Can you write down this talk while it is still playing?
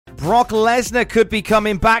Brock Lesnar could be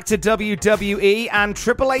coming back to WWE, and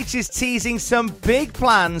Triple H is teasing some big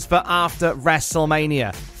plans for after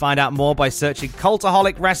WrestleMania. Find out more by searching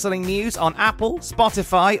Cultaholic Wrestling News on Apple,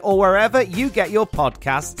 Spotify, or wherever you get your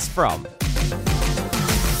podcasts from.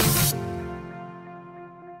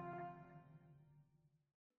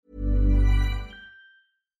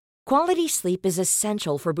 Quality sleep is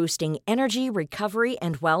essential for boosting energy, recovery,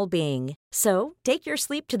 and well-being. So, take your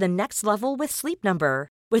sleep to the next level with Sleep Number.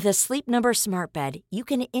 With a Sleep Number smart bed, you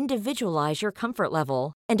can individualize your comfort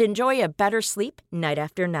level and enjoy a better sleep night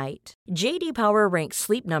after night. J.D. Power ranks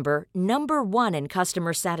Sleep Number number 1 in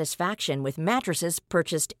customer satisfaction with mattresses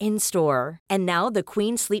purchased in-store. And now the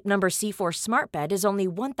Queen Sleep Number C4 smart bed is only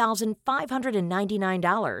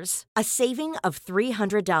 $1,599, a saving of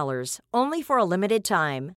 $300, only for a limited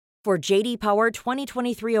time. For J.D. Power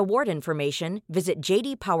 2023 award information, visit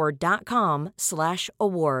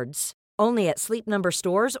jdpower.com/awards. Only at Sleep Number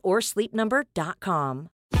stores or sleepnumber.com.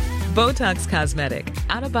 Botox Cosmetic,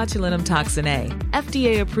 out of botulinum toxin A,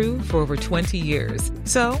 FDA approved for over 20 years.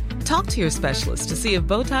 So, talk to your specialist to see if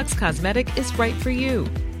Botox Cosmetic is right for you.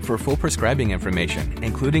 For full prescribing information,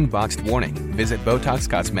 including boxed warning, visit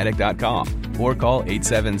BotoxCosmetic.com or call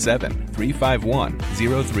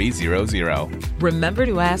 877-351-0300. Remember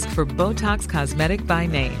to ask for Botox Cosmetic by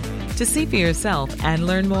name. To see for yourself and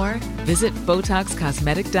learn more, visit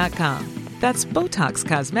BotoxCosmetic.com. That's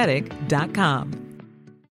BotoxCosmetic.com.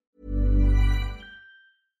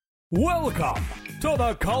 Welcome to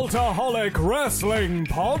the Cultaholic Wrestling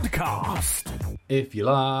Podcast. If you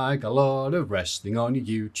like a lot of wrestling on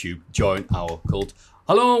YouTube, join our cult.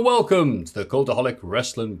 Hello and welcome to the Cultaholic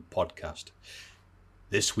Wrestling Podcast.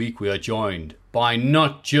 This week we are joined by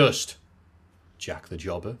not just Jack the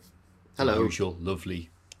Jobber, hello, the usual lovely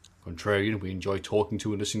contrarian we enjoy talking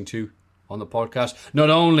to and listening to on the podcast.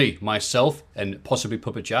 Not only myself and possibly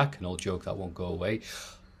Puppet Jack, an old joke that won't go away.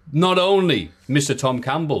 Not only Mr. Tom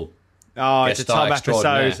Campbell. Oh, it's a Tom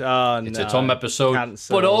episode. Oh, no. It's a Tom episode.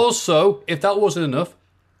 Cancel. But also, if that wasn't enough,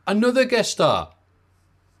 another guest star.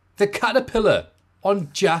 The caterpillar on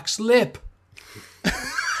Jack's lip.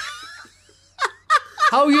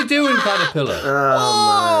 How are you doing, caterpillar?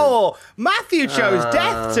 Oh, Matthew chose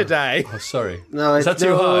death today. Oh, sorry. No, is that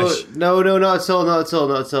too harsh? No, not at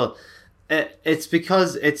all. It's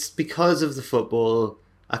because of the football.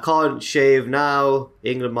 I can't shave now.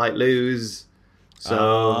 England might lose.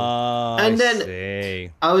 So, and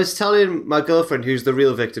then I was telling my girlfriend, who's the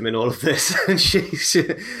real victim in all of this, and she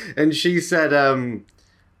said,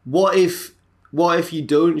 "What if you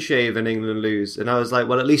don't shave and England lose?" And I was like,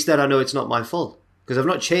 "Well, at least then I know it's not my fault because I've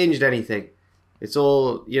not changed anything. It's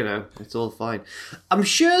all, it's all fine." I'm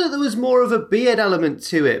sure that there was more of a beard element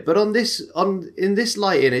to it, but in this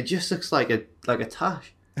lighting, it just looks like a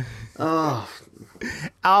tash.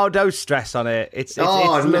 Oh, don't stress on it. It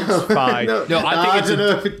looks fine. No, I don't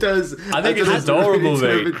know if it does. I think it's adorable,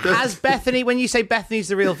 mate. Has Bethany, when you say Bethany's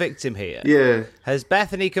the real victim here, yeah, has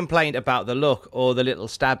Bethany complained about the look or the little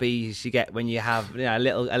stabbies you get when you have a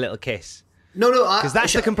little kiss? No, because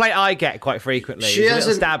that's the complaint I get quite frequently. She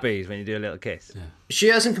little stabbies when you do a little kiss. Yeah. She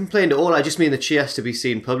hasn't complained at all. I just mean that she has to be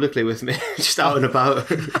seen publicly with me, just out and about.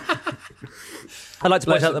 I'd like to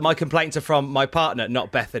point out that my complaints are from my partner,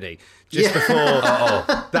 not Bethany. Just before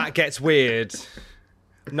that gets weird.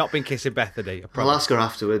 Not been kissing Bethany. I'll ask her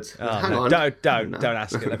afterwards. Hang on. Don't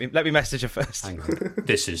ask her. Let me message her first. Hang on.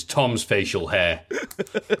 This is Tom's facial hair.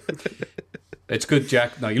 It's good,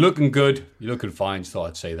 Jack. No, you're looking good. You're looking fine. So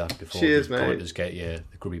I'd say that before Cheers, the mate. commentators get the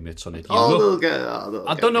grubby mitts on it.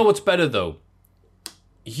 I don't know what's better though.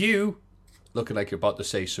 You looking like you're about to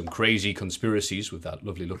say some crazy conspiracies with that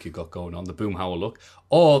lovely look you got going on, the Boomhauer look,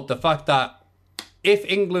 or the fact that if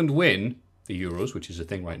England win the Euros, which is a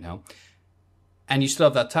thing right now, and you still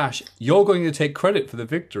have that tash, you're going to take credit for the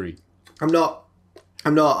victory. I'm not.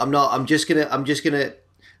 I'm just gonna. I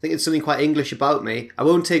think it's something quite English about me. I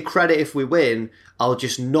won't take credit if we win. I'll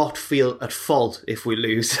just not feel at fault if we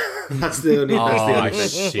lose. That's the only. I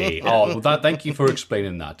see. Oh, well, thank you for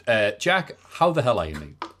explaining that, Jack. How the hell are you,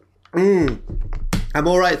 mate? I'm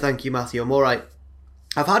all right, thank you, Matthew. I'm all right.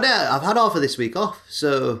 I've had half of this week off,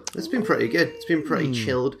 so it's been pretty good. It's been pretty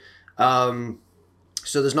chilled.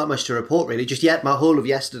 So there's not much to report really. Just yet, my whole of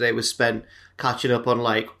yesterday was spent catching up on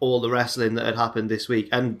like all the wrestling that had happened this week.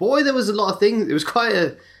 And boy, there was a lot of things. It was quite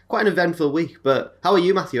an eventful week. But how are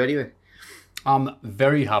you, Matthew? Anyway, I'm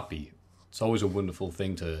very happy. It's always a wonderful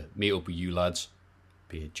thing to meet up with you lads,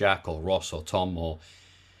 be it Jack or Ross or Tom or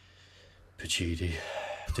Pachidi,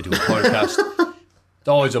 to do a podcast. It's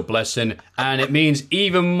always a blessing, and it means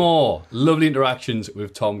even more lovely interactions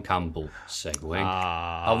with Tom Campbell. Segway.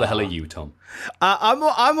 How the hell are you, Tom? I'm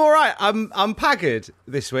all right. I'm paggered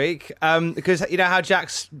this week because you know how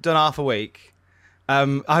Jack's done half a week.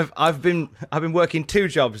 I've been working 2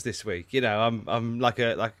 jobs this week. You know,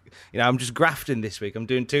 I'm just grafting this week. I'm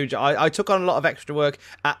doing 2 jobs. I took on a lot of extra work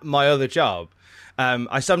at my other job.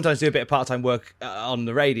 I sometimes do a bit of part-time work on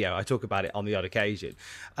the radio. I talk about it on the odd occasion.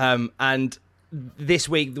 And this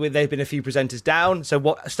week, there've been a few presenters down. So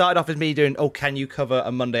what started off as me doing, can you cover a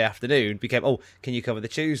Monday afternoon, became, can you cover the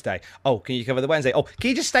Tuesday? Can you cover the Wednesday? Can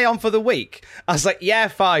you just stay on for the week? I was like, yeah,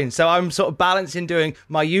 fine. So I'm sort of balancing doing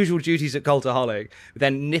my usual duties at Cultaholic,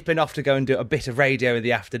 then nipping off to go and do a bit of radio in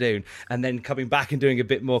the afternoon, and then coming back and doing a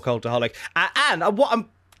bit more Cultaholic. And what I'm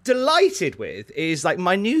delighted with is, like,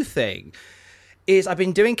 my new thing is I've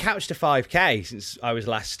been doing Couch to 5K since I was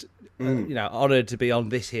last, honoured to be on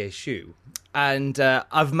this here shoe. And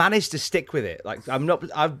I've managed to stick with it. Like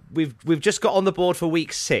we've just got on the board for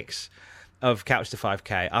week 6 of Couch to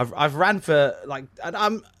 5K. I've ran for and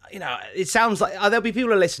I'm it sounds like there'll be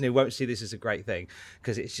people who listen who won't see this as a great thing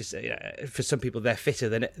because it's just for some people they're fitter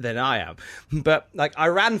than I am. But like I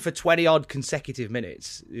ran for 20 odd consecutive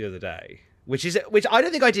minutes the other day, which I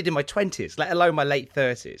don't think I did in my 20s, let alone my late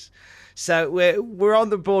 30s. So we're on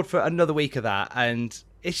the board for another week of that, and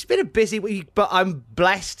it's been a busy week, but I'm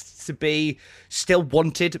blessed to be still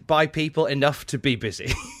wanted by people enough to be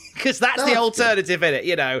busy. Because that's the alternative, isn't it?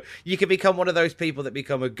 You know, you can become one of those people that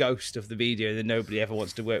become a ghost of the media and then nobody ever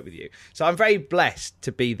wants to work with you. So I'm very blessed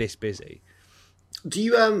to be this busy. Do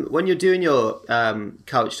you, when you're doing your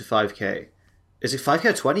Couch to 5K, is it 5K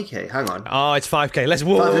or 20K? Hang on. Oh, it's 5K.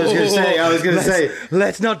 I was going to say.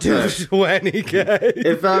 Let's not do 20K.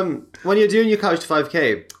 If when you're doing your Couch to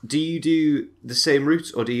 5K, do you do the same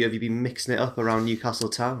route, or have you been mixing it up around Newcastle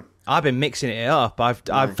town? I've been mixing it up.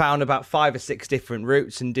 I've found about 5 or 6 different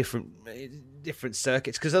routes and different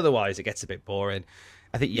circuits, because otherwise it gets a bit boring.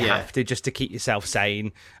 I think you have to, just to keep yourself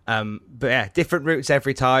sane. But yeah, different routes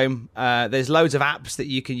every time. There's loads of apps that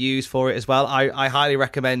you can use for it as well. I highly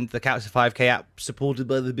recommend the Couch to 5K app, supported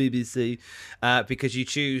by the BBC, because you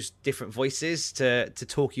choose different voices to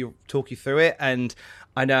talk you through it. And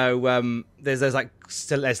I know there's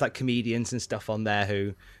like comedians and stuff on there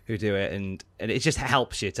who do it, and it just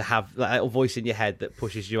helps you to have that little voice in your head that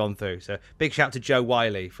pushes you on through. So big shout to Joe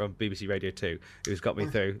Wiley from BBC Radio 2, who's got me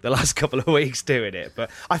through the last couple of weeks doing it.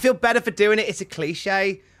 But I feel better for doing it. It's a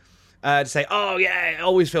cliche to say, I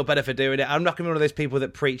always feel better for doing it. I'm not going to be one of those people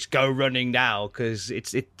that preach go running now, because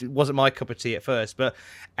it wasn't my cup of tea at first. But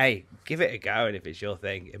hey, give it a go, and if it's your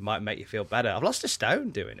thing, it might make you feel better. I've lost a stone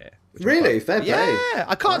doing it. Really? Fair play. Yeah,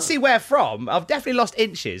 I can't see where from. I've definitely lost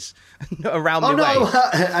inches around my waist.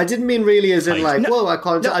 I didn't mean really as in like, whoa, I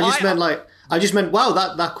can't. No, I just meant wow,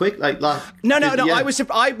 that quick, like that. No.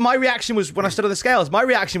 Yeah. My reaction was, when I stood on the scales, my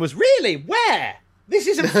reaction was, really, where? This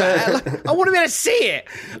isn't fair. Like, I want to be able to see it.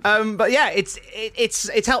 But yeah,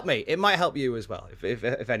 it's helped me. It might help you as well,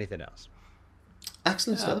 if anything else.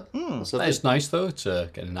 Excellent stuff. That is nice, though, to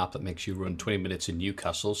get an app that makes you run 20 minutes in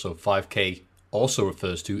Newcastle. So 5K also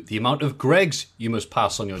refers to the amount of Gregs you must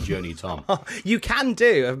pass on your journey, Tom. You can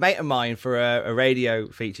do. A mate of mine for a radio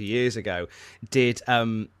feature years ago did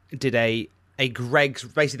a Greg's.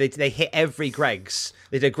 Basically, they hit every Greg's.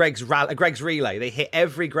 They did a Greg's relay. They hit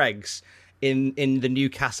every Greg's in the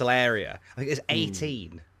Newcastle area. I think there's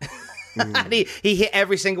 18. And he hit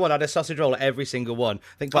every single one. I had a sausage roll at every single one.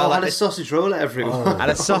 I think. I had a sausage roll at every one. I had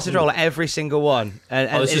a sausage roll at every single one.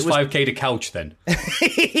 And this is 5K to couch then. Yeah,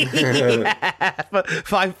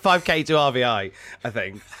 5K to RVI, I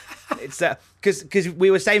think. It's because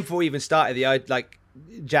we were saying before we even started,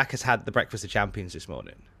 Jack has had the breakfast of champions this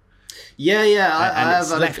morning. Yeah. And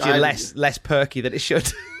it's left you less perky than it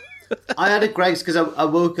should. I had a Greg's because I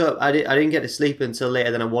woke up. I didn't get to sleep until later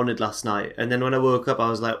than I wanted last night. And then when I woke up, I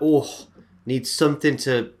was like, need something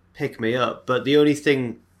to pick me up. But the only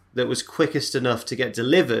thing that was quickest enough to get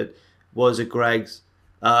delivered was a Greg's.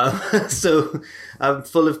 So I'm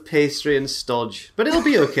full of pastry and stodge. But it'll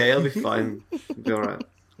be okay. It'll be fine. It'll be all right.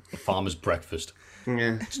 Farmer's breakfast.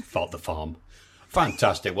 Yeah. Thought the farm.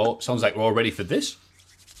 Fantastic. Well, sounds like we're all ready for this.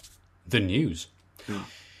 The news.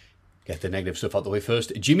 Get the negative stuff out the way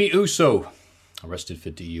first. Jimmy Uso, arrested for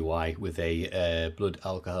DUI with a blood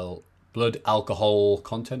alcohol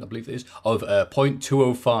content, I believe it is, of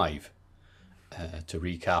 0.205. To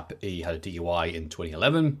recap, he had a DUI in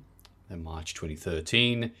 2011, in March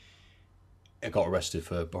 2013. He got arrested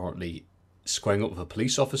for apparently squaring up with a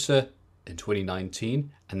police officer in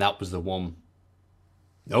 2019, and that was the one.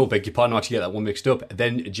 No, beg your pardon, I actually get that one mixed up.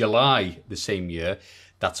 Then July the same year,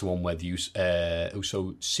 That's the one where the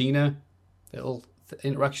Uso Cena little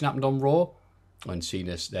interaction happened on Raw. And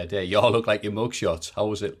Cena said, "Hey, y'all look like your mugshots. How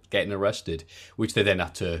was it getting arrested?" Which they then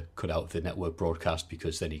had to cut out of the network broadcast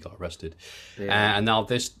because then he got arrested. Yeah. And now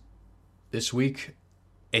this week,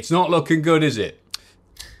 it's not looking good, is it?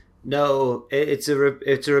 No, it's a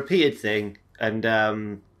repeated thing, and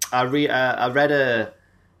I read a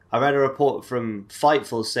report from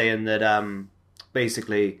Fightful saying that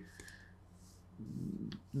basically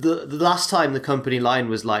the last time the company line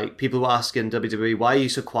was like, people were asking WWE, why are you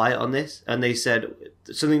so quiet on this? And they said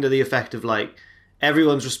something to the effect of like,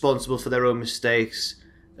 everyone's responsible for their own mistakes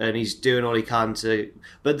and he's doing all he can to...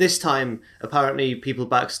 But this time, apparently people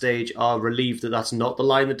backstage are relieved that that's not the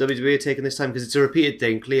line that WWE are taking this time, because it's a repeated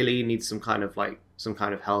thing. Clearly he needs some kind of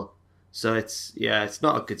help. So it's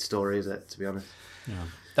not a good story, is it, to be honest? Yeah.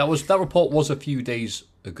 That report was a few days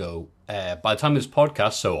ago. By the time this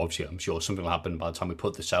podcast, so obviously I'm sure something will happen by the time we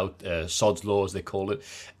put this out, Sod's Law as they call it,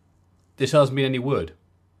 this hasn't been any word.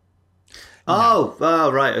 Oh,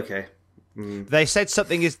 right, okay. They said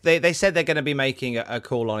something is they said they're going to be making a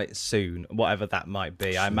call on it soon, whatever that might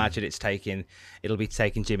be. I imagine it'll be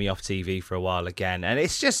taking Jimmy off TV for a while again, and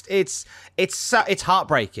it's just it's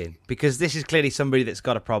heartbreaking because this is clearly somebody that's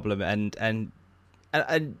got a problem, and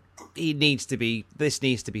he needs to be. This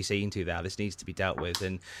needs to be seen to now. This needs to be dealt with,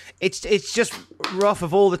 and it's just rough.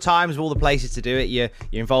 Of all the times, of all the places to do it, you're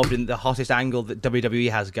involved in the hottest angle that WWE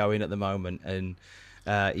has going at the moment, and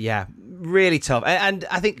really tough. And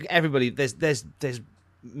I think everybody there's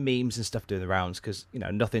memes and stuff doing the rounds because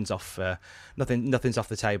nothing's off the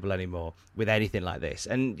table anymore with anything like this.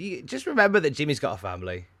 And you just remember that Jimmy's got a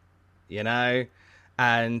family,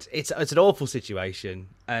 and it's an awful situation.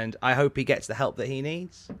 And I hope he gets the help that he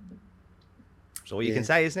needs. That's all you can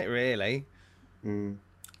say, isn't it? Really.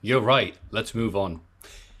 You're right. Let's move on.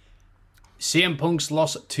 CM Punk's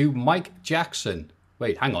loss to Mike Jackson.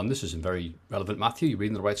 Wait, hang on. This isn't very relevant, Matthew. You're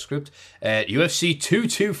reading the right script. UFC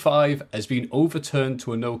 225 has been overturned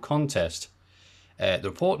to a no contest. The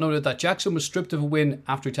report noted that Jackson was stripped of a win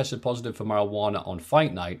after he tested positive for marijuana on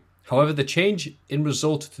fight night. However, the change in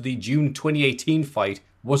result to the June 2018 fight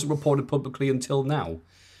wasn't reported publicly until now.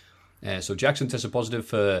 So Jackson tested positive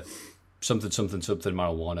for something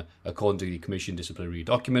marijuana, according to the commission disciplinary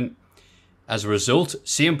document. As a result,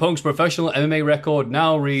 CM Punk's professional MMA record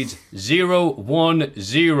now reads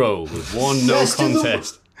 0-1-0 with one no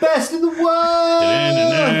contest. Best in the world!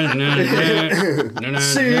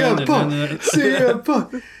 CM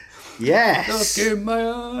Punk! Yes! Look in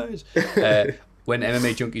my eyes! When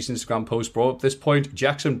MMA Junkie's Instagram post brought up this point,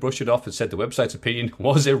 Jackson brushed it off and said the website's opinion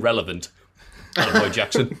was irrelevant. Attaboy,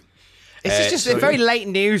 Jackson. It's just a very late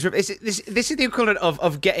news. This is the equivalent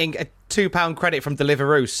of getting a £2 credit from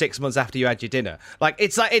Deliveroo 6 months after you had your dinner.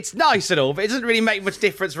 It's nice and all, but it doesn't really make much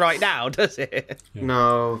difference right now, does it? Yeah.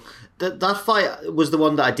 No. That fight was the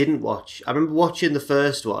one that I didn't watch. I remember watching the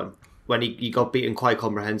first one when he got beaten quite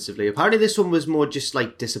comprehensively. Apparently this one was more just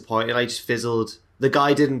disappointing. I just fizzled. The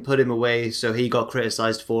guy didn't put him away, so he got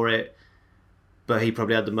criticised for it. But he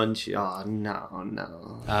probably had the munch. Oh,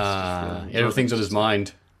 no. Everything's on his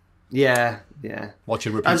mind. Yeah.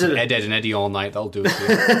 Watching repeats of Ed, and Eddie all night, that'll do it for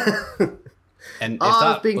you. And if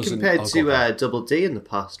I've been compared to Double D in the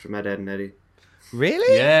past from Ed, and Eddie.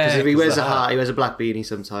 Really? Yeah. Because if he wears a hat, he wears a black beanie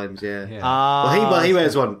sometimes, yeah. Well, he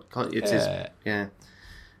wears one. It's his, yeah.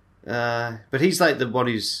 But he's the one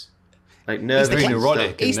who's nervous. He's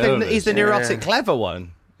neurotic. He's the neurotic, clever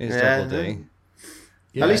one. Is Double D.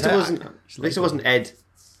 Yeah. At least it wasn't Ed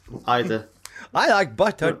either. I like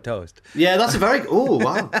buttered toast. Yeah, that's a very... Oh,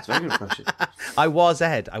 wow. That's a very good impression. I was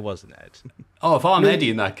Ed. I wasn't Ed. Oh, if I'm Eddie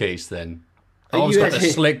in that case, then... I've got the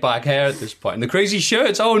slick back hair at this point. And the crazy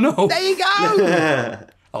shirts. Oh, no. There you go.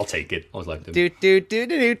 I'll take it. I was like... Do.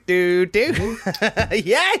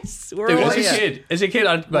 Yes! We're all here. As a kid,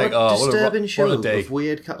 I'd like... What disturbing show of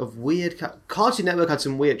weird... Cartoon Network had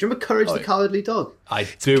some weird... Do you remember Courage the Cowardly Dog? I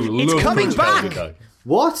do. It's coming back.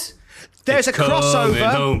 What? There's a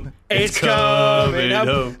crossover. Home. It's coming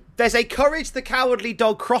home. There's a Courage the Cowardly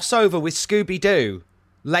Dog crossover with Scooby-Doo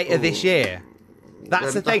later this year.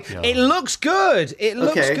 That's the thing. It looks good. It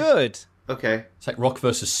looks good. Okay. It's like Rock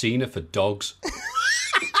versus Cena for dogs.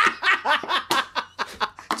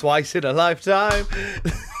 Twice in a lifetime.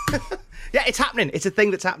 Yeah, it's happening. It's a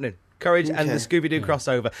thing that's happening. Courage and the Scooby-Doo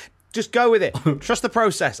crossover. Just go with it. Trust the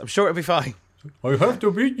process. I'm sure it'll be fine. I have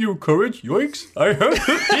to beat you, Courage. Yoinks. I have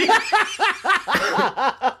to beat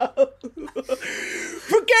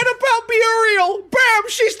Forget about Muriel. Bam,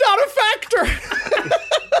 she's not a factor.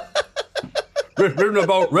 This isn't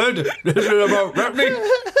about Red. This isn't about Ratney.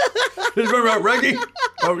 This isn't about Reggie.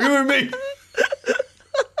 About you and me.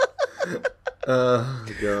 Oh,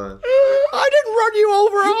 God. I didn't run you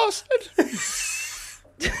over, Arsene.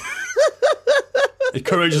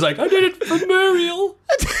 Courage is like, I did it for Muriel.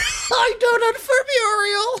 I did it for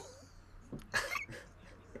Muriel.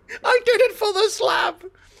 I did it for the slab.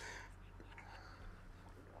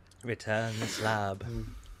 Return the slab.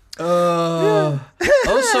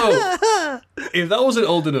 Also, if that wasn't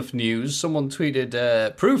old enough news, someone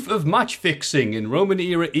tweeted, proof of match fixing in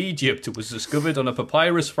Roman-era Egypt was discovered on a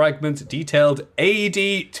papyrus fragment detailed AD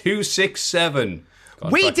 267.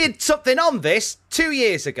 We did something on this 2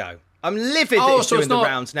 years ago. I'm livid that it's doing the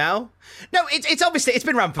rounds now. No, it's obviously, it's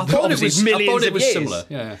been around for millions of years. I thought it was similar,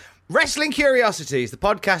 yeah. Wrestling Curiosities, the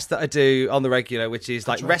podcast that I do on the regular, which is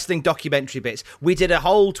like wrestling documentary bits. We did a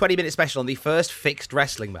whole 20-minute special on the first fixed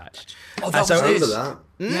wrestling match. Oh, that was it.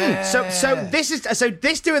 Yeah. So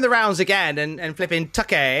this doing the rounds again and flipping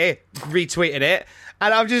Tuckey retweeted it,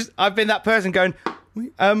 and I've been that person going, do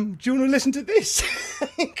you want to listen to this?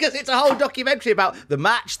 Because it's a whole documentary about the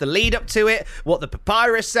match, the lead up to it, what the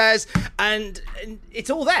papyrus says, and it's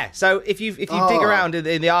all there. So if you dig around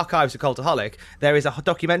in the archives of Cultaholic, there is a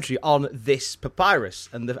documentary on this papyrus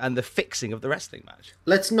and the fixing of the wrestling match.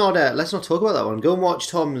 Let's not talk about that one. Go and watch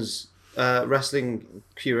Tom's Wrestling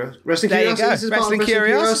Curiosities. There you go. Wrestling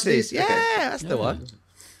Curiosities. Yeah, that's the one.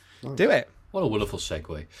 Do it. What a wonderful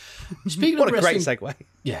segue. Speaking What of a great wrestling, segue.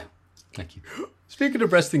 Yeah, thank you. Speaking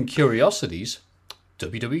of wrestling curiosities,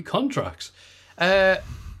 WWE contracts.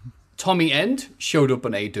 Tommy End showed up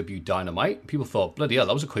on AEW Dynamite. People thought, bloody hell,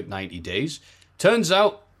 that was a quick 90 days. Turns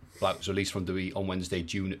out, Black was released from WWE on Wednesday,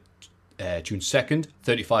 June 2nd,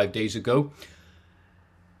 35 days ago.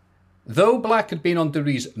 Though Black had been on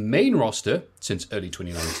WWE's main roster since early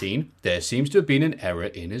 2019, there seems to have been an error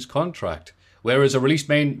in his contract. Whereas a released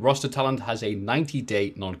main roster talent has a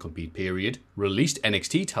 90-day non-compete period, released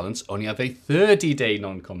NXT talents only have a 30-day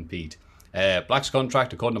non-compete. Black's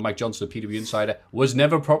contract, according to Mike Johnson of PW Insider, was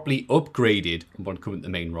never properly upgraded upon coming to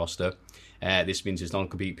the main roster. This means his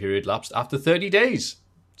non-compete period lapsed after 30 days.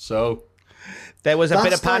 So there was a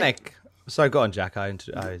bit of panic. So go on, Jack. I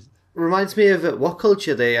Reminds me of What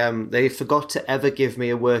Culture. They forgot to ever give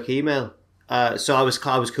me a work email. So I was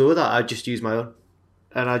cool with that. I just used my own.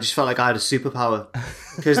 And I just felt like I had a superpower.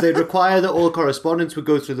 Because they'd require that all correspondence would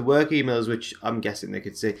go through the work emails, which I'm guessing they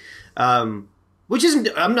could see. Which isn't...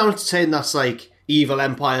 I'm not saying that's like evil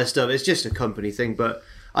empire stuff. It's just a company thing. But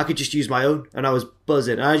I could just use my own. And I was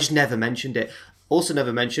buzzing. And I just never mentioned it. Also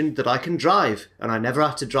never mentioned that I can drive. And I never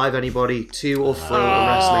had to drive anybody to or from a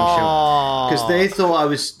wrestling show. Because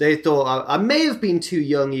they thought I may have been too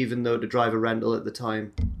young even though to drive a rental at the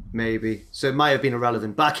time. Maybe. So it might have been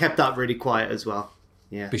irrelevant. But I kept that really quiet as well.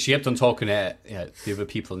 Yeah. But she kept on talking to the other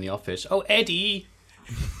people in the office. Oh, Eddie.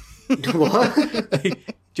 What?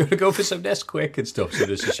 Do you want to go for some Nesquik and stuff? So they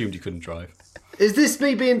just assumed you couldn't drive. Is this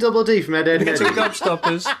me being Double D from Ed Ed? Get some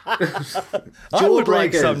gobstoppers. I would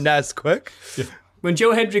like some Nesquik. Yeah. When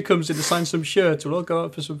Joe Hendry comes in to sign some shirts, we'll all go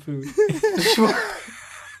out for some food.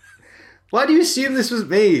 Why do you assume this was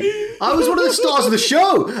me? I was one of the stars of the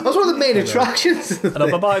show. I was one of the main attractions. And I'm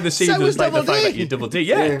behind the scenes, So was despite the Double fact D. that you're Double D.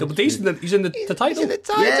 Yeah, Double D's in the title. He's in the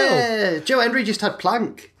title. Yeah, Joe Hendry just had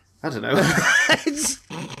Plank. I don't know.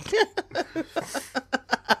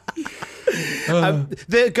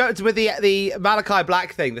 With the Malachi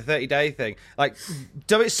Black thing, the 30-day thing, like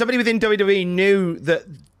somebody within WWE knew that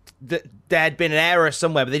there had been an error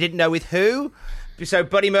somewhere, but they didn't know with who. So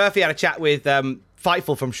Buddy Murphy had a chat with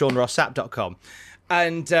Fightful from SeanRossSapp.com.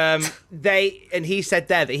 And he said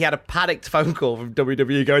there that he had a panicked phone call from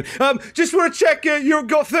WWE going, just want to check you've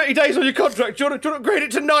got 30 days on your contract. Do you want to upgrade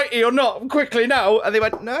it to 90 or not? Quickly now. And they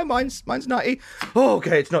went, no, mine's 90. Oh,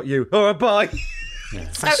 okay, it's not you. All right, bye. Yeah.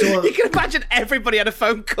 So you can imagine everybody had a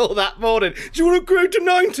phone call that morning. Do you want to upgrade to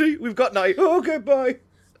 90? We've got 90. Oh, okay, bye.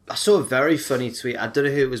 I saw a very funny tweet. I don't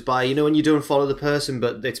know who it was by. You know when you don't follow the person,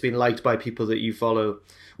 but it's been liked by people that you follow.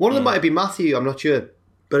 One of them might have been Matthew. I'm not sure.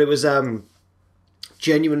 But it was...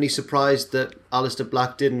 genuinely surprised that Aleister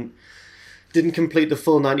Black didn't complete the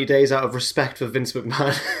full 90 days out of respect for Vince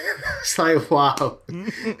McMahon. It's like, wow.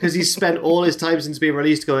 Because he's spent all his time since being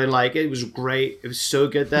released going like, it was great. It was so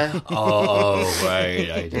good there. Oh,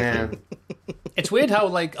 right. Yeah. It's weird how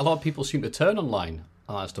like a lot of people seem to turn online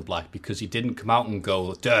on Aleister Black because he didn't come out and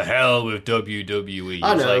go, to hell with WWE.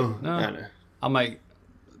 I know. Like, no. I know. I'm like,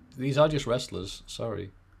 these are just wrestlers. Sorry.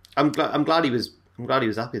 I'm glad he was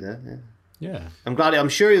happy there. Yeah. Yeah. I'm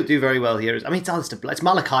sure he'll do very well here. I mean, it's Aleister Black. It's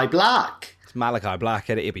Malachi Black. It's Malachi Black,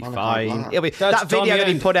 and it'll be Malachi fine. Black. It'll be, that video that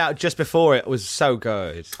he put out just before it was so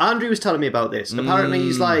good. Andrew was telling me about this. And apparently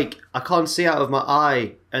he's like, I can't see out of my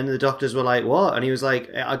eye. And the doctors were like, what? And he was like,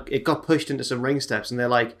 it got pushed into some ring steps. And they're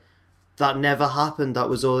like, that never happened. That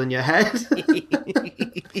was all in your head.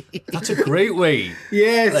 That's a great way.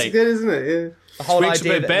 Yeah, it's Like- good, isn't it? Yeah. The whole Wakes up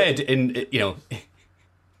idea in bed in,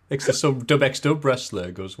 next to some dub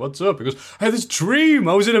wrestler, goes, "What's up?" He goes, "I had this dream.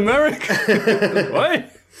 I was in America."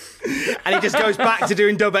 What? and he just goes back to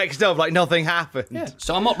doing dub x dub like nothing happened. Yeah.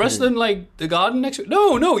 So I'm not wrestling like the Garden next week.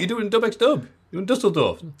 No, you're doing dub x dub. You're in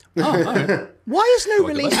Dusseldorf. Oh, all right. Why has no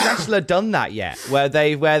released wrestler done that yet? Where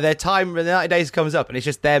their time in the 90 days comes up and it's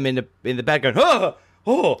just them in the bed going,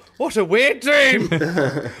 oh, what a weird dream!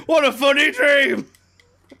 What a funny dream!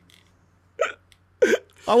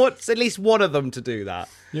 I want at least one of them to do that.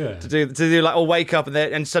 Yeah. To do like, or wake up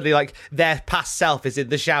and suddenly like their past self is in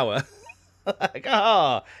the shower. Like,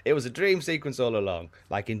 it was a dream sequence all along,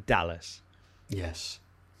 like in Dallas. Yes.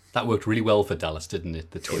 That worked really well for Dallas, didn't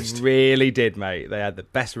it? The twist. It really did, mate. They had the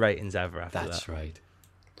best ratings ever after that. That's right.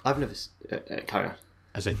 I've never. Carry on.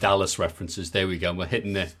 As a Dallas references, there we go. We're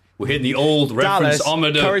hitting the old reference Dallas,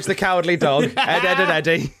 ometer. Courage the Cowardly Dog, Ed, Ed and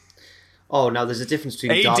Eddie. Oh, now there's a difference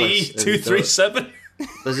between AD Dallas and 237.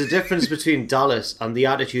 There's a difference between Dallas and the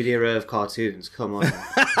Attitude Era of cartoons. Come on.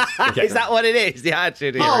 Is that what it is? The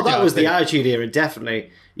attitude era? Oh, that was the Attitude Era, definitely.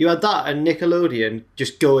 You had that and Nickelodeon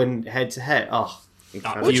just going head to head. Oh,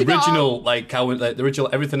 incredible. The original, the original,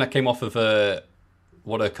 everything that came off of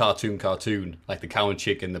what a cartoon, like the Cow and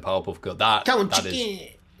Chicken, the Powerpuff Girl. That Chicken. is.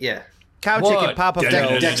 Yeah. Cow What? Chicken, Powerpuff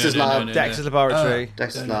Girls, Dexter's Lab. Dexter's Laboratory.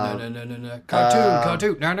 Dexter's Lab.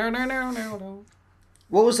 Cartoon. No.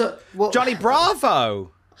 What was that? What? Johnny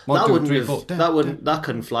Bravo. That 1, 2, wouldn't 3, have, 4. that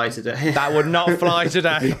couldn't fly today. That would not fly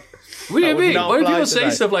today. What do you would mean? not Why do fly people say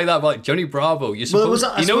today. stuff like that? Like Johnny Bravo. You're Well, it supposed, was,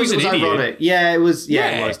 I you know suppose he's it an was idiot. ironic. Yeah, it was. Yeah,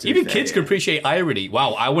 it was, to be even fair, kids can appreciate irony.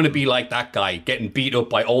 Wow, I want to be like that guy, getting beat up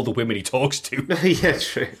by all the women he talks to. Yeah,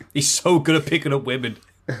 true. He's so good at picking up women.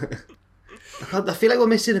 I feel like we're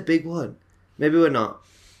missing a big one. Maybe we're not.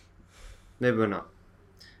 They're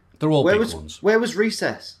all Where big was ones. Where was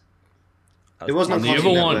Recess? It wasn't And on the other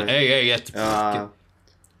Cartoon one, Network. yeah.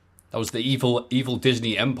 That was the evil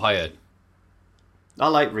Disney Empire. I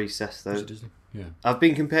like Recess though. Disney? Yeah. I've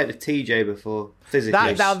been compared to TJ before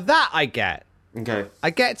physically. That I get. Okay.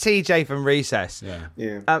 I get TJ from Recess. Yeah.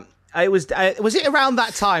 Yeah. It was it around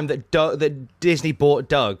that time that that Disney bought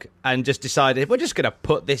Doug and just decided we're just going to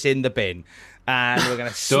put this in the bin and we're going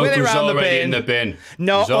to swing Doug it was around the already bin. in the bin.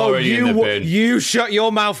 No, He was already in the bin. you shut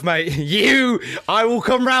your mouth, mate. I will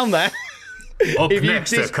come round there. Up If you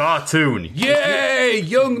next, dis- a cartoon. Yay!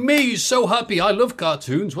 Young me, so happy. I love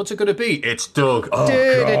cartoons. What's it going to be? It's Doug. Oh,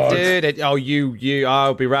 God. Oh, you!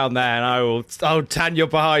 I'll be round there, and I'll tan your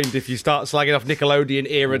behind if you start slagging off Nickelodeon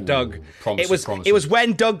era Doug. promises. It was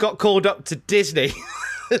when Doug got called up to Disney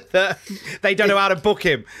that they don't know how to book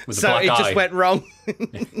him, With the so black it eye. just went wrong.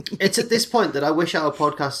 It's at this point that I wish our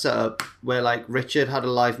podcast set up where like Richard had a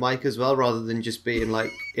live mic as well, rather than just being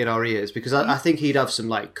like in our ears, because I think he'd have some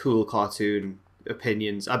like cool cartoon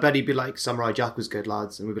opinions. I bet he'd be like, Samurai Jack was good,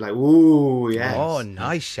 lads, and we'd be like, ooh, yes. Oh,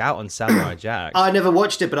 nice shout on Samurai Jack. I never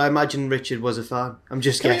watched it, but I imagine Richard was a fan. I'm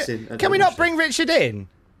just guessing. I Can don't we know. not bring Richard in?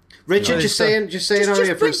 Richard? Just saying our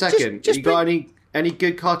ear for a second. just You got any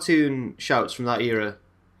good cartoon shouts from that era?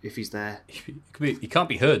 If he's there, He can't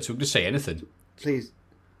be heard, so we can just say anything. please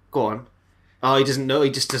go on. Oh, he doesn't know. He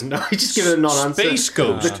just doesn't know. He just gives a non-answer. Space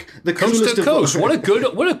Ghost. The Coast coolest to of coast. What a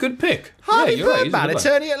good pick. Harvey you're right. Birdman, He's a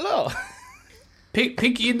good one. Attorney at Law.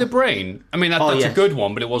 Pinky in the Brain. I mean, that's yes. a good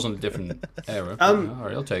one, but it wasn't a different era. All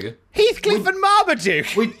right, I'll take it. Heathcliff and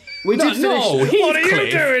Marmaduke. We did finish. What are you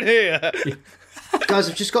Heathcliff. doing here? Guys,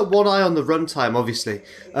 I've just got one eye on the runtime, obviously.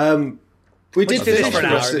 We did do finish. this for an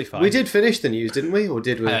hour, it'll be fine. We did finish the news, didn't we? Or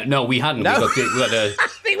did we? No, we hadn't. No. We got I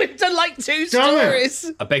think we've done like 2 Damn it.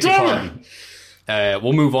 stories. I beg your pardon.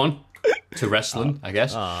 We'll move on to wrestling, I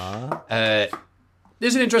guess.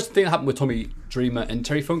 There's an interesting thing that happened with Tommy Dreamer and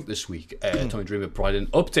Terry Funk this week. Tommy Dreamer provided an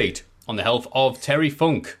update on the health of Terry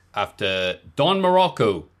Funk after Don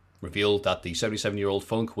Morocco revealed that the 77-year-old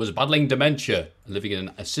Funk was battling dementia and living in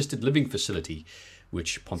an assisted living facility,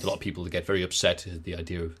 which prompted a lot of people to get very upset at the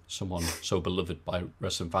idea of someone so beloved by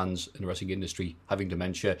wrestling fans in the wrestling industry having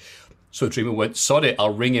dementia. So Dreamer went, sod it,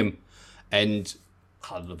 I'll ring him, and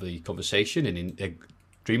had a lovely conversation. And in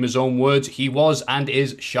Dreamer's own words, he was and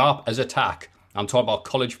is sharp as a tack. I'm talking about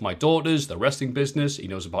college for my daughters, the wrestling business. He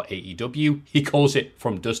knows about AEW. He calls it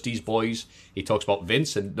From Dusty's Boys. He talks about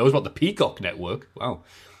Vince and knows about the Peacock Network. Wow.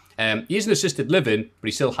 He is in assisted living, but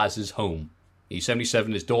he still has his home. He's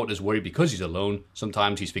 77. His daughter's worried because he's alone.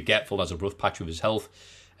 Sometimes he's forgetful, has a rough patch with his health.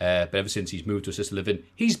 But ever since he's moved to assisted living,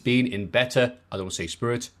 he's been in better, I don't want to say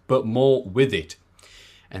spirit, but more with it.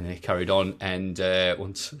 And then he carried on, and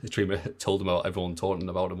once the Dreamer told him about everyone talking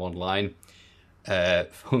about him online,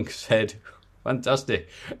 Funk said, fantastic.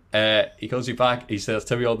 He calls you back. He says,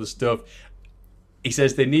 tell me all the stuff. He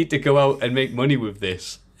says they need to go out and make money with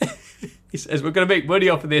this. He says, we're going to make money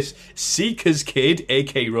off of this Seeker's kid,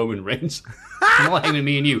 a.k.a. Roman Reigns. Not him and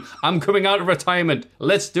me and you. I'm coming out of retirement.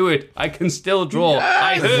 Let's do it. I can still draw. Yes!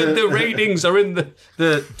 I heard the ratings are in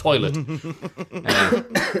the toilet. And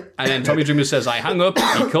then Tommy Dreamer says, I hang up.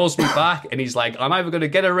 He calls me back and he's like, I'm either going to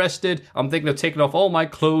get arrested, I'm thinking of taking off all my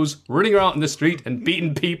clothes, running around in the street and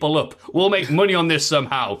beating people up. We'll make money on this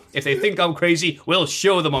somehow. If they think I'm crazy, we'll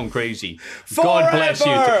show them I'm crazy. Forever! God bless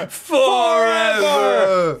you.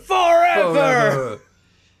 Forever!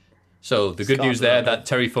 So the good news there that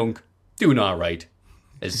Terry Funk doing all right,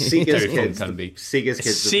 as Terry Funk can be. Seeker's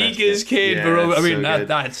kid. Yeah, I mean, so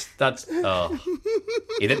that's. Oh.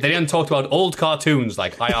 They didn't talk about old cartoons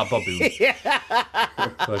like I Are Baboon.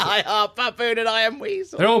 I Are Baboon and I Am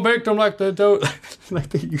Weasel. They don't make them like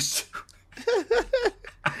they used to.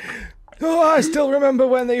 Oh, I still remember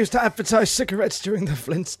when they used to advertise cigarettes during the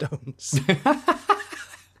Flintstones.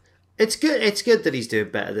 It's good that he's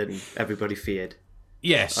doing better than everybody feared.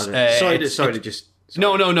 Yes. Sorry to just.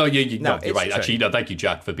 No, you're right. True. Actually, no, thank you,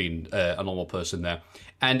 Jack, for being a normal person there.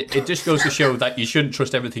 And it just goes to show that you shouldn't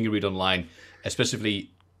trust everything you read online, especially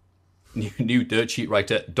new dirt sheet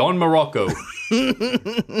writer Don Morocco.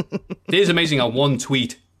 It is amazing how one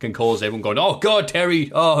tweet can cause everyone going, oh, God, Terry,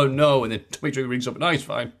 oh, no. And then Tommy Dreamer rings up, no, he's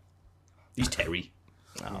fine. He's Terry.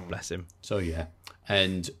 Oh, bless him. So, yeah.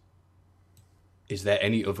 And is there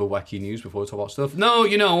any other wacky news before we talk about stuff? No,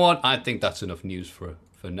 you know what? I think that's enough news for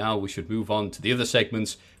now. We should move on to the other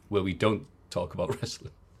segments where we don't talk about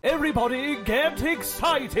wrestling. Everybody get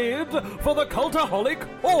excited for the Cultaholic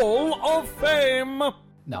Hall of Fame.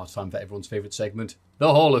 Now it's time for everyone's favourite segment,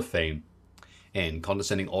 the Hall of Fame. In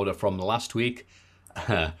condescending order from last week,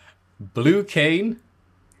 Blue Cane,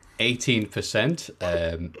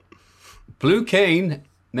 18%. Blue Cane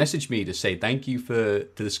messaged me to say thank you for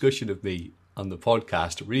the discussion of me on the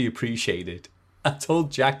podcast. Really appreciate it. I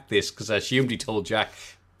told Jack this because I assumed he told Jack,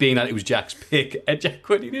 being that it was Jack's pick, and Jack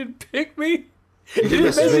went, he didn't pick me. He didn't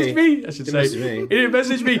message me. I should say. He didn't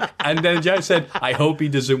message me. And then Jack said, I hope he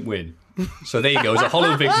doesn't win. So there you go. It's a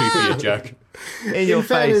hollow victory for you, Jack. In your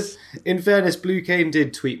face. In fairness, Blue Cane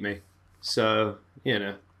did tweet me. So, you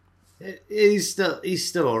know. He's still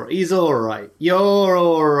all right. He's all right. You're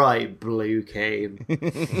all right, Blue Cane.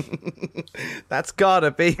 That's gotta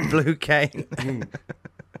be Blue Cane.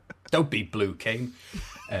 Don't be Blue Cane.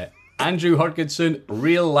 Andrew Hodgkinson,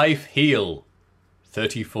 real life heel,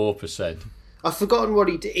 34%. I've forgotten what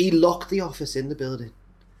he did. He locked the office in the building.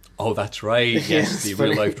 Oh, that's right. Yes, the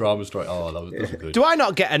real life drama story. Oh, that was good. Do I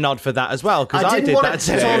not get a nod for that as well? Because I did that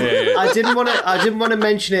too. I didn't want to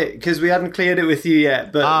mention it because we hadn't cleared it with you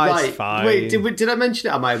yet. But right, it's fine. Wait, did I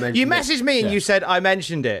mention it? I might have mentioned it. You messaged me and you said I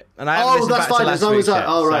mentioned it, and I haven't listened back to last week's yet.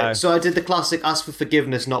 Oh, right. So I did the classic: ask for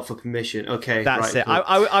forgiveness, not for permission. Okay, that's it. Cool.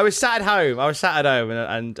 I was sat at home.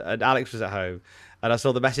 and Alex was at home, and I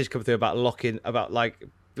saw the message come through about locking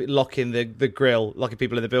the grill, locking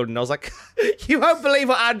people in the building. And I was like, you won't believe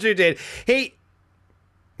what Andrew did.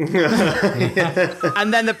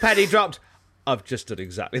 And then the penny dropped. I've just done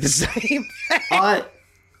exactly the same. I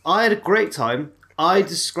had a great time. I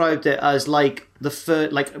described it as like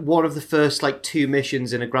one of the first 2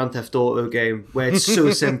 missions in a Grand Theft Auto game where it's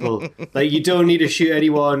so simple. Like, you don't need to shoot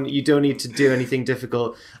anyone, you don't need to do anything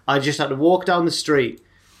difficult. I just had to walk down the street,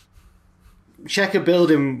 check a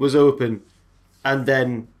building was open, and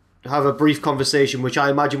then have a brief conversation, which I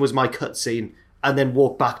imagine was my cutscene, and then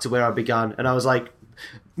walk back to where I began. And I was like,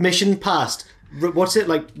 mission passed. What's it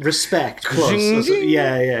like? Respect. Close.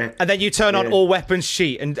 Yeah. And then you turn on all weapons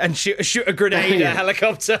sheet and shoot a grenade at a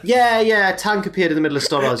helicopter. Yeah. A tank appeared in the middle of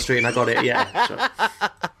Stoddard Street and I got it. Yeah.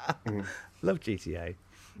 Sure. Love GTA.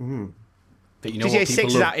 But you know GTA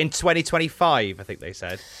 6 is out in 2025, I think they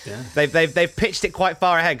said. Yeah. They've pitched it quite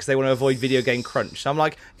far ahead because they want to avoid video game crunch. So I'm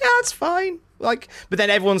like, yeah, that's fine. But then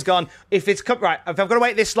everyone's gone, if I've got to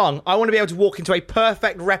wait this long, I want to be able to walk into a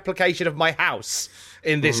perfect replication of my house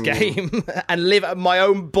in this game and live my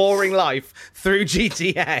own boring life through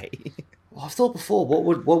GTA. Well, I've thought before, what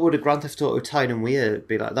would a Grand Theft Auto Town and Weir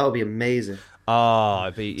be like? That would be amazing.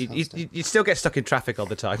 Oh, you'd still get stuck in traffic all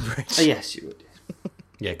the time, Rich. Yes, you would.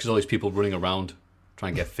 Yeah, because all these people running around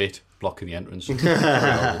trying to get fit, blocking the entrance.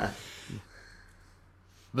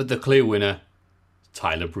 But the clear winner,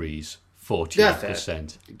 Tyler Breeze,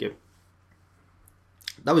 48%. Yeah,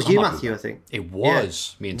 that was you, Matthew, I think. It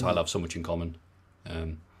was. Yeah. Me and Tyler have so much in common.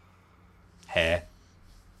 Hair.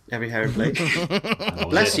 Every hair in place.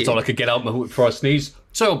 Bless you. That's all I could get out before I sneeze.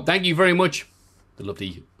 So, thank you very much, the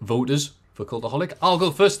lovely voters, for Cultaholic. I'll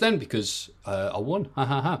go first then because I won. Ha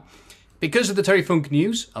ha ha. Because of the Terry Funk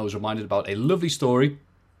news, I was reminded about a lovely story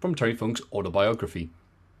from Terry Funk's autobiography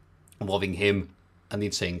involving him and the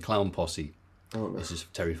Insane Clown Posse. Oh, no. This is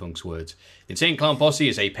Terry Funk's words. The Insane Clown Posse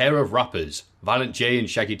is a pair of rappers, Violent J and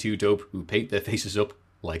Shaggy 2 Dope, who paint their faces up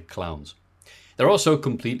like clowns. They're also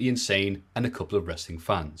completely insane and a couple of wrestling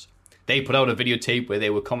fans. They put out a videotape where they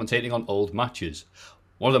were commentating on old matches.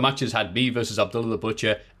 One of the matches had me versus Abdullah the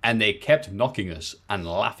Butcher, and they kept knocking us and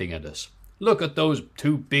laughing at us. Look at those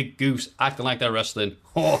two big goofs acting like they're wrestling.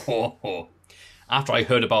 Ho, ho, ho. After I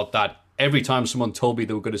heard about that, every time someone told me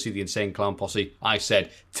they were going to see the Insane Clown Posse, I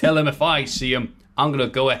said, tell them if I see them, I'm going to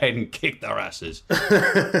go ahead and kick their asses.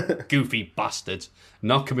 Goofy bastards.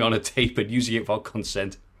 Knocking me on a tape and using it without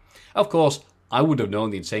consent. Of course, I would have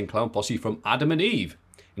known the Insane Clown Posse from Adam and Eve.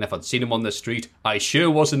 And if I'd seen them on the street, I sure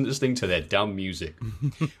wasn't listening to their damn music.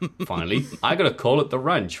 Finally, I got a call at the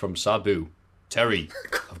ranch from Sabu. Terry,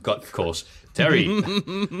 I've got the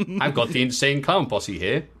Insane Clown Posse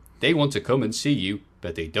here. They want to come and see you,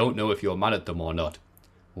 but they don't know if you're mad at them or not.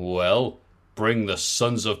 Well, bring the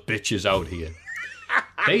sons of bitches out here.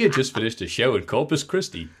 They had just finished a show in Corpus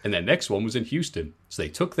Christi, and their next one was in Houston. So they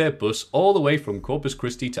took their bus all the way from Corpus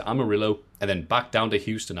Christi to Amarillo, and then back down to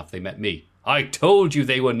Houston after they met me. I told you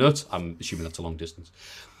they were nuts. I'm assuming that's a long distance.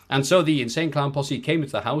 And so the Insane Clown Posse came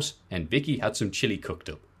into the house, and Vicky had some chili cooked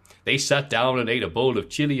up. They sat down and ate a bowl of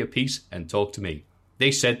chili apiece and talked to me.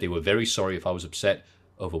 They said they were very sorry if I was upset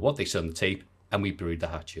over what they said on the tape, and we buried the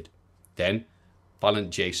hatchet. Then,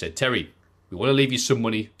 Violent J said, Terry, we want to leave you some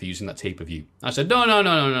money for using that tape of you. I said,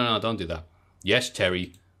 no, don't do that. Yes,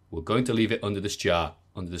 Terry, we're going to leave it under this jar,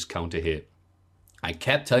 under this counter here. I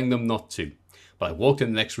kept telling them not to, but I walked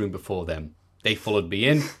in the next room before them. They followed me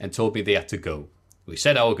in and told me they had to go. We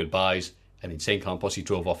said our goodbyes, and Insane Clown Posse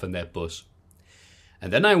drove off in their bus.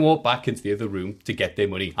 And then I walked back into the other room to get their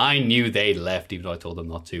money. I knew they'd left, even though I told them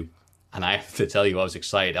not to. And I have to tell you, I was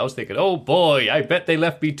excited. I was thinking, oh boy, I bet they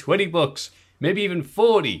left me $20, maybe even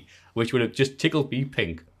 40, which would have just tickled me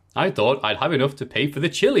pink. I thought I'd have enough to pay for the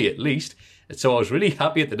chili at least, and so I was really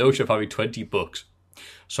happy at the notion of having $20.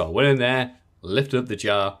 So I went in there, lifted up the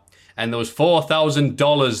jar, and there was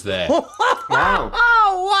 $4,000 there. Wow.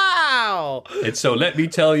 Oh, wow. And so let me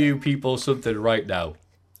tell you people something right now.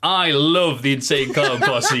 I love the Insane Clown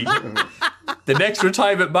Posse. The next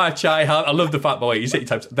retirement match I have, I love the fact, by the way, you say it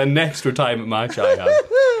times, the next retirement match I have,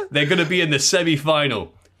 they're going to be in the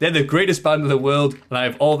semi-final. They're the greatest band in the world, and I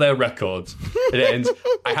have all their records. And it ends,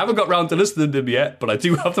 I haven't got round to listening to them yet, but I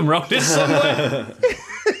do have them round here somewhere.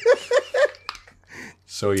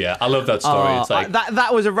 So yeah, I love that story. It's like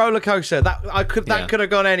that was a roller coaster. That could have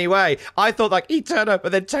gone any way. I thought like he'd turn up,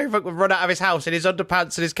 and then Terry Funk would run out of his house in his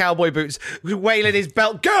underpants and his cowboy boots, wailing his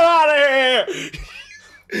belt. Get out of here!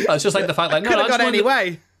 It's just like the fact, like, could have gone any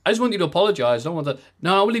way. I just want you to apologise. I don't want to.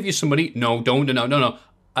 No, I will leave you some money. No, don't. No.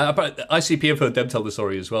 ICP have heard them tell the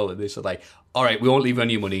story as well, and they said like, all right, we won't leave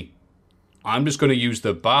any money. I'm just going to use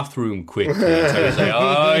the bathroom quickly. So he's like,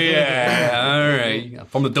 oh yeah, all right.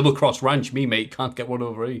 From the Double Cross Ranch, me mate can't get one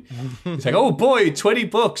over here. He's like, oh boy,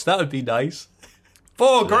 $20, that would be nice.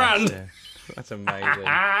 $4,000. That's amazing.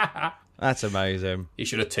 That's amazing. He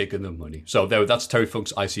should have taken the money. So that's Terry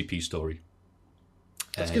Funk's ICP story.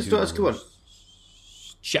 That's good. That's a good one.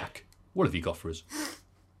 Jack, what have you got for us?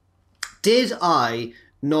 Did I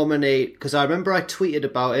nominate? Because I remember I tweeted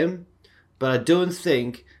about him, but I don't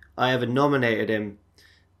think I ever nominated him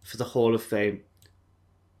for the Hall of Fame.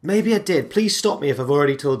 Maybe I did. Please stop me if I've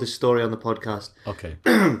already told this story on the podcast. Okay.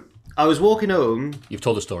 I was walking home. You've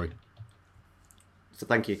told the story. So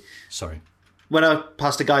thank you. Sorry. When I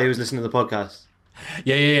passed a guy who was listening to the podcast.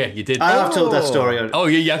 Yeah, you did. I have told that story. Oh,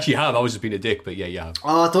 yeah, you actually have. I was just being a dick, but yeah, you have.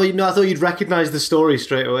 Oh, I thought you'd recognise the story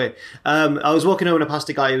straight away. I was walking home and I passed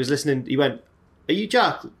a guy who was listening. He went, "Are you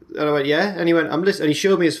Jack?" And I went, "Yeah." And he went, "I'm listening." And he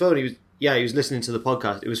showed me his phone. He was listening to the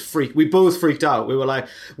podcast. It was freak. We both freaked out. We were like,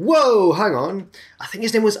 "Whoa, hang on!" I think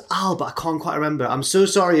his name was Al, but I can't quite remember. I'm so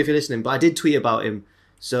sorry if you're listening, but I did tweet about him,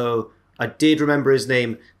 so I did remember his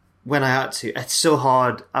name when I had to. It's so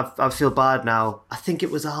hard. I feel bad now. I think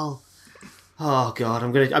it was Al. Oh God,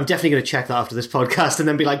 I'm definitely gonna check that after this podcast and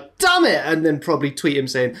then be like, "Damn it!" and then probably tweet him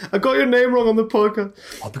saying, "I got your name wrong on the podcast."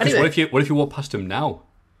 Oh, because anyway, what if you walk past him now?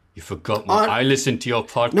 You forgot me. I listened to your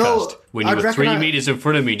podcast when you were 3 meters in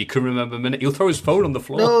front of me and you couldn't remember a minute. He'll throw his phone on the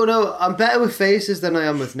floor. No, I'm better with faces than I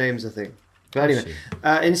am with names, I think. But anyway,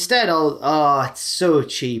 instead it's so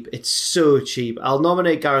cheap. It's so cheap. I'll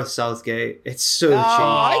nominate Gareth Southgate. It's so cheap. It's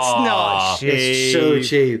not cheap. It's so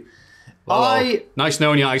cheap. Nice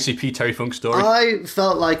knowing your ICP Terry Funk story. I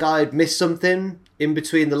felt like I'd missed something in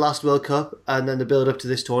between the last World Cup and then the build-up to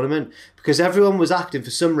this tournament, because everyone was acting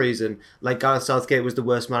for some reason like Gareth Southgate was the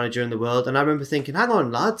worst manager in the world. And I remember thinking, hang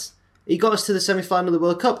on, lads, he got us to the semi-final of the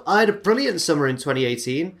World Cup. I had a brilliant summer in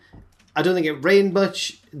 2018. I don't think it rained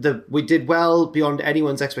much. We did well beyond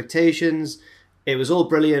anyone's expectations. It was all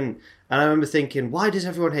brilliant. And I remember thinking, why does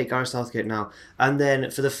everyone hate Gareth Southgate now? And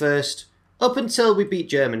then for the first, up until we beat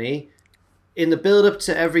Germany, in the build-up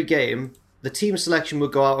to every game, the team selection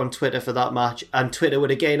would go out on Twitter for that match, and Twitter would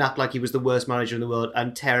again act like he was the worst manager in the world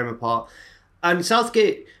and tear him apart. And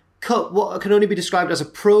Southgate cut what can only be described as a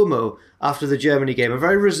promo after the Germany game, a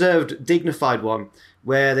very reserved, dignified one,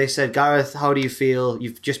 where they said, Gareth, how do you feel?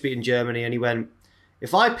 You've just beaten Germany. And he went,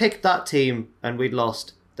 if I picked that team and we'd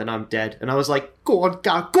lost, then I'm dead. And I was like, go on,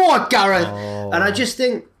 Gareth. Oh. And I just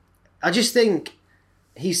think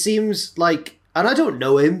he seems like, and I don't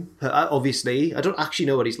know him, obviously. I don't actually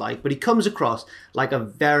know what he's like, but he comes across like a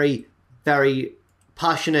very, very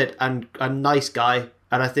passionate and nice guy.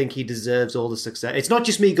 And I think he deserves all the success. It's not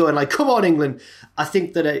just me going like, come on, England. I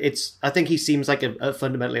think that I think he seems like a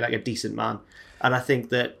fundamentally like a decent man. And I think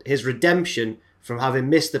that his redemption from having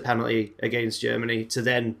missed the penalty against Germany to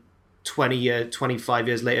then 25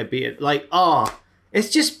 years later be it like,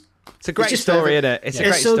 it's a great story, isn't it? It's a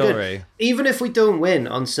great story. Good. Even if we don't win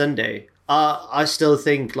on Sunday, I still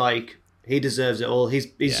think like he deserves it all. He's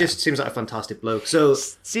just seems like a fantastic bloke. So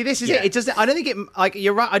see, this is it. It doesn't. I don't think it. Like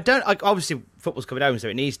you're right. I don't. Like, obviously, football's coming home, so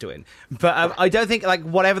it needs to win. But I don't think like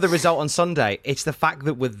whatever the result on Sunday, it's the fact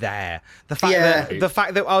that we're there. The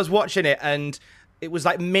fact that I was watching it and it was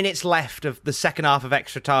like minutes left of the second half of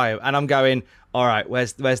extra time, and I'm going, all right,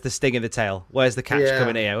 where's the sting in the tail? Where's the catch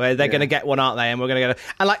coming here? Where they're going to get one, aren't they? And we're going to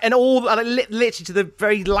get literally to the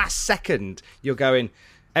very last second, you're going.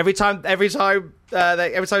 Every time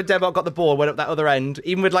Denmark got the ball, went up that other end,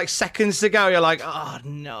 even with like seconds to go, you're like, oh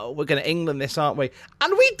no, we're going to England this, aren't we?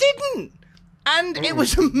 And we didn't. And it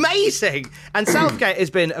was amazing. And Southgate has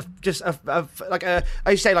been like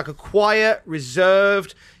a quiet,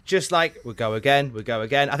 reserved, just like, we'll go again.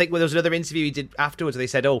 I think there was another interview he did afterwards where they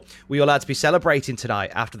said, oh, were you allowed to be celebrating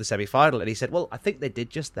tonight after the semi-final? And he said, well, I think they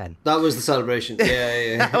did just then. That was the celebration.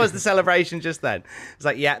 Yeah. That was the celebration just then. It's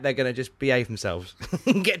like, yeah, they're going to just behave themselves,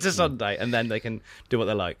 get to Sunday, and then they can do what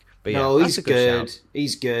they like. But yeah, he's good.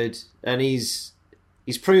 He's good. And he's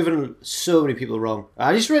proven so many people wrong.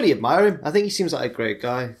 I just really admire him. I think he seems like a great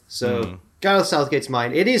guy. So Gareth Southgate's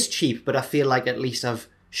mine. It is cheap, but I feel like at least I've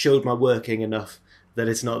showed my working enough that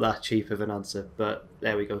it's not that cheap of an answer. But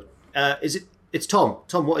there we go. It's Tom.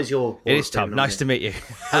 Tom, what is your... It is Tom. Nice to meet you.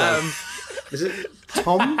 Is it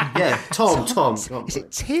Tom? Yeah, Tom. Is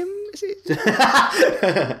it Tim? Is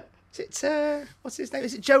it... Is it what's his name?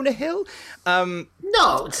 Is it Jonah Hill?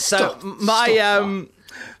 No. So my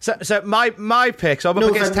pick. So I'm up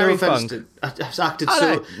against Terry Funk.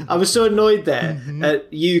 I was so annoyed there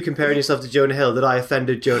at you comparing yourself to Jonah Hill that I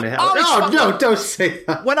offended Jonah Hill. No, don't say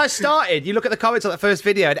that. When I started, you look at the comments on that first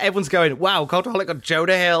video, and everyone's going, "Wow, Cultaholic got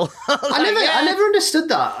Jonah Hill." I never understood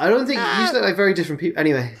that. I don't think you look like very different people.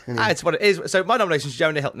 Anyway. It's what it is. So my nomination is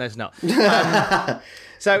Jonah Hill. No, it's not.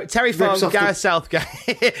 So Terry Funk, Gareth Southgate.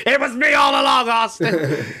 It was me all along,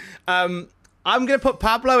 Austin. I'm going to put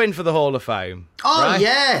Pablo in for the Hall of Fame. Oh, right?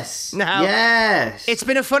 Yes. Now, yes. It's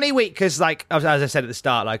been a funny week because, like, as I said at the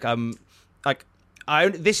start,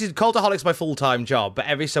 this is Cultaholic's my full-time job, but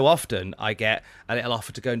every so often I get a little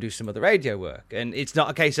offer to go and do some other radio work, and it's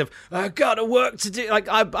not a case of I've got to work to do. Like,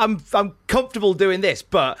 I'm comfortable doing this,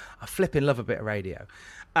 but I flipping love a bit of radio.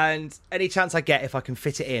 And any chance I get, if I can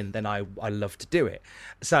fit it in, then I love to do it.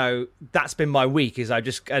 So that's been my week.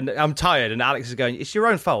 And I'm tired. And Alex is going, it's your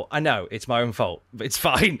own fault. I know it's my own fault, but it's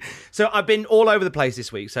fine. So I've been all over the place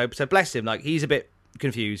this week. So bless him. Like, he's a bit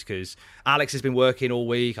confused because Alex has been working all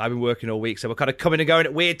week. I've been working all week. So we're kind of coming and going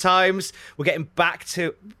at weird times. We're getting back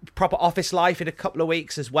to proper office life in a couple of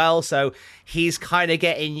weeks as well. So he's kind of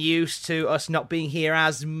getting used to us not being here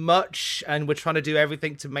as much. And we're trying to do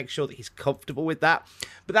everything to make sure that he's comfortable with that.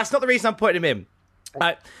 But that's not the reason I'm putting him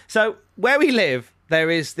in. So where we live, there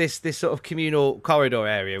is this sort of communal corridor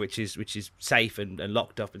area, which is safe and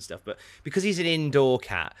locked up and stuff. But because he's an indoor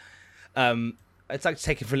cat, it's like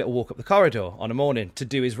taking for a little walk up the corridor on a morning to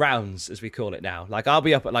do his rounds, as we call it now. Like, I'll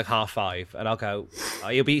be up at like 5:30 and I'll go,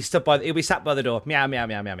 he'll be sat by the door, meow, meow,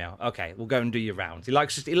 meow, meow, meow. Okay, we'll go and do your rounds. He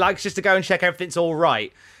likes just to go and check everything's all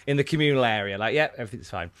right in the communal area. Like, yeah, everything's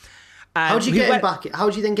fine. How do you get him back? How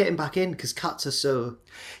do you then get him back in? Because cats are so.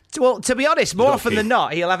 Well, to be honest, more often than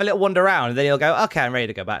not, he'll have a little wander around and then he'll go, okay, I'm ready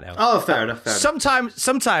to go back now. Oh, fair enough.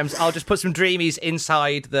 Sometimes I'll just put some dreamies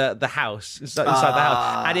inside the house, inside the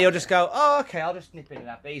house, and he'll just go, oh, okay, I'll just nip in and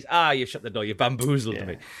have these. You've shut the door, you bamboozled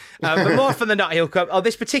me. But more often than not, he'll come. On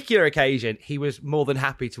this particular occasion, he was more than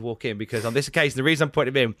happy to walk in because on this occasion, the reason I'm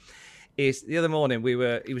putting him in is the other morning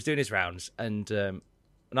he was doing his rounds and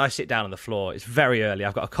I sit down on the floor. It's very early.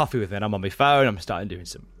 I've got a coffee with me and I'm on my phone. I'm starting doing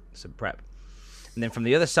some prep. And then from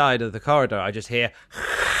the other side of the corridor, I just hear...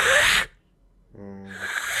 I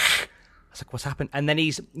was like, what's happened? And then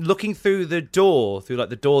he's looking through the door, through like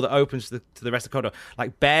the door that opens to the rest of the corridor,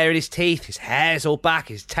 like baring his teeth, his hair's all back,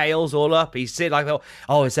 his tail's all up. He's sitting like,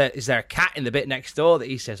 oh, is there a cat in the bit next door that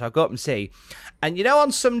he says? So I go up and see. And you know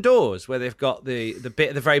on some doors where they've got the bit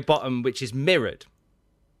at the very bottom which is mirrored?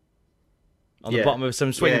 On the bottom of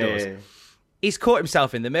some swing doors. Yeah. He's caught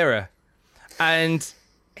himself in the mirror. And...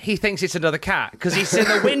 he thinks it's another cat because he's in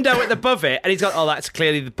the window above it, and he's got, that's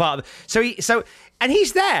clearly the part of and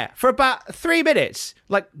he's there for about 3 minutes,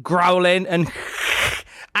 like growling and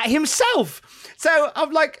at himself. So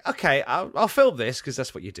I'm like, okay, I'll film this because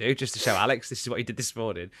that's what you do, just to show Alex this is what he did this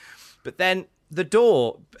morning. But then the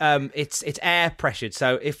door, it's air pressured.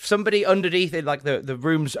 So if somebody underneath it, like the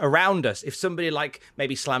rooms around us, if somebody like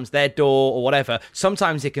maybe slams their door or whatever,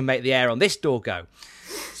 sometimes it can make the air on this door go.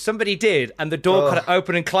 Somebody did, and the door kind of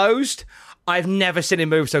opened and closed. I've never seen him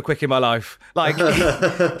move so quick in my life. Like,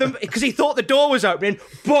 because he thought the door was opening,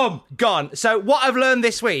 boom, gone. So what I've learned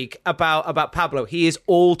this week about Pablo, he is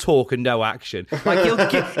all talk and no action. Like,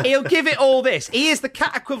 he'll give it all this. He is the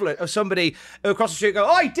cat equivalent of somebody who across the street go,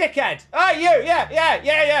 "Oi, dickhead! Oi, you!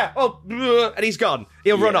 Yeah! Oh," and he's gone.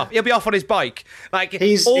 He'll run off. He'll be off on his bike. Like,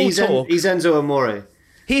 he's talk. He's Enzo Amore.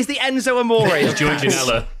 He's the Enzo Amore. He's Joey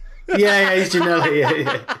Janela. Yeah, he's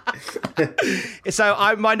Janela. Yeah.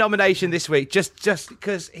 So my nomination this week, just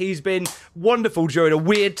because he's been wonderful during a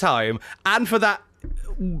weird time, and for that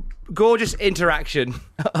gorgeous interaction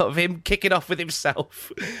of him kicking off with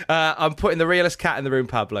himself, I'm putting the realest cat in the room,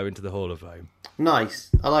 Pablo, into the Hall of Fame. Nice,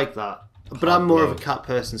 I like that. But I'm more of a cat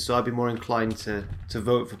person, so I'd be more inclined to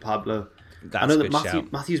vote for Pablo. That's I know a that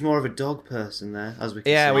good Matthew's more of a dog person there, as we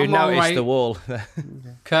can see. We've noticed the wall.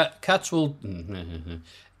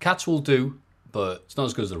 Cats will do, but it's not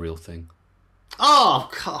as good as the real thing. Oh,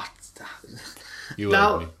 God. You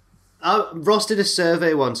heard me. Ross did a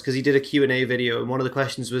survey once because he did a Q&A video, and one of the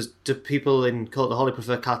questions was, do people in Cultaholic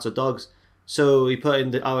prefer cats or dogs? So he put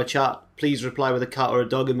in our chat, please reply with a cat or a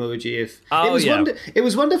dog emoji. It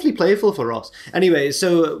was wonderfully playful for Ross. Anyway,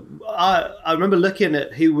 so I remember looking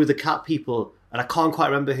at who were the cat people, and I can't quite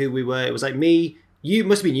remember who we were. It was like me. You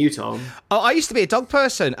must be you, Tom. Oh, I used to be a dog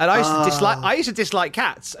person, and I used to dislike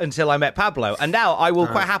cats until I met Pablo, and now I will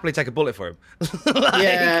quite happily take a bullet for him.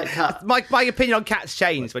 My opinion on cats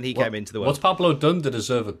changed when he came into the world. What's Pablo done to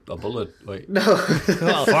deserve a bullet? Wait. No.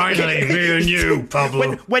 Well, finally, me and you,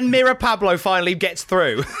 Pablo. When Mirror Pablo finally gets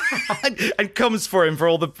through and comes for him for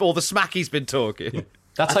all the smack he's been talking. Yeah.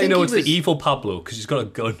 That's how you know it's the evil Pablo, because he's got a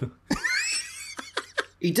gun.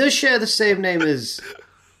 He does share the same name as...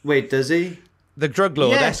 Wait, does he? The drug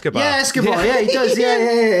lord, Escobar. Yeah, Escobar. Yeah, he does.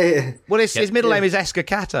 Yeah. Well, his middle name is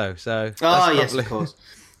Escocato, so... yes, of course.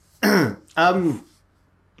 But I was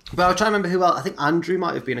trying to remember who else. I think Andrew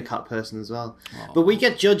might have been a cat person as well. But we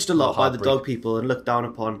get judged a lot by the dog people and looked down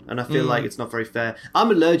upon, and I feel like it's not very fair.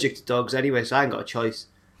 I'm allergic to dogs anyway, so I ain't got a choice.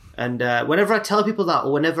 And whenever I tell people that,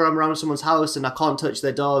 or whenever I'm around someone's house and I can't touch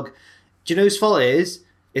their dog, do you know whose fault it is?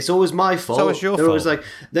 It's always my fault. So it's your They're fault. Always like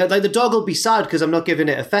the dog will be sad because I'm not giving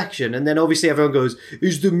it affection, and then obviously everyone goes,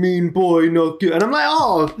 "Is the mean boy not good?" And I'm like,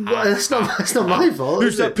 "Oh, that's not my fault."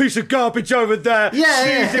 Who's that piece of garbage over there?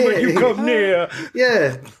 Seize him when you come near.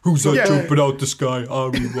 Yeah. Who's that jumping out the sky?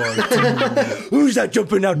 R-E-Y. Who's that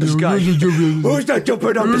jumping out the sky? Who's that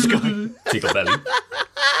jumping out the sky? Tickle belly.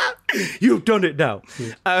 You've done it now.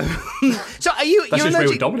 So are you? That's you're just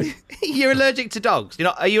allergic, Dominic. You're allergic to dogs.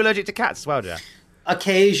 Are you allergic to cats as well, Jack?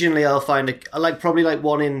 Occasionally I'll find probably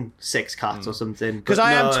 1 in 6 cats or something. Because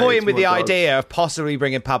I am toying with the idea of possibly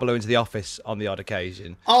bringing Pablo into the office on the odd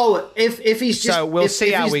occasion. Oh, if he's just... So we'll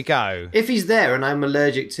see how we go. If he's there and I'm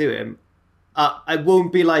allergic to him, I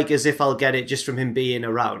won't be as if I'll get it just from him being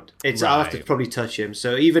around. I'll have to probably touch him.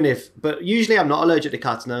 So even if... But usually I'm not allergic to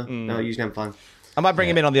cats, no. No, usually I'm fine. I might bring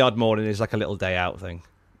him in on the odd morning as like a little day out thing.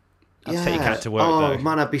 I'll take your cat to work, though. Oh,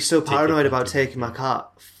 man, I'd be so paranoid about taking my cat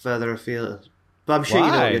further afield. But I'm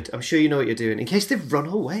sure you know what you're doing. In case they've run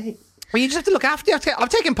away. Well, you just have to look after. I've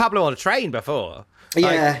taken Pablo on a train before.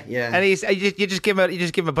 Yeah. And you just give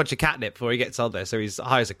him a bunch of catnip before he gets on there, so he's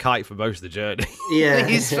high as a kite for most of the journey. Yeah. and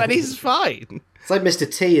he's fine. It's like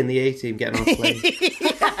Mr. T in the A-Team getting on a plane.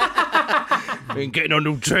 Been getting on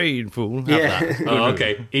the train, fool. Have that. Oh,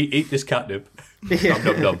 okay. Eat this catnip. Nom,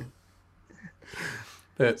 nom, nom.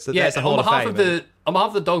 But, So there's a Hall of Fame, on behalf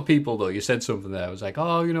of the dog people, though, you said something there. I was like,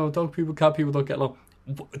 dog people, cat people don't get along.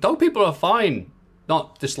 Dog people are fine,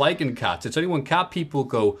 not disliking cats. It's only when cat people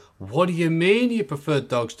go, what do you mean you prefer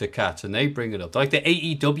dogs to cats? And they bring it up. They're like the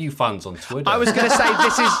AEW fans on Twitter. I was going to say,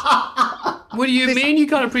 this is... What do you mean you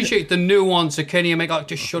can't appreciate the nuance of Kenny Omega?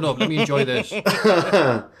 Just shut up. Let me enjoy this.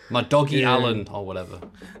 My doggy Alan or whatever.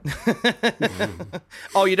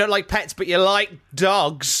 Oh, you don't like pets, but you like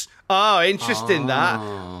dogs. Oh, interesting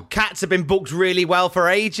that. Cats have been booked really well for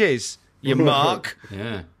ages. You mark.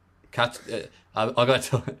 Yeah. Cats. I got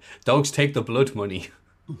to, dogs take the blood money.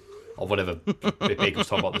 Or whatever Baker's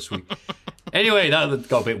talking about this week. Anyway, that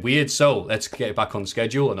got a bit weird, so let's get it back on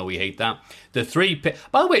schedule. I know we hate that. The 3 picks...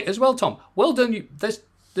 By the way, as well, Tom, well done. This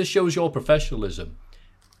shows your professionalism.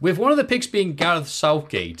 With one of the picks being Gareth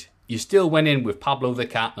Southgate, you still went in with Pablo the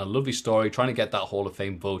Cat and a lovely story, trying to get that Hall of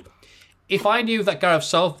Fame vote. If I knew that Gareth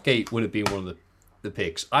Southgate would have been one of the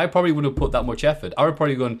picks, I probably wouldn't have put that much effort. I would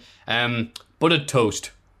probably gone, buttered toast.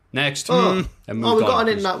 Next. We've And got an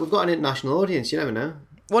international audience, you never know.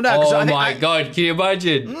 Well, no, Oh my God, can you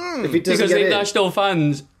imagine? If he doesn't Because get in. international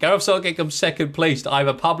fans, Gareth Southgate comes second place to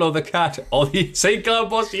either Pablo the Cat or the St. Cloud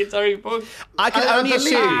Boss the entire book. I can only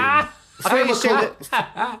assume...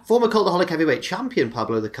 Former Cultaholic heavyweight champion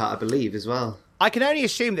Pablo the Cat, I believe, as well. I can only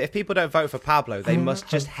assume that if people don't vote for Pablo, they must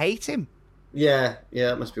just hate him. Yeah,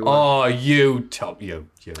 that must be why. Oh, you, Tom, you.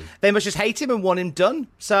 They must just hate him and want him done.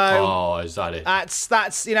 So Oh, is that it?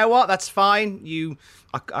 that's you know what? That's fine.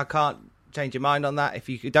 I can't change your mind on that. If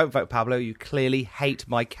you don't vote Pablo, you clearly hate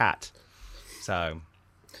my cat. So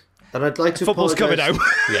And I'd like to football's coming apologise.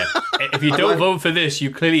 home. Yeah. If you don't vote for this,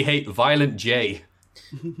 you clearly hate Violent J.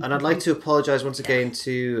 And I'd like to apologise once again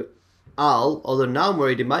to Al, although now I'm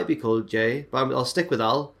worried he might be called Jay, but I'll stick with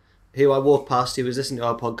Al, who I walked past, who was listening to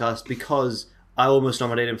our podcast because I almost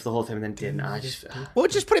nominated him for the Hall of Fame and then didn't. I just... We'll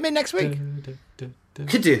just put him in next week.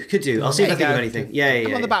 Could do. I'll see if I There you think of go. anything. Yeah.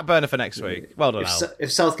 I'm on the back burner for next week. Well done, Al. If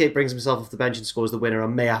Southgate brings himself off the bench and scores the winner, I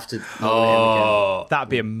may have to nominate Oh, That'd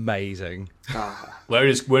be amazing. him again. where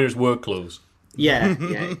is work clothes? Yeah.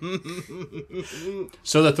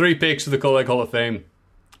 So the 3 picks of the Cultaholic Hall of Fame: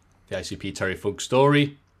 the ICP Terry Funk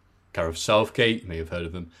story, Gareth Southgate, you may have heard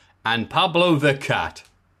of him, and Pablo the Cat.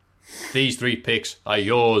 These 3 picks are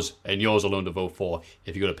yours and yours alone to vote for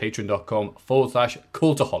if you go to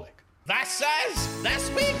patreon.com/Cultaholic. This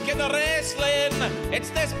week in the wrestling. It's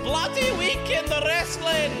this bloody week in the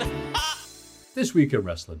wrestling. This week in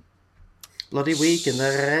wrestling. Bloody week in the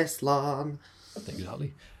wrestling.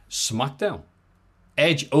 Exactly. SmackDown.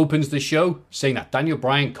 Edge opens the show saying that Daniel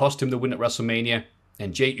Bryan cost him the win at WrestleMania,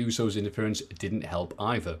 and Jey Uso's interference didn't help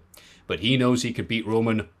either. But he knows he can beat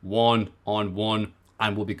Roman 1-on-1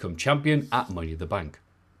 and will become champion at Money in the Bank.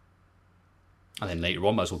 And then later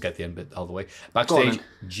on, might as well get the end bit out of the way. Backstage,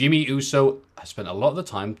 Jimmy Uso has spent a lot of the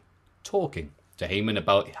time talking to Heyman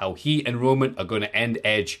about how he and Roman are going to end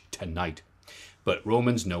Edge tonight. But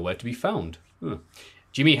Roman's nowhere to be found.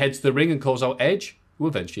 Jimmy heads to the ring and calls out Edge, who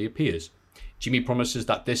eventually appears. Jimmy promises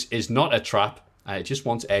that this is not a trap, and it just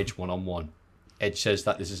wants Edge one-on-one. Edge says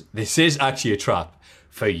that this is actually a trap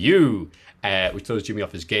for you, which throws Jimmy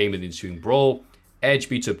off his game in the ensuing brawl. Edge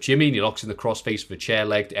beats up Jimmy and he locks in the crossface of a chair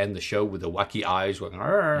leg to end the show with the wacky eyes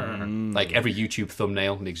going, like every YouTube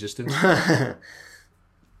thumbnail in existence. So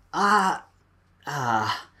I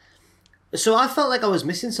felt like I was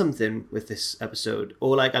missing something with this episode,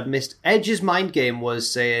 or like I'd missed. Edge's mind game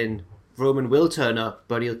was saying Roman will turn up,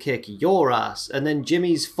 but he'll kick your ass, and then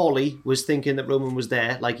Jimmy's folly was thinking that Roman was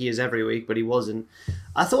there, like he is every week, but he wasn't.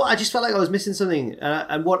 I just felt like I was missing something,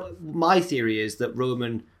 and what my theory is that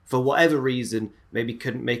Roman, for whatever reason, maybe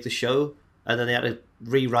couldn't make the show, and then they had to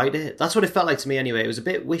rewrite it. That's what it felt like to me anyway. It was a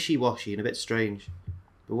bit wishy-washy and a bit strange.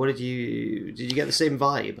 But what did you get the same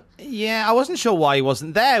vibe? Yeah, I wasn't sure why he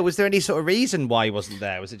wasn't there. Was there any sort of reason why he wasn't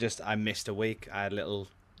there? Was it just I missed a week? I had a little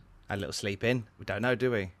sleep in. We don't know,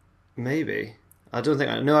 do we? Maybe. I don't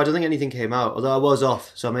think anything came out. Although I was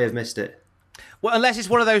off, so I may have missed it. Well, unless it's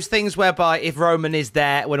one of those things whereby if Roman is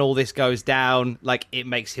there when all this goes down, like it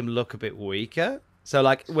makes him look a bit weaker. So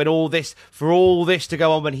like when all this to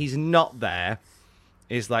go on when he's not there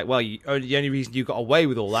is like, well, the only reason you got away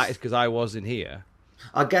with all that is because I wasn't here.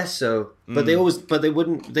 I guess so. But they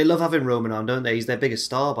love having Roman on, don't they? He's their biggest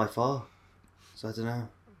star by far. So I don't know.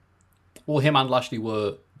 Well, him and Lashley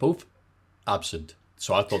were both absent.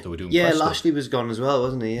 So I thought they were doing Yeah, Preston. Lashley was gone as well,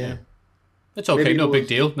 wasn't he? Yeah. It's okay, Maybe no it big was-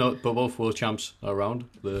 deal. No, but both world champs are around.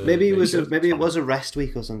 Maybe it was a rest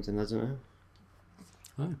week or something. I don't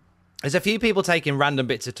know. There's a few people taking random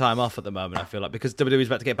bits of time off at the moment, I feel like, because WWE's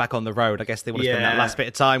about to get back on the road. I guess they want to spend that last bit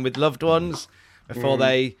of time with loved ones before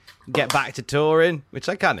they get back to touring, which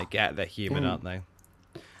I kind of get. They're human, aren't they?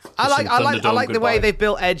 I like Thunderdome the way goodbye. they've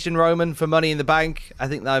built Edge and Roman for Money in the Bank. I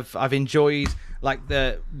think I've enjoyed like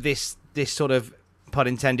this sort of, pun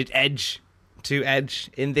intended, edge to Edge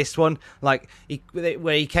in this one. Like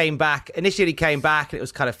where he came back initially, he came back and it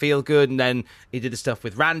was kind of feel good, and then he did the stuff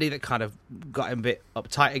with Randy that kind of got him a bit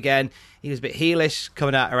uptight again. He was a bit heelish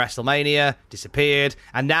coming out of WrestleMania, disappeared,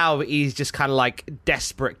 and now he's just kind of like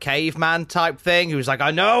desperate caveman type thing. Who's like,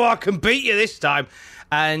 I know I can beat you this time.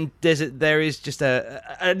 And there is just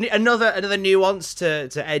another nuance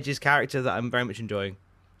to Edge's character that I'm very much enjoying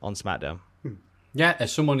on SmackDown. Yeah,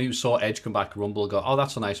 as someone who saw Edge come back to Rumble, go, oh,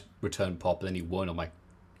 that's a nice return pop, and then he won. I'm like,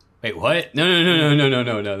 wait, what?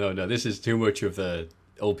 No. This is too much of the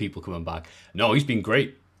old people coming back. No, he's been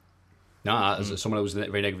great. Nah, as someone who was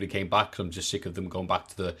very negatively came back, I'm just sick of them going back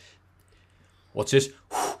to the, what's this?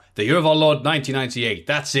 The Year of Our Lord 1998.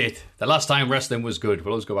 That's it. The last time wrestling was good.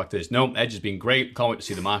 We'll always go back to this. No, Edge has been great. Can't wait to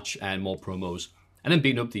see the match and more promos. And then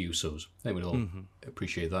beating up the Usos. I think we'd all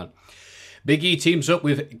appreciate that. Big E teams up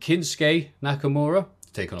with Kinsuke Nakamura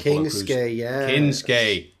to take on Apollo Crews.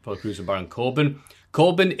 Kinsuke, Apollo Crews and Baron Corbin.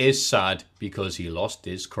 Corbin is sad because he lost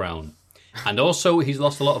his crown. And also, he's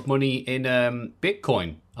lost a lot of money in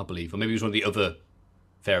Bitcoin, I believe. Or maybe it was one of the other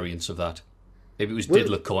variants of that. Maybe it was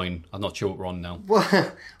Diddler Coin. I'm not sure what we're on now. No,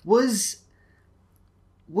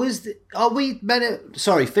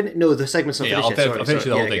 the segment's not finished yet. I'll finish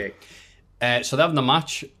the whole thing. So they're having the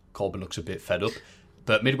match. Corbin looks a bit fed up.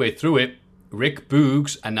 But midway through it, Rick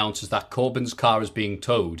Boogs announces that Corbin's car is being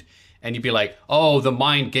towed. And you'd be like, oh, the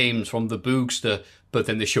mind games from the Boogster. But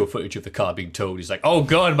then they show footage of the car being towed. He's like, oh,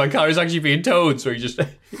 God, my car is actually being towed. So he just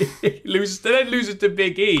loses to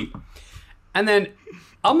Big E. And then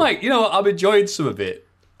I'm like, I'm enjoying some of it.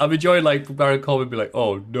 I'm enjoying, like, Baron Corbin be like,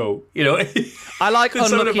 oh, no. I like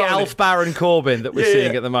unlucky Alf Baron Corbin that we're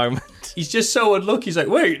seeing at the moment. He's just so unlucky. He's like,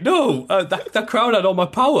 wait, no, that crowd had all my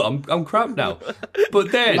power. I'm crap now.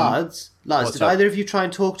 But then... Lads, did either of you try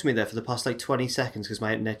and talk to me there for the past, 20 seconds because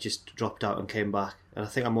my internet just dropped out and came back? And I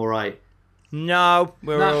think I'm all right. No,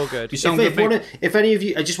 we're all good. You sound good, if any of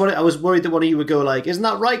you... I was worried that one of you would go like, isn't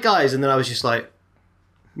that right, guys? And then I was just like...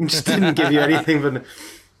 Just didn't give you anything, but...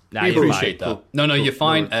 Nah, you appreciate that. Cool. No, you're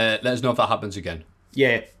fine. Let us know if that happens again.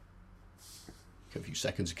 Yeah. Give a few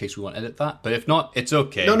seconds in case we want to edit that. But if not, it's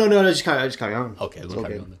okay. No, just carry on. Okay, we'll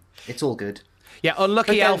carry on then. It's all good. Yeah,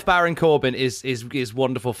 unlucky Alf Baron Corbin is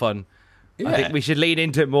wonderful fun. Yeah. I think we should lean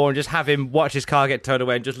into it more and just have him watch his car get towed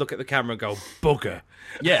away and just look at the camera and go, bugger.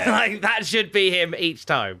 Yeah. That should be him each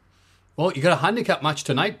time. Well, you got a handicap match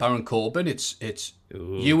tonight, Baron Corbin. It's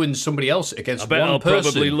you and somebody else against one I'll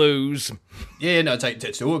person. Probably lose. Yeah, no,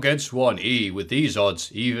 it's 2 against 1. With these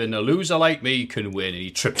odds, even a loser like me can win. And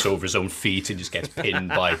he trips over his own feet and just gets pinned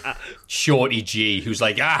by Shorty G, who's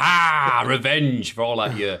like, aha, revenge for all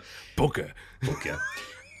that year. Bugger.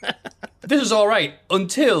 This is all right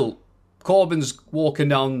until Corbin's walking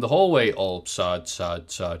down the hallway, all sad.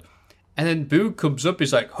 And then Boog comes up,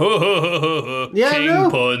 he's like, ho, ho, ho, ho, ho,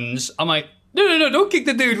 king puns. I'm like, no, don't kick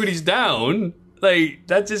the dude when he's down. Like,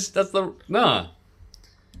 nah.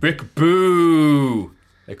 Rick Boo,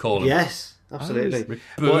 they call him. Yes, absolutely.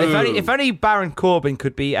 Well, if only Baron Corbin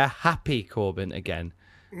could be a happy Corbin again,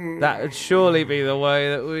 that would surely be the way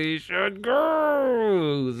that we should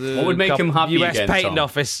go. What would make him happy US again, Patent Tom?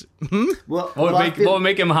 Office. What would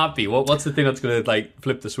make him happy? What's the thing that's going to,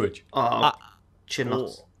 flip the switch? Chin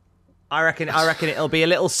loss. I reckon it'll be a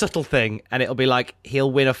little subtle thing, and it'll be like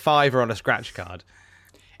he'll win a $5 on a scratch card,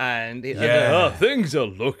 and things are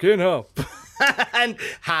looking up, and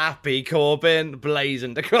happy Corbin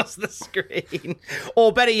blazoned across the screen.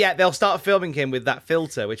 Or better yet, they'll start filming him with that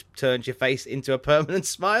filter, which turns your face into a permanent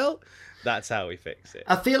smile. That's how we fix it.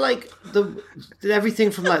 I feel like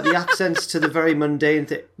everything from the accents to the very mundane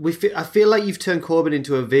thing. I feel like you've turned Corbin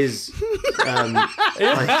into a Viz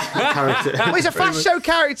character. Well, he's a Fast Show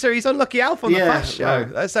character. He's Unlucky Alf on the Fast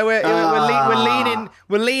Show. Right. So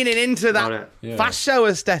we're leaning into that Fast Show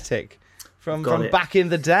aesthetic from back in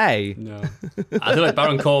the day. No, I feel like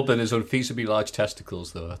Baron Corbin is unfeasibly large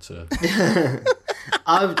testicles, though. That's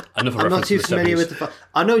I'm not too familiar with the.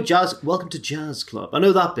 I know Jazz. Welcome to Jazz Club. I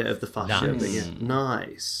know that bit of the Fast Show. But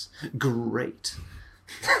nice, great.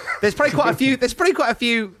 There's probably quite a few. There's probably quite a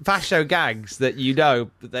few fast show gags that you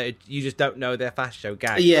know that you just don't know they're fast show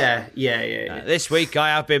gags. Yeah. This week I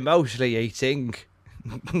have been mostly eating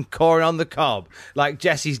corn on the cob, like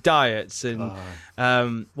Jesse's diets, and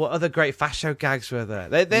what other great fast show gags were there?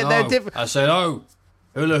 They're different. I said,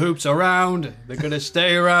 hula hoops are round. They're going to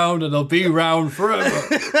stay around and they'll be round forever.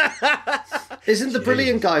 Isn't the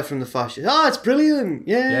brilliant guy from the fashion? Oh, it's brilliant.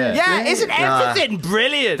 Yeah. Isn't everything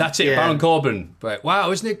brilliant? That's it, Baron Corbin. But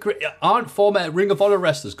wow, isn't it great? Aren't former Ring of Honor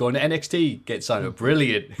wrestlers going to NXT get signed up?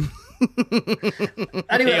 Brilliant.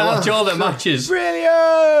 Anyway, watch all the matches.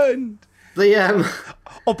 Brilliant.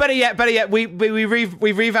 Or better yet, we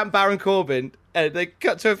revamped Baron Corbin. And they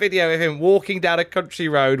cut to a video of him walking down a country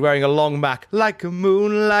road wearing a long mac, like a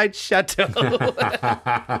moonlight shadow.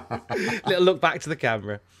 Little look back to the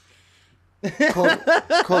camera.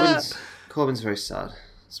 Corbin's very sad.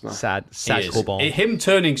 Sad Corbin. Him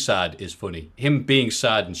turning sad is funny. Him being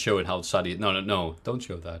sad and showing how sad he is. No, don't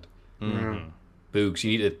show that. Boogs,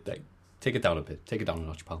 you need to take it down a bit. Take it down a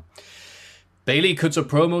notch, pal. Bayley cuts a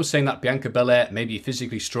promo saying that Bianca Belair may be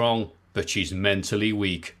physically strong, but she's mentally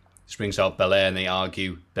weak. This brings out Belair and they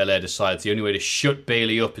argue. Belair decides the only way to shut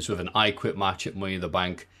Bayley up is with an I Quit match at Money in the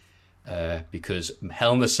Bank because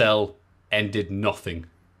Hell in a Cell ended nothing.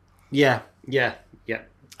 Yeah.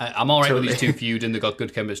 I'm all right with these two feuding. They've got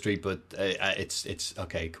good chemistry, but it's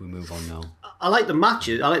okay. Can we move on now? I like the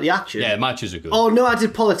matches. I like the action. Yeah, matches are good. Oh, no, I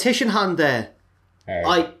did politician hand there.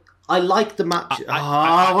 I like the match.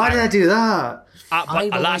 Why did I do that?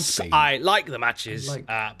 But alas, I like the matches,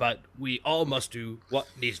 but we all must do what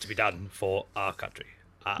needs to be done for our country.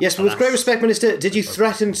 Yes, but with great respect, Minister, did you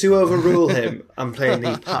threaten to overrule him? I'm playing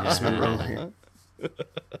the Patsman role here.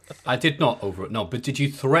 I did not but did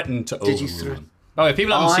you threaten to overrule him? If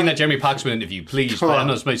people haven't seen that Jeremy Paxman interview, please. But I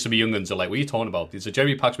know some of you young'uns are like, what are you talking about? It's a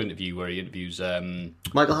Jeremy Paxman interview where he interviews...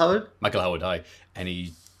 Michael Howard? Michael Howard, hi. And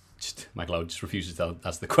Michael Howard just refuses to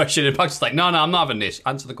answer the question. And Paxman's like, no, I'm not having this.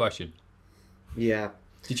 Answer the question. Yeah.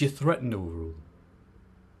 Did you threaten to overrule?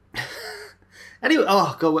 Anyway,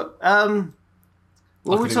 what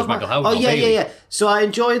were we talking about? Howard, yeah. So I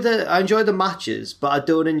enjoy the matches, but I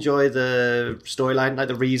don't enjoy the storyline, like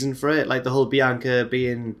the reason for it, like the whole Bianca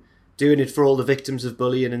doing it for all the victims of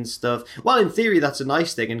bullying and stuff. Well, in theory, that's a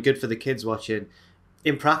nice thing and good for the kids watching.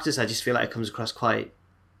 In practice, I just feel like it comes across quite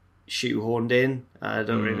shoehorned in. I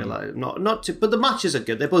don't really like not too, but the matches are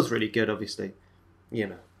good. They're both really good, obviously. You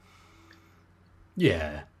know.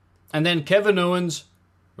 Yeah. And then Kevin Owens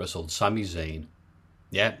wrestled Sami Zayn.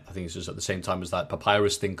 Yeah, I think it's just at the same time as that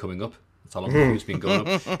Papyrus thing coming up. That's how long it's been going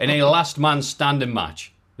up. In a last man standing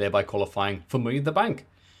match, thereby qualifying for Money in the Bank.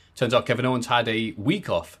 Turns out Kevin Owens had a week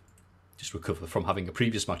off, just recover from having a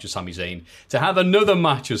previous match with Sami Zayn, to have another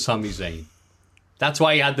match with Sami Zayn. That's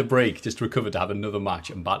why he had the break, just to recover to have another match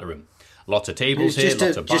and batter him. Lots of tables here,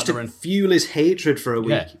 lots of battering. Just to fuel his hatred for a week.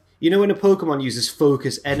 Yeah. You know when a Pokemon uses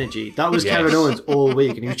focus energy? That was Kevin Owens all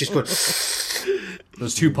week, and he was just going...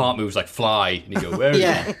 Those 2-part moves like fly, and you go, where is he?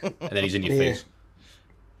 And then he's in your face.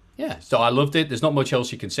 Yeah, so I loved it. There's not much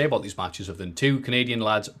else you can say about these matches other than two Canadian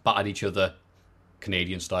lads battered each other,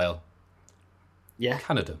 Canadian style. Yeah.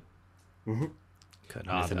 Canada.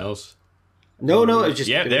 Anything else? No, it was just...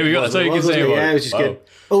 Yeah, there we go. That's all you can say about it. Yeah, it was just good.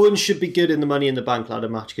 Owens should be good in the Money in the Bank ladder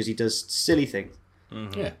match because he does silly things.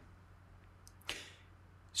 Yeah.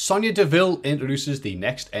 Sonya Deville introduces the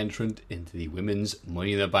next entrant into the women's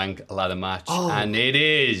Money in the Bank ladder match, and it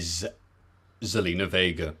is Zelina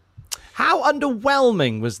Vega. How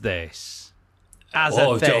underwhelming was this?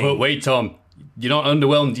 Wait, Tom. You're not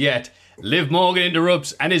underwhelmed yet. Liv Morgan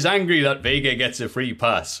interrupts and is angry that Vega gets a free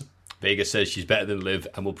pass. Vega says she's better than Liv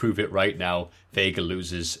and will prove it right now. Vega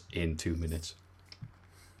loses in 2 minutes.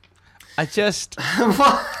 Now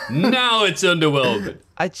it's underwhelming.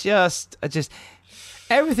 I just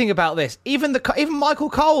everything about this, even Michael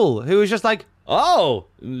Cole, who was just like, oh,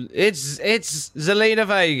 it's Zelina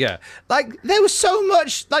Vega. Like, there was so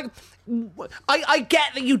much, like, I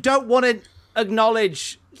get that you don't want to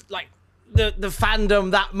acknowledge, like, the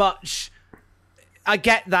fandom that much. I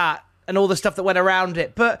get that and all the stuff that went around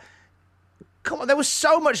it, but come on, there was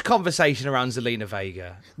so much conversation around Zelina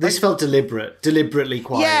Vega. This felt deliberately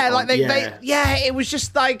quiet. Yeah, like it was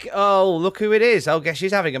just like, oh, look who it is. Oh, guess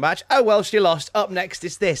she's having a match. Oh, well, she lost. Up next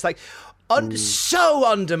is this. Like, so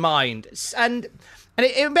undermined. And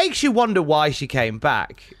it makes you wonder why she came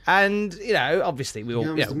back. And, you know, obviously we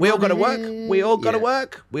all got to work. We all got to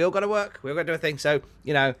work. We all got to work. We all got to do a thing. So,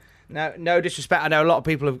 you know, no disrespect. I know a lot of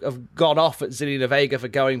people have gone off at Zelina Vega for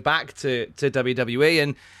going back to WWE,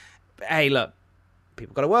 and hey, look,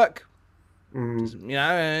 people got to work.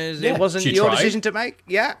 It wasn't she your tried. decision to make.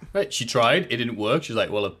 Yeah. Right, she tried. It didn't work. She's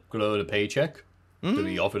like, well, I've got a paycheck. So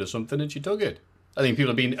he offered her something and she took it. I think people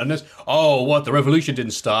have been honest. Oh, what? The revolution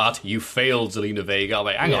didn't start. You failed, Zelina Vega. I'm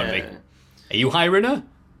like, hang on, mate. Are you hiring her?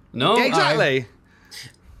 No? Yeah, exactly.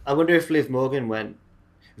 I wonder if Liv Morgan went,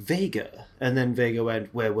 Vega, and then Vega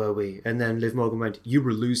went, where were we? And then Liv Morgan went, you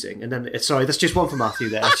were losing. And then, sorry, that's just one for Matthew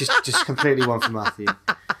there. It's just completely one for Matthew.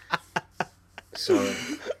 Sorry.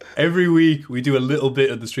 Every week we do a little bit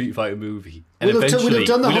of the Street Fighter movie. And We'll have eventually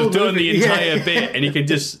done the whole movie. the entire bit and you can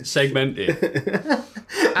just segment it.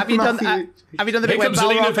 Have you done the Here bit where comes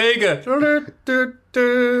Zelina Vega.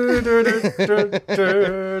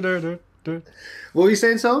 What were you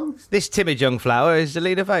saying, Tom? This timid young flower is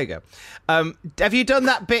Zelina Vega. Have you done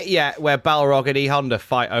that bit yet where Balrog and E Honda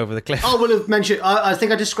fight over the cliff? Oh, we'll have mentioned. I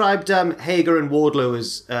think I described Hager and Wardlow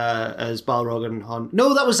as Balrog and Honda.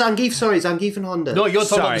 No, that was Zangief. Sorry, Zangief and Honda. No, you're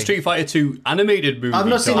talking about Sorry. the Street Fighter 2 animated movie. I've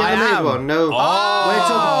not seen the Tom. animated one. No.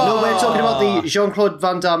 We're talking about the Jean-Claude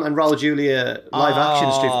Van Damme and Raul Julia live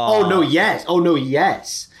action Street. Oh no, yes. Oh no,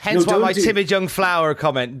 yes. Hence no, why don't my do- timid young flower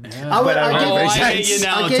comment. I I get you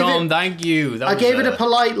now, I gave Tom. it- Thank you. I gave it a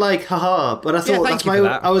polite like, haha, but I thought thank that's you my. for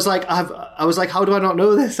that. I was like, how do I not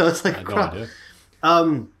know this? I was like, I had no crap. idea.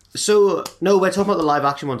 So no, we're talking about the live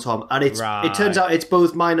action one, Tom, and it turns out it's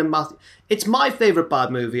both mine and Matthew. It's my favourite bad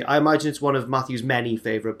movie. I imagine it's one of Matthew's many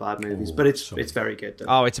favourite bad movies, but it's very good. Though.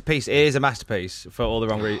 Oh, it's a piece. It is a masterpiece for all the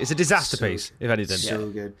wrong reasons. It's a disaster piece, if anything. So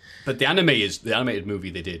good. But the animated movie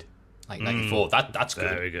they did, like 94, that's good.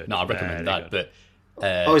 Very good. No, I recommend Very that. good.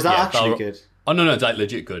 But Is that actually good? Oh no, it's like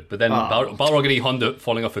legit good. But then Balrog and E Honda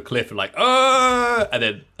falling off a cliff and like, and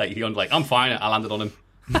then like he Honda like, I'm fine. I landed on him.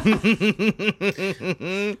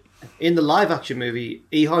 In the live action movie,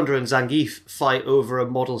 E Honda and Zangief fight over a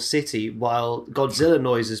model city while Godzilla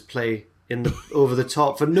noises play over the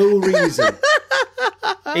top for no reason.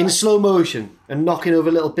 In slow motion and knocking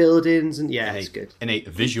over little buildings and it's good. In a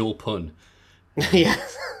visual pun. Yeah.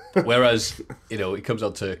 Whereas, it comes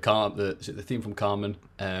out to the theme from Carmen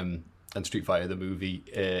and Street Fighter the movie.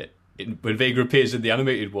 When Vega appears in the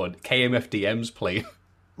animated one, KMFDM's playing.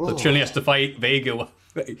 So Chun-Li has to fight Vega,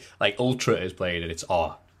 like Ultra is playing, and it's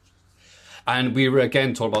And we were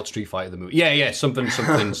again talking about Street Fighter the movie. Yeah, something.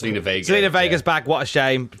 Zelina Vega. Zelina Vega's back. What a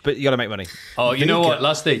shame, but you got to make money. Oh, you know what?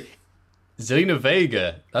 Last thing, Zelina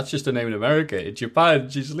Vega. That's just a name in America. In Japan,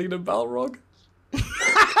 she's Zelina Balrog.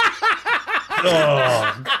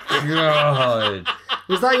 Oh God!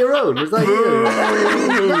 Was that your own? Was that you?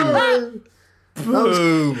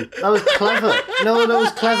 That was clever. No, that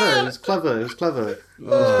was clever. It was clever.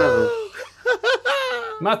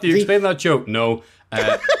 Matthew, explain that joke. No.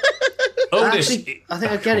 Otis. Actually, I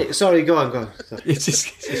think I get it. Sorry, go on. Sorry. It's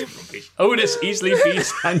just rubbish. Otis easily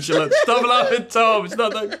beats Angelo. Stop laughing, Tom. It's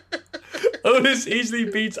not that. Otis easily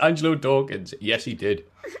beats Angelo Dawkins. Yes, he did.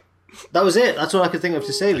 That was it. That's all I could think of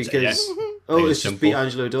to say because Otis just beat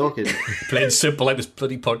Angelo Dawkins. Plain simple like this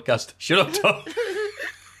bloody podcast. Shut up, Tom.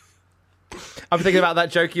 I'm thinking about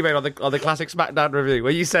that joke you made on the classic SmackDown review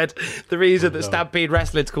where you said the reason that Stampede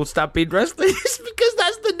Wrestling's called Stampede Wrestling is because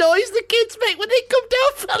that's the noise the kids make when they come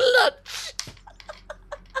down for lunch.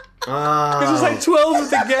 Because there's like 12 of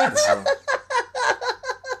the gets.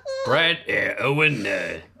 Brad, Owen,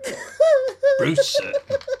 Bruce.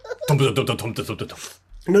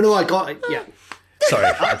 No, I got it. Yeah. Sorry.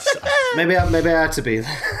 Maybe I had to be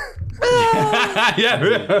there.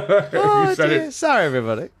 Oh, dear. Sorry,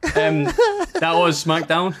 everybody. That was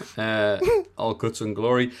SmackDown. All guts and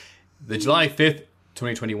glory. The July 5th,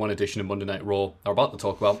 2021 edition of Monday Night Raw are about to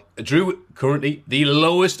talk about. Drew, currently the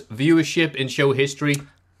lowest viewership in show history.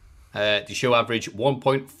 The show averaged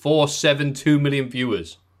 1.472 million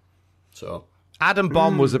viewers. So Adam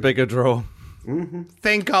Bomb was a bigger draw. Mm-hmm.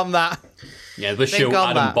 Think on that. Yeah, the show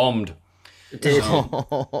Adam bombed. Did.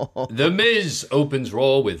 The Miz opens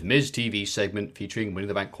Raw with Miz TV segment featuring Money in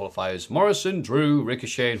the Bank qualifiers Morrison, Drew,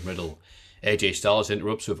 Ricochet, and Riddle. AJ Styles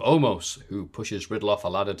interrupts with Omos, who pushes Riddle off a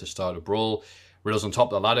ladder to start a brawl. Riddle's on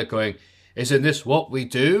top of the ladder going, "Isn't this what we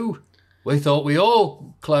do? We thought we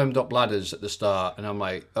all climbed up ladders at the start." And I'm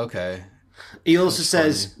like, okay. He also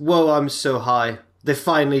says, "Whoa, I'm so high." They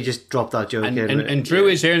finally just dropped that joke in. And Drew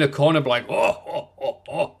is here in the corner like,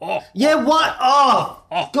 oh. Yeah, what? Oh,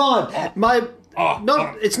 God.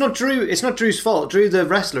 It's not Drew. It's not Drew's fault. Drew, the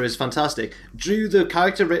wrestler, is fantastic. Drew, the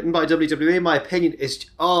character written by WWE, in my opinion, is...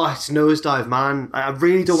 it's nosedive, man. I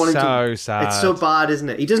really don't want him to... So sad. It's so bad, isn't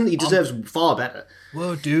it? He deserves far better.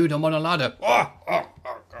 Whoa, dude, I'm on a ladder.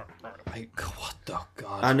 What the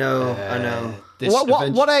God? I know.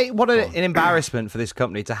 What an embarrassment for this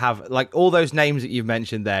company to have like all those names that you've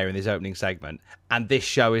mentioned there in this opening segment, and this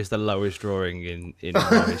show is the lowest drawing in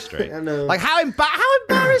history. I know. Like how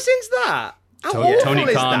embarrassing is that? How awful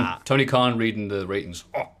is that? Tony Khan reading the ratings.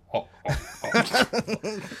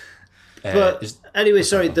 But anyway,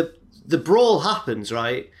 sorry. The brawl happens,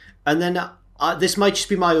 right? And then this might just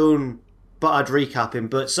be my own bad recapping,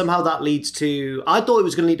 but somehow that leads to... I thought it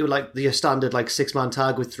was going to lead to like the standard like 6-man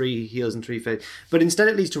tag with 3 heels and 3 face, but instead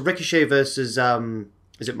it leads to Ricochet versus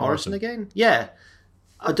is it Morrison again? Yeah.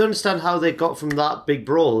 I don't understand how they got from that big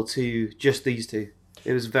brawl to just these two.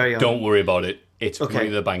 It was very... Don't worry about it. It's Money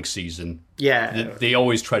in the Bank season. Yeah. They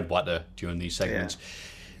always tread water during these segments.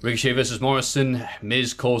 Yeah. Ricochet versus Morrison.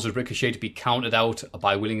 Miz causes Ricochet to be counted out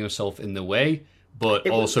by wheeling himself in the way. But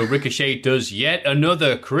also Ricochet does yet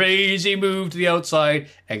another crazy move to the outside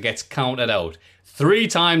and gets counted out. 3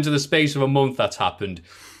 times in the space of a month that's happened.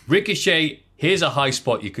 Ricochet, here's a high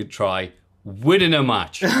spot you could try. Winning a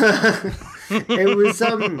match. It was...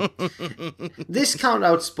 this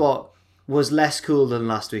count-out spot was less cool than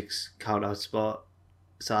last week's count-out spot,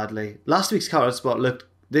 sadly. Last week's count-out spot looked...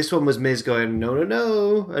 This one was Miz going,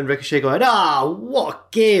 no, and Ricochet going,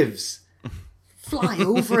 what gives? Fly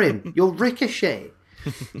over him. You're Ricochet.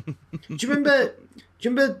 Do you remember...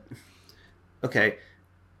 Okay,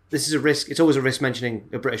 this is a risk. It's always a risk mentioning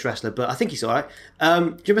a British wrestler, but I think he's all right. Do you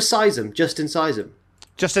remember Sizem? Justin Sizem?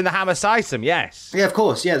 Justin the Hammer Sizem, yes. Yeah, of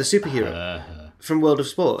course. Yeah, the superhero from World of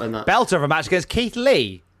Sport. And that. Belter of a match against Keith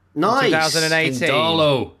Lee. Nice. 2018.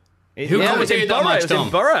 Indalo. Who commentated that match, Tom? It was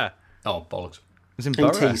in Borough. Oh, bollocks. It was in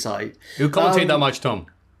Borough. T-side. Who commentated that match, Tom?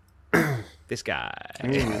 This guy.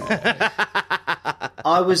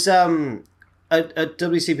 I was at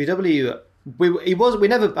WCPW.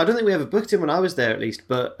 I don't think we ever booked him when I was there, at least.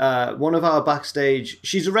 But one of our backstage,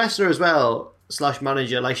 she's a wrestler as well /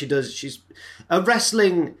 manager. Like she's a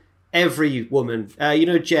wrestling every woman.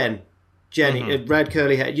 Jenny, red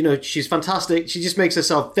curly hair. You know, she's fantastic. She just makes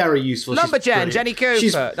herself very useful. Lumberjen, Jenny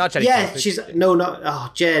Cooper. Not Jenny Cooper.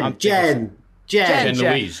 Jen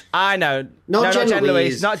Louise. I know. Not Jen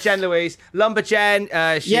Louise. Not Jen Louise. Lumberjen.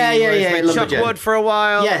 She was with Chuck Wood for a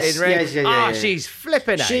while. Yes. She's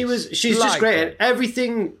flipping it. She's just great at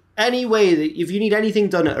everything. Any way that if you need anything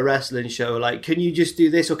done at a wrestling show, like can you just do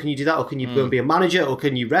this or can you do that or can you go and be a manager or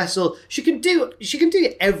can you wrestle? She can do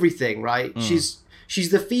everything, right? She's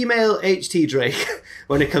the female HT Drake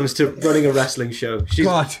when it comes to running a wrestling show.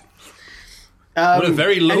 God. What a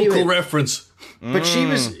very local reference. But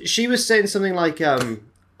she was saying something like,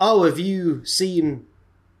 have you seen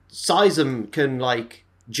Sizem can like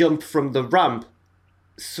jump from the ramp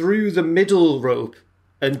through the middle rope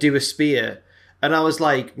and do a spear? And I was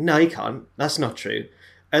like, no, he can't. That's not true.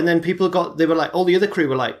 And then all the other crew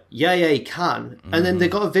were like, yeah, he can. And then they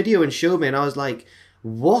got a video and showed me and I was like,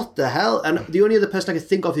 what the hell? And the only other person I could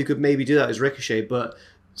think of who could maybe do that is Ricochet, but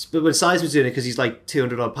when Sizem's doing it, because he's like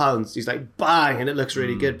 200 odd pounds, he's like bang, and it looks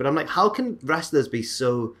really good. But I'm like, how can wrestlers be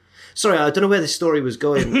so... Sorry, I don't know where this story was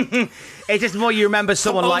going. It's just more you remember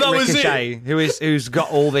someone like Ricochet, who's got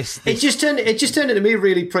all this... It just turned into me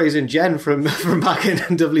really praising Jen from back in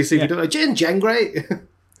WCW. Yeah. Jen, great.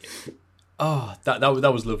 Oh, that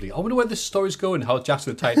was lovely. I wonder where this story's going, how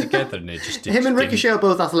Jackson tied together. And it just him and Ricochet are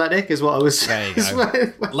both athletic, is what I was saying.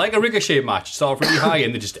 Like a Ricochet match, started really high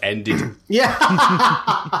and they just ended. Yeah.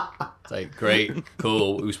 It's like, great,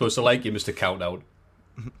 cool. We were supposed to like you, Mr. Countout.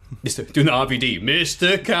 Doing the RVD.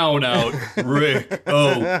 Mr. Countout, Rick.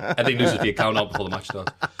 Oh, I think this would be a countout before the match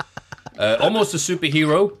starts. Almost a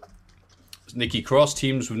superhero. Nikki Cross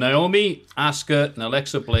teams with Naomi, Asuka, and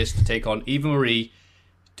Alexa Bliss to take on Eva Marie,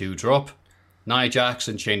 Doudrop, Nia Jax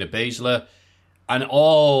and Shayna Baszler, and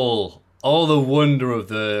all the wonder of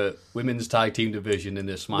the women's tag team division in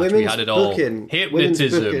this match. We had it all.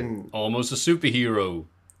 Hypnotism, almost a superhero.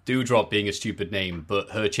 Doudrop being a stupid name, but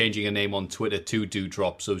her changing her name on Twitter to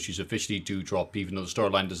Doudrop, so she's officially Doudrop, even though the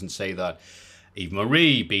storyline doesn't say that. Eva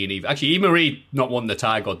Marie being Eva. Actually, Eva Marie not wanting to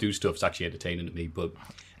tag or do stuff is actually entertaining to me, but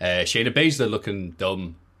Shayna Baszler looking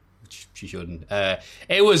dumb. She shouldn't.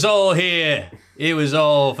 It was all here. It was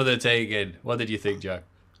all for the taking. What did you think, Jack?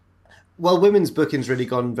 Well, women's booking's really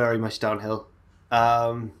gone very much downhill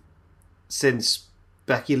since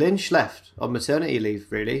Becky Lynch left on maternity leave,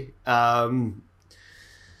 really,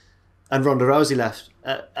 and Ronda Rousey left.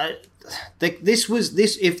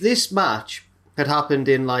 If this match had happened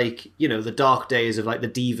in the dark days of like the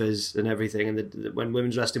divas and everything, and when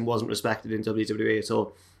women's wrestling wasn't respected in WWE at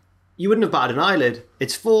all, you wouldn't have batted an eyelid.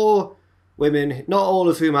 It's 4 women, not all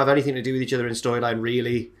of whom have anything to do with each other in storyline,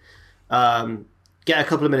 really. get a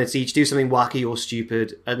couple of minutes each, do something wacky or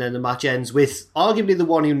stupid, and then the match ends with arguably the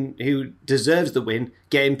one who deserves the win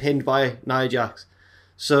getting pinned by Nia Jax.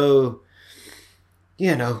 So,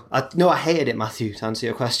 I hated it, Matthew, to answer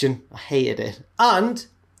your question. I hated it. And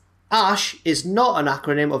ASH is not an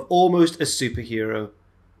acronym of almost a superhero.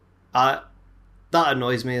 That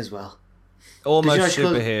annoys me as well. Almost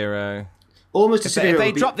superhero. Almost a superhero. If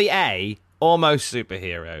they drop the A, almost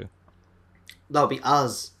superhero. That would be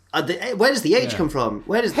as. Where does the H come from?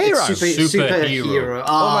 Where does Hero. Superhero.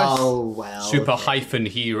 Oh, well. Super hyphen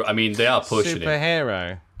hero. I mean, they are pushing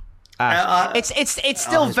Superhero. It's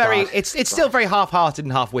still very bad. it's still very half-hearted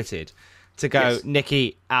and half-witted to go Yes.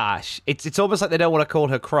 Nikki Ash. It's almost like they don't want to call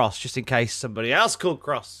her Cross just in case somebody else called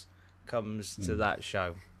Cross comes to that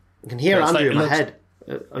show. I can hear Yeah, it's Andrew like- in my it looks-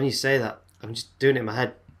 head. When you say that, I'm just doing it in my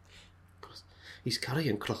head. He's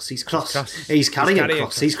carrying Cross. He's Cross. He's carrying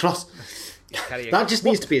Cross. He's Cross. That just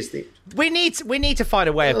needs to be his theme. We need to find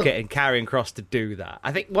a way of getting Karrion Kross to do that.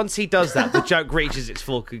 I think once he does that, the joke reaches its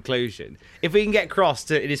full conclusion. If we can get Kross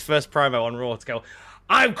to, in his first promo on Raw, to go,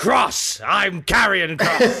 "I'm Kross, I'm Karrion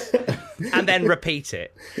Kross," and then repeat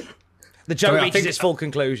it, the joke reaches its full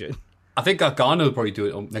conclusion. I think Gargano will probably do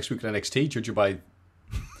it next week in NXT, judging by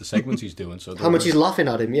the segments he's doing. So How much he's laughing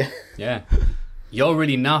at him, yeah. Yeah. You're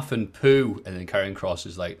really naff and poo. And then Karrion Kross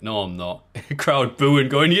is like, no, I'm not. Crowd booing,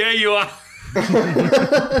 going, yeah, you are.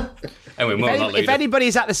 Anyway, more on that later. If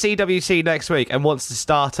anybody's at the CWC next week and wants to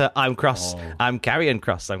start a "I'm Cross, I'm Karrion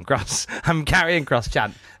Kross, I'm Cross, I'm Karrion Kross"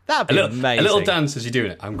 chant, that'd be amazing. A little dance as you're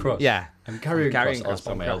doing it. I'm Cross. Yeah. I'm Karrion Kross. I'll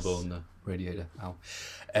put my elbow on the radiator. Ow.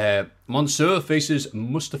 Mansoor faces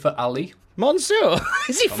Mustafa Ali. Mansoor?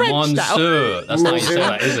 Is he French now? Mansoor. That's not how you say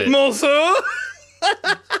that, is it? Mansoor?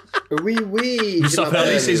 Oui. Mustafa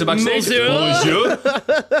Ali sees him backstage. Bonjour.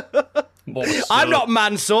 Bonjour. I'm not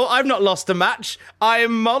Mansoor. I've not lost a match. I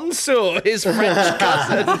am Mansoor, his French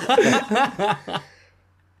cousin.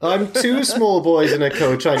 I'm two small boys in a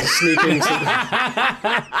coat trying to sneak into.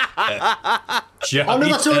 Oh no,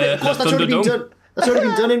 that's already been done. That's already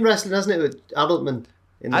been done in wrestling, hasn't it? With Adultman.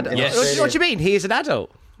 Yes. What do you mean? He is an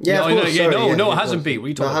adult. Yeah, it hasn't been.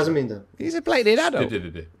 It hasn't been done. He's a blatantly adult.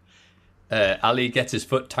 Ali gets his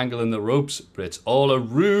foot tangled in the ropes, but it's all a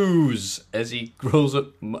ruse as he grows up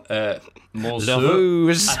Mansoor.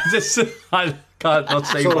 ruse. I can't not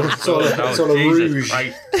say It's all a rouge.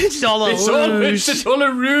 It's all a rouge. It's all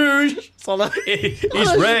a rouge. It's all a...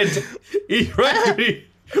 He's red. He's red. He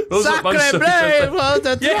rolls up Sacre bleu, what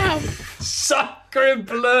a Yeah. trap. Sacre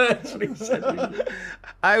bleu. That's what he said.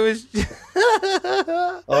 I was...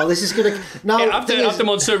 Oh, this is gonna now. Yeah, after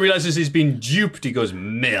Mansoor realizes he's been duped, he goes,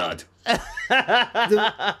 merde.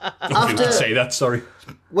 After Say that, sorry.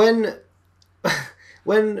 when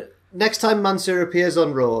next time Mansoor appears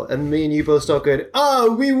on Raw and me and you both start going,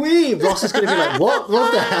 oh, wee, Ross is going to be like, what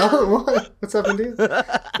the hell? What's happened here?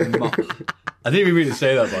 I didn't even mean to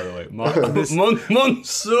say that, by the way.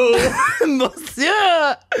 Mansoor.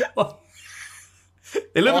 Monsieur!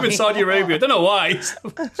 They live up in Saudi Arabia. I don't know why.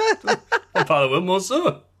 I'm part of the world,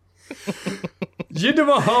 Mansoor. Jinder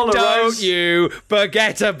Mahal Don't arrives. you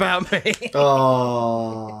forget about me.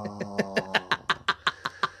 Oh.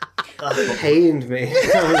 That pained me. Here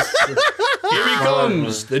he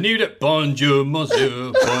comes. The new bonjour,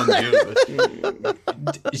 Mansoor. Bonjour.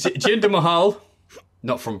 Jinder Mahal,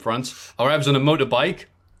 not from France, arrives on a motorbike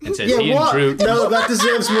and says he and Drew. No, that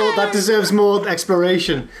deserves more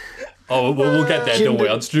exploration. Oh, we'll get there, don't worry.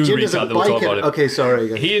 I'll just do the Jinder's a recap, then we'll talk biker. about it. Okay, sorry.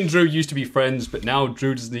 Again. He and Drew used to be friends, but now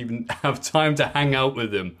Drew doesn't even have time to hang out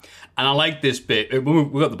with him. And I like this bit. We'll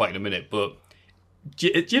got the bike in a minute, but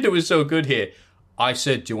Jinder was so good here. I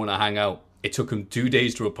said, do you want to hang out? It took him 2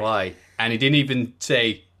 days to reply, and he didn't even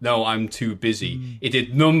say, no, I'm too busy. He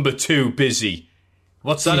did number 2, busy.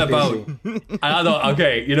 What's that about? And I thought,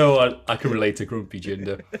 okay, you know what? I can relate to Grumpy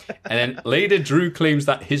Jinder. And then later, Drew claims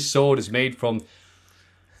that his sword is made from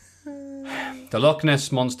the Loch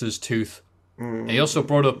Ness Monster's tooth. And he also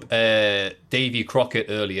brought up Davy Crockett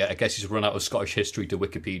earlier. I guess he's run out of Scottish history to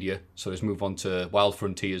Wikipedia. So let's move on to Wild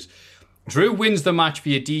Frontiers. Drew wins the match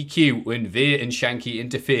via DQ when Veer and Shanky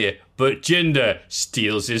interfere, but Jinder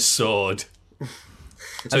steals his sword.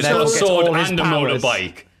 So he's got a sword and a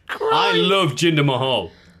motorbike. I love Jinder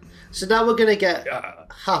Mahal. So now we're going to get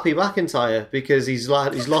Happy McIntyre because he's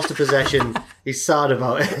lost a possession. He's sad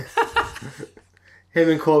about it. Him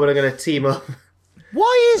and Corbin are going to team up.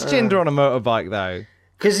 Why is Jinder on a motorbike, though?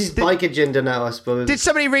 Because he's biker Jinder now, I suppose. Did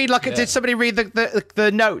somebody read Did somebody read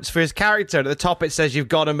the notes for his character? At the top it says you've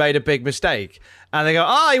gone and made a big mistake, and they go,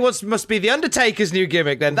 he must be the Undertaker's new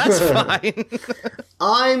gimmick. Then that's fine.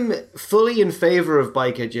 I'm fully in favour of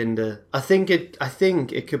biker Jinder. I think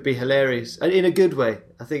it could be hilarious, and in a good way.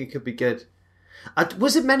 I think it could be good.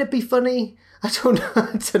 Was it meant to be funny? I don't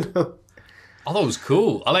know. I thought it was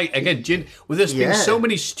cool. I like, again, with there's been so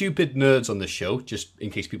many stupid nerds on the show, just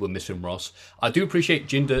in case people are missing Ross, I do appreciate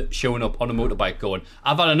Jinder showing up on a motorbike going,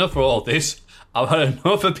 I've had enough of all this. I've had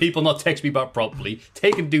enough of people not text me back properly,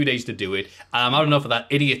 taking 2 days to do it, and I'm had enough of that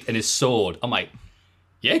idiot and his sword. I'm like,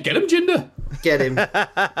 yeah, get him, Jinder. Get him.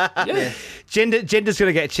 Yeah. Jinder's going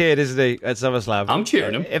to get cheered, isn't he, at SummerSlam? I'm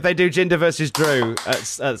cheering him. If they do Jinder versus Drew at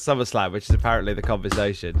SummerSlam, which is apparently the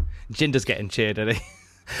conversation, Jinder's getting cheered, isn't he?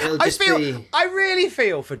 I really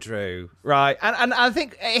feel for Drew, right? And I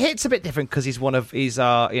think it hits a bit different because he's he's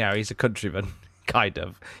a countryman, kind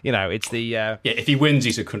of. It's the if he wins,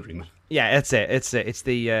 he's a countryman. Yeah, that's it. It's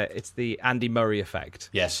the Andy Murray effect.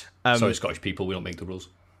 Yes. Sorry, Scottish people, we don't make the rules.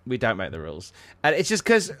 We don't make the rules, and it's just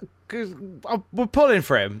because we're pulling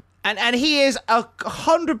for him, and he is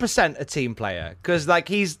 100% a team player because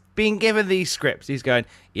he's being given these scripts. He's going,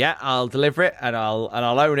 yeah, I'll deliver it and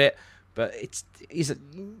I'll own it. But it's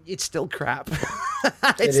still crap.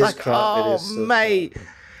 It's like, crap. Oh, mate,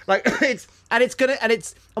 and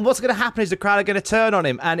what's gonna happen is the crowd are gonna turn on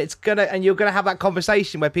him, and you're gonna have that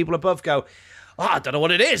conversation where people above go, I don't know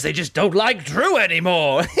what it is. They just don't like Drew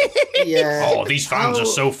anymore. Yeah. Oh, these fans are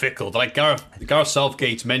so fickle. Like Gareth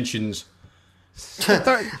Southgate mentions.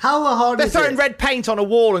 How hard they're is throwing it? red paint on a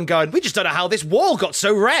wall and going, we just don't know how this wall got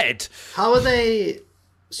so red. How are they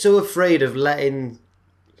so afraid of letting,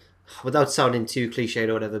 without sounding too cliched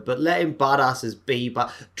or whatever, but letting badasses be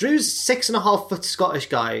Drew's 6.5-foot Scottish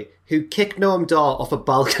guy who kicked Noam Dar off a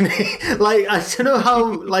balcony. I don't know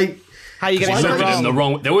how you get it in the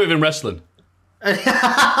wrong. They were even wrestling.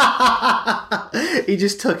 He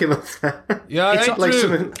just took him up there. Yeah, it's something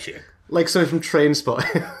from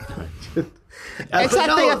Trainspotting. It's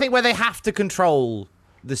that thing, I think, where they have to control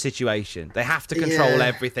the situation. They have to control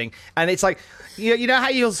everything. And it's like, you know how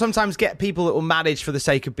you'll sometimes get people that will manage for the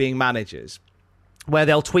sake of being managers, where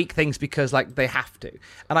they'll tweak things because they have to.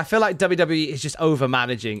 And I feel like WWE is just over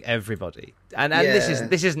managing everybody. And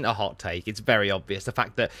this isn't a hot take. It's very obvious. The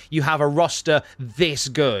fact that you have a roster this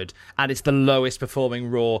good and it's the lowest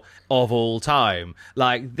performing Raw of all time.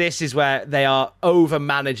 This is where they are over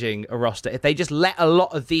managing a roster. If they just let a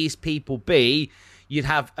lot of these people be, you'd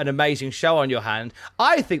have an amazing show on your hand.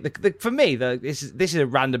 I think for me, this is a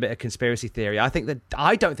random bit of conspiracy theory. I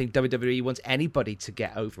don't think WWE wants anybody to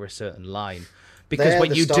get over a certain line. Because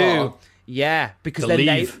when you do, because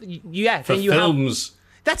then films.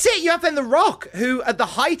 That's it. You have then The Rock, who at the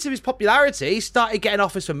height of his popularity started getting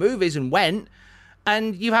offers for movies and went,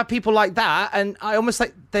 and you have people like that, and I almost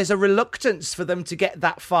there's a reluctance for them to get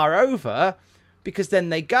that far over, because then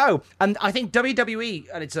they go. And I think WWE,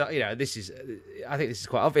 and it's I think this is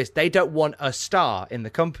quite obvious. They don't want a star in the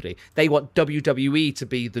company. They want WWE to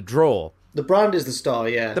be the draw. The brand is the star,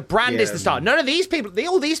 yeah. The brand is the star. None of these people,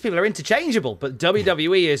 all these people are interchangeable, but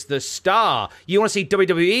WWE is the star. You want to see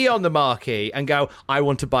WWE on the marquee and go, I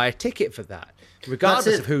want to buy a ticket for that,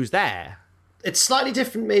 regardless of who's there. It's slightly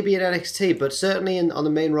different maybe in NXT, but certainly on the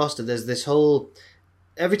main roster, there's this whole...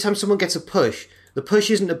 Every time someone gets a push, the push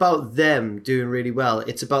isn't about them doing really well.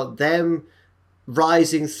 It's about them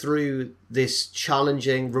rising through this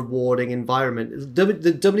challenging, rewarding environment. The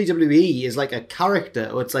WWE is like a character,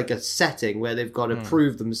 or it's like a setting where they've got to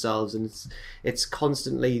prove themselves, and it's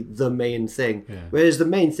constantly the main thing. Yeah. Whereas the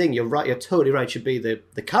main thing, you're right, you're totally right, should be the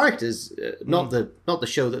characters, not the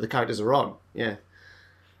show that the characters are on. Yeah.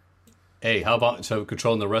 Hey, how about, so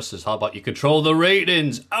controlling the wrestlers, how about you control the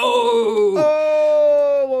ratings? Oh!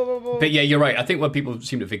 But yeah, you're right. I think what people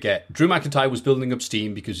seem to forget, Drew McIntyre was building up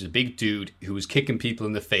steam because he's a big dude who was kicking people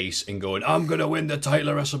in the face and going, I'm going to win the title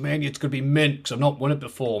at WrestleMania. It's going to be mint because I've not won it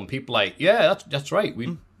before. And people are like, yeah, that's right.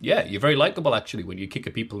 Yeah, you're very likable, actually, when you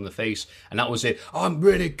kick people in the face. And that was it. Oh, I'm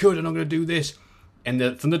really good and I'm going to do this. And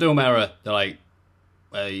the Thunderdome era, they're like,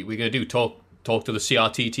 we're going to do talk to the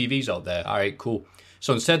CRT TVs out there. All right, cool.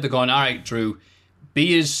 So instead they're going, all right, Drew,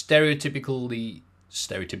 be as stereotypically,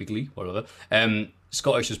 whatever,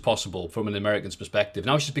 Scottish as possible from an American's perspective.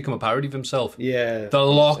 Now he's just become a parody of himself. Yeah. The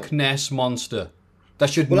Loch Ness Monster. That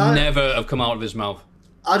should never have come out of his mouth.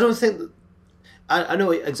 I don't think... I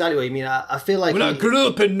know exactly what you mean. I feel like I grew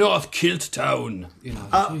up in North Kilt Town. You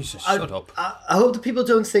know, Jesus, shut up. I hope that people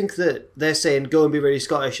don't think that they're saying go and be really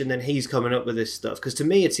Scottish and then he's coming up with this stuff. Because to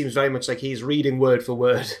me, it seems very much like he's reading word for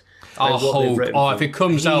word. I hope. If it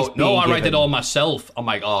comes out, no, I write it all myself. I'm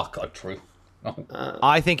like, oh God, true.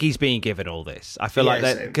 I think he's being given all this. I feel like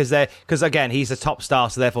that because again, he's a top star,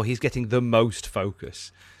 so therefore he's getting the most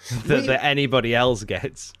focus that anybody else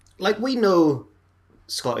gets. Like, we know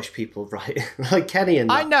Scottish people, right? Like Kenny and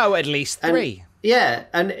that. I know at least 3.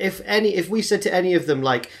 And if we said to any of them,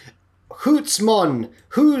 like, Hoots mon,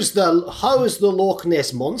 how's the Loch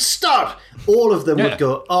Ness Monster? All of them would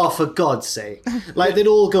go, oh, for God's sake. Like, they'd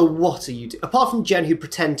all go, what are you doing? Apart from Jen, who'd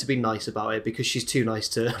pretend to be nice about it because she's too nice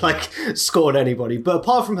to, like, scorn anybody. But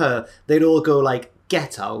apart from her, they'd all go, like,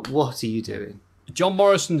 get out, what are you doing? John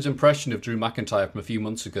Morrison's impression of Drew McIntyre from a few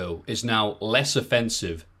months ago is now less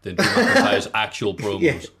offensive than Drew McIntyre's actual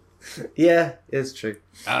promos. Yeah, it's true.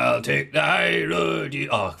 I'll take the high road.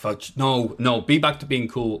 Oh, fuck. No, be back to being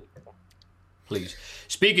cool. Please.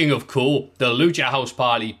 Speaking of cool, the Lucha House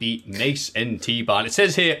Party beat Mace and T-Bar. It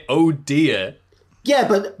says here, oh dear. Yeah,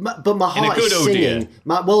 but my heart is singing.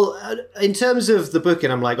 In terms of the booking,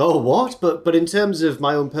 I'm like, oh, what? But in terms of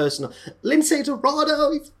my own personal... Lindsay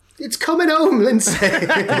Dorado, it's coming home, Lindsay.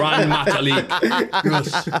 Grand Metalik.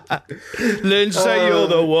 Lindsay, you're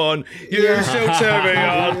the one. You still turn me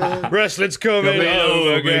on. Wrestling's coming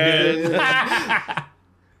home again.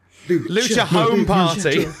 Lucha home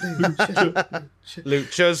party.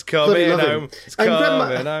 Lucha's coming home. It's coming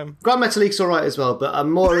home. Grand Metalik's all right as well, but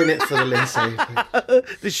I'm more in it for the Lindsay.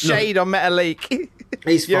 The shade on Metalik.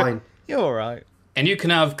 He's fine. You're all right. And you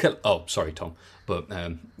can have... Oh, sorry, Tom. But,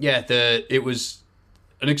 it was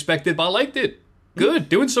unexpected, but I liked it. Good.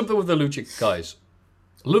 Doing something with the Lucha guys.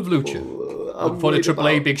 Love Lucha. Look for the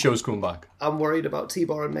AAA big shows coming back. I'm worried about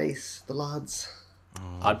T-Bar and Mace, the lads.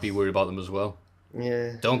 I'd be worried about them as well.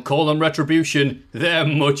 Yeah. Don't call them Retribution. They're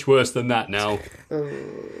much worse than that now.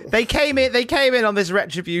 They came in on this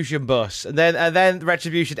Retribution bus, and then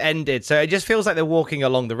Retribution ended. So it just feels like they're walking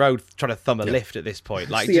along the road trying to thumb a lift at this point.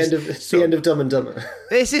 Like it's the end of Dumb and Dumber.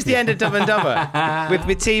 This is the end of Dumb and Dumber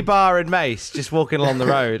with T-Bar and Mace just walking along the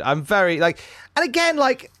road. I'm very and again,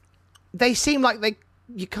 they seem like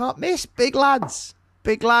you can't miss big lads,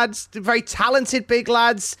 very talented big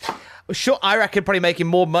lads. Sure, I reckon probably making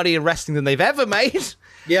more money in wrestling than they've ever made.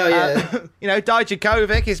 Yeah.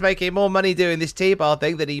 Dijakovic is making more money doing this T-Bar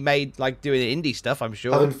thing than he made doing indie stuff, I'm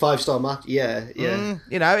sure. Having 5-star match, yeah.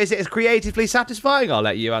 Is it as creatively satisfying? I'll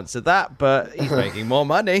let you answer that, but he's making more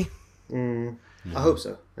money. I hope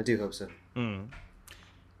so. I do hope so.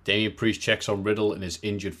 Damian Priest checks on Riddle and his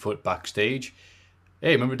injured foot backstage.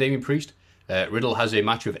 Hey, remember Damian Priest? Riddle has a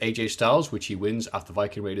match with AJ Styles, which he wins after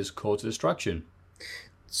Viking Raiders cause a distraction.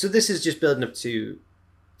 So this is just building up to...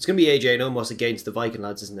 It's going to be AJ and Omos against the Viking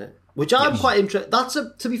lads, isn't it? Which I'm quite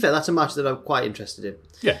interested... To be fair, that's a match that I'm quite interested in.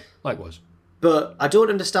 Yeah, likewise. But I don't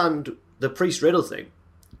understand the Priest-Riddle thing.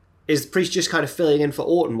 Is Priest just kind of filling in for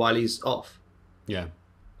Orton while he's off? Yeah.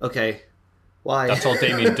 Okay. Why? That's all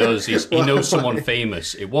Damian does. He knows someone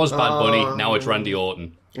famous. It was Bad Bunny, now it's Randy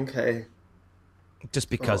Orton. Okay. Just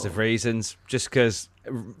because of reasons. Just because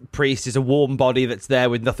Priest is a warm body that's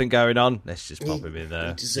there with nothing going on. Let's just pop him in there.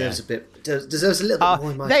 He deserves a bit. Deserves a little bit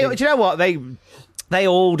more. In my opinion. Do you know what they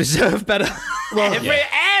all deserve better? Well,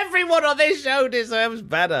 everyone on this show deserves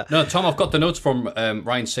better. No, Tom, I've got the notes from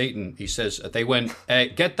Ryan Satan. He says they went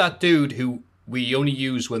get that dude who we only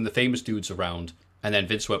use when the famous dude's around. And then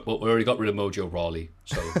Vince went, well, we already got rid of Mojo Rawley.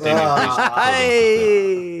 So it's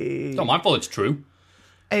not my fault, it's true.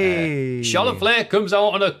 Hey. Charlotte Flair comes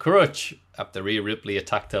out on a crutch after Rhea Ripley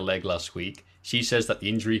attacked her leg last week. She says that the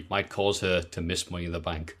injury might cause her to miss Money in the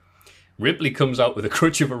Bank. Ripley comes out with a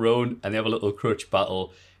crutch of her own and they have a little crutch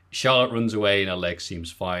battle. Charlotte runs away and her leg seems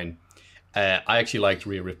fine. I actually liked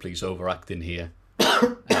Rhea Ripley's overacting here.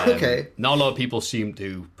 Okay. Not a lot of people seem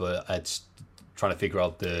to, but it's trying to figure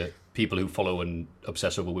out the people who follow and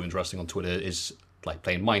obsess over women's wrestling on Twitter is like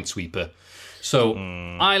playing Minesweeper. So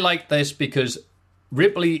I like this because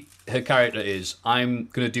Ripley, her character is, I'm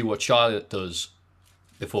going to do what Charlotte does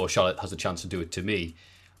before Charlotte has a chance to do it to me.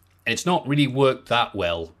 And it's not really worked that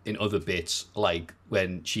well in other bits, like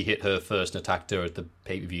when she hit her first and attacked her at the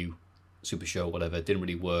pay-per-view Super Show, whatever. It didn't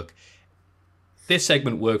really work. This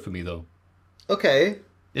segment worked for me, though. Okay.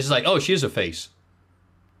 This is like, oh, she is a face.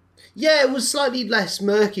 Yeah, it was slightly less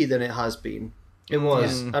murky than it has been. It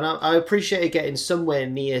was. And I appreciate it getting somewhere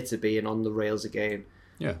near to being on the rails again.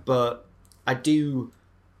 Yeah. But I do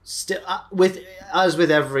still, with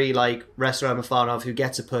every like wrestler I'm a fan of who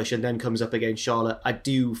gets a push and then comes up against Charlotte, I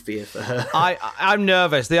do fear for her. I'm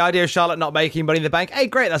nervous. The idea of Charlotte not making Money in the Bank. Hey,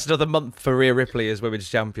 great, that's another month for Rhea Ripley as women's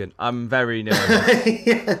champion. I'm very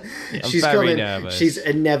nervous. She's very nervous. She's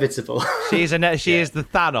inevitable. She is the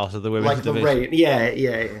Thanos of the women's like division. The rain.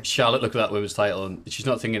 Yeah. Charlotte looked at that women's title and she's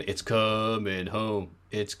not thinking it's coming home.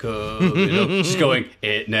 It's coming home. She's going,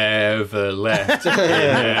 it never left. It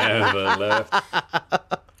never left.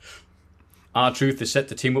 R-Truth is set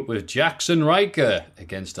to team up with Jackson Riker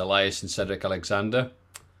against Elias and Cedric Alexander.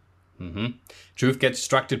 Truth gets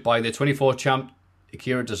distracted by the 24 champ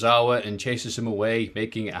Akira Tozawa and chases him away,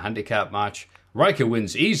 making it a handicap match. Riker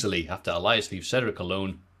wins easily after Elias leaves Cedric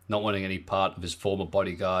alone, not wanting any part of his former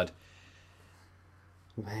bodyguard.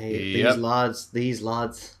 Mate, these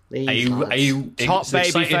lads. Are you top as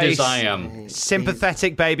excited babyface? as I am?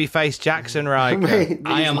 Sympathetic babyface Jackson Riker. Mate,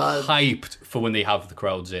 I am lads. hyped for when they have the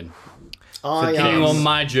crowds in. I Can you am.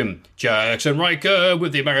 imagine Jackson Riker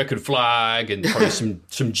with the American flag and probably some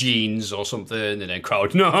jeans or something, and then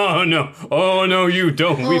crowd, no, oh no, you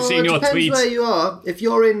don't. We've seen your depends tweets. where you are. If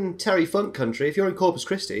you're in Terry Funk country, if you're in Corpus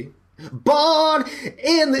Christi, born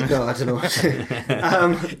in the... No, I don't know.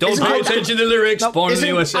 Don't pay attention to the lyrics. Born in the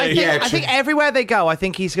USA. I think everywhere they go, I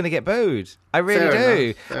think he's going to get booed. I really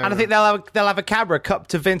do. Fair And I think they'll have a camera cut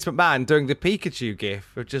to Vince McMahon doing the Pikachu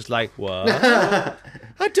gif of just like, what?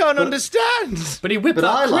 I don't understand. But he whipped But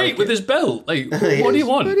I that like crate with it. his belt. Like, what do you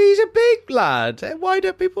want? But he's a big lad. Why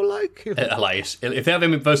don't people like him? Elias. If they have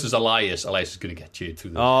him versus Elias is going to get cheered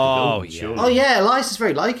through the building, yeah. surely. Oh, yeah, Elias is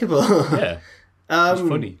very likeable. Yeah. It's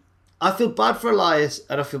funny. I feel bad for Elias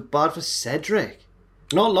and I feel bad for Cedric.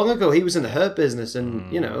 Not long ago, he was in the Hurt Business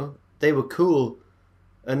and, they were cool.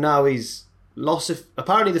 And now he's lost...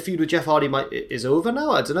 Apparently the feud with Jeff Hardy is over now,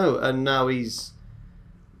 I don't know. And now he's...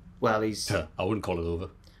 Well, he's... I wouldn't call it over.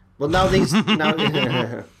 Well, now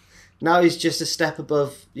now he's just a step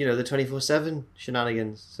above, the 24/7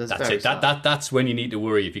 shenanigans. So That's it. That's when you need to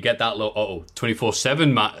worry. If you get that low,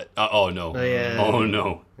 24/7, oh no. Oh, yeah. Oh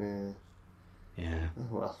no. Yeah.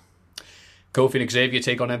 Well... Kofi and Xavier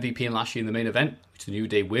take on MVP and Lashley in the main event, which the New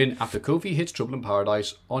Day win after Kofi hits Trouble in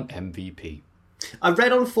Paradise on MVP. I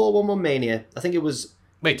read on 411 Mania, I think it was...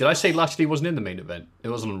 Wait, did I say Lashley wasn't in the main event? It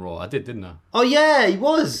wasn't on Raw. I did, didn't I? Oh, yeah, he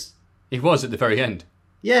was. He was at the very end.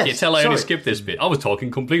 Yes. You tell I only sorry. skipped this bit. I was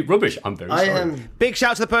talking complete rubbish. I'm very sorry. Big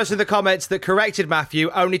shout to the person in the comments that corrected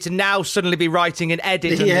Matthew, only to now suddenly be writing an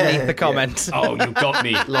edit underneath the comment. Oh, you got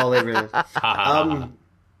me. Lol, it really is.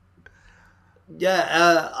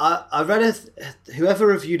 I read whoever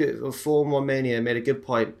reviewed it of Form 1 Mania made a good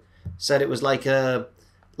point. Said it was like a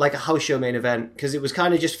house show main event because it was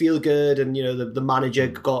kind of just feel good, and the manager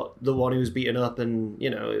got the one who was beaten up, and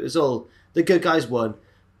it was all the good guys won.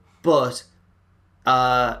 But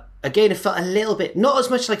again, it felt a little bit not as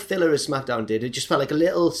much like filler as SmackDown did. It just felt like a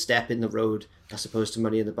little step in the road as opposed to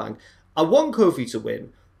Money in the Bank. I want Kofi to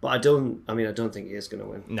win, but I don't think he is going to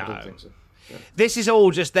win. No. I don't think so. This is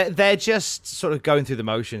all just they're just sort of going through the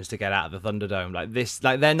motions to get out of the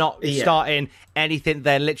Thunderdome. They're not starting anything.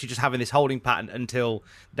 They're literally just having this holding pattern until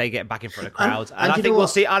they get back in front of crowds. And I think we'll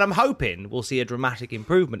see. And I'm hoping we'll see a dramatic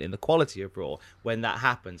improvement in the quality of Raw when that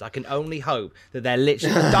happens. I can only hope that they're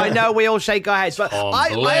literally. I know we all shake our heads, but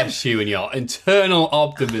bless you and your internal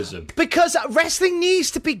optimism. Because wrestling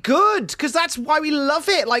needs to be good. Because that's why we love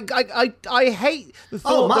it. Like I hate the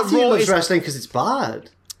thought that Matthew Raw loves is wrestling because it's bad.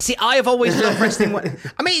 See, I have always loved wrestling.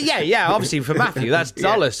 I mean, yeah, obviously for Matthew, that's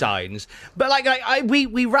dollar signs. But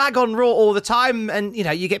we rag on Raw all the time, and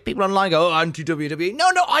you get people online go, "Oh, anti-WWE." No,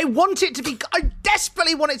 I want it to be. I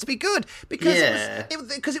desperately want it to be good because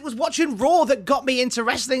it was watching Raw that got me into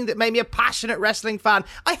wrestling, that made me a passionate wrestling fan.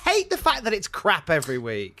 I hate the fact that it's crap every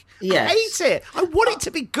week. Yes. I hate it. I want it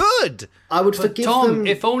to be good. I would forgive Tom, them.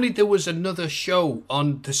 if only there was another show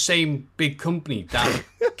on the same big company that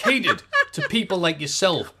catered to people like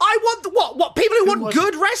yourself. I want what people who want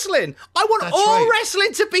good wrestling. I want all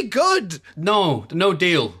wrestling to be good. No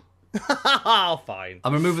deal. Oh, fine.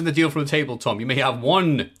 I'm removing the deal from the table, Tom. You may have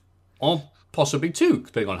one or possibly two,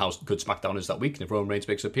 depending on how good SmackDown is that week and if Roman Reigns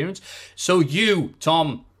makes an appearance. So you,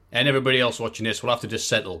 Tom, and everybody else watching this will have to just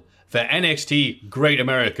settle for NXT Great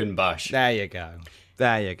American Bash. There you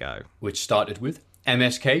go. Which started with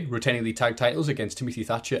MSK retaining the tag titles against Timothy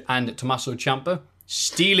Thatcher and Tommaso Ciampa,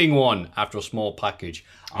 stealing one after a small package.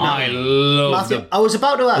 I love Matthew, I was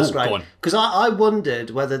about to ask, go right? on. Because I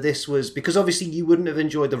wondered whether this was... Because obviously you wouldn't have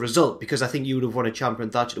enjoyed the result because I think you would have wanted Ciampa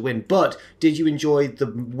and Thatcher to win. But did you enjoy the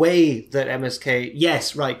way that MSK...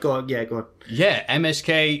 Yes, right, go on. Yeah, go on. Yeah,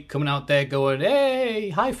 MSK coming out there going,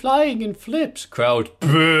 hey, high flying and flips. Crowd,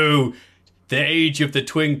 boo. The age of the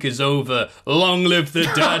twink is over. Long live the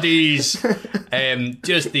daddies.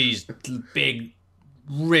 Just these big,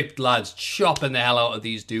 ripped lads chopping the hell out of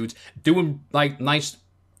these dudes. Doing, like, nice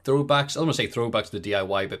throwbacks. I don't want to say throwbacks to the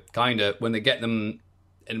DIY, but kind of when they get them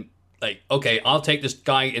and, like, okay, I'll take this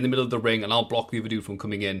guy in the middle of the ring and I'll block the other dude from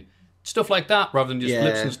coming in. Stuff like that, rather than just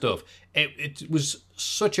flips and stuff. It was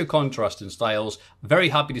such a contrast in styles. Very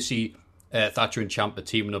happy to see Thatcher and Ciampa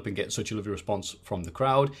teaming up and getting such a lovely response from the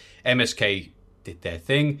crowd. MSK did their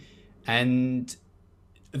thing, and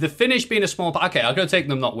the finish being a small... Okay, I'm going to take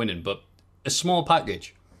them not winning, but a small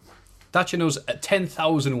package. Thatcher knows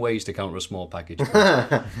 10,000 ways to counter a small package.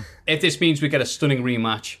 If this means we get a stunning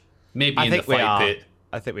rematch, maybe in the fight pit...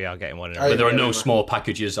 I think we are getting one. But there are no small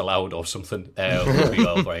packages allowed or something.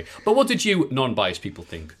 But what did you non-biased people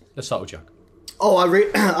think? Let's start with Jack. Oh, I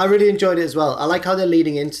really enjoyed it as well. I like how they're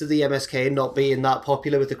leading into the MSK not being that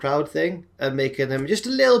popular with the crowd thing and making them just a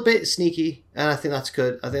little bit sneaky. And I think that's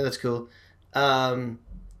good. I think that's cool. And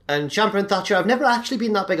Ciampa and Thatcher, I've never actually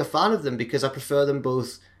been that big a fan of them because I prefer them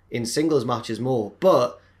both in singles matches more.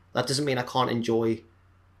 But that doesn't mean I can't enjoy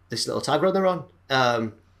this little tag run they're on.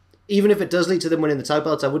 Even if it does lead to them winning the tag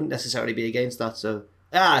belts, I wouldn't necessarily be against that. So,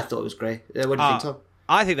 I thought it was great. What do you think, Tom?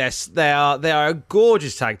 I think they are a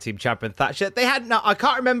gorgeous tag team, Ciampa and Thatcher. I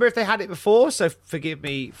can't remember if they had it before, so forgive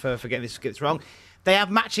me for getting this wrong. They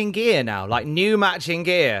have matching gear now, like new matching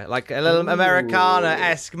gear, like a little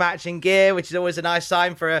Americana-esque matching gear, which is always a nice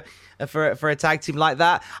sign for a tag team like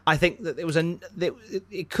that. I think that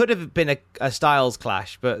it could have been a Styles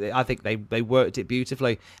clash, but I think they worked it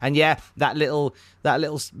beautifully. And yeah, that little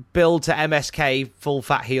build to MSK full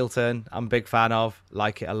fat heel turn, I'm a big fan of,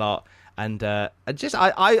 like it a lot. And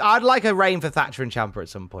I'd like a reign for Thatcher and Ciampa at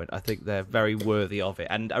some point. I think they're very worthy of it,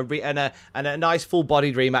 and a nice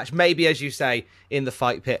full-bodied rematch. Maybe, as you say, in the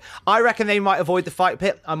fight pit. I reckon they might avoid the fight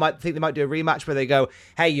pit. I might think they might do a rematch where they go,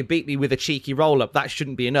 "Hey, you beat me with a cheeky roll-up. That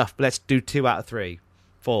shouldn't be enough. But let's do 2 out of 3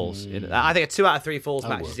 falls." I think a 2 out of 3 falls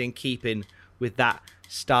match is in keeping with that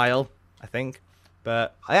style. I think,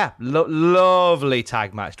 but yeah, lovely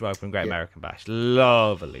tag match to open Great American Bash.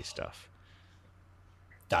 Lovely stuff.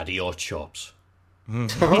 Daddy or chops.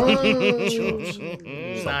 Nice.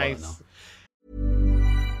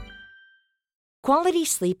 Quality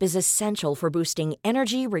sleep is essential for boosting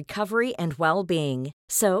energy, recovery, and well-being.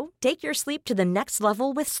 So, take your sleep to the next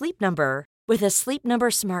level with Sleep Number. With a Sleep Number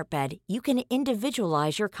smart bed, you can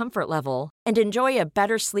individualize your comfort level and enjoy a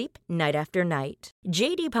better sleep night after night.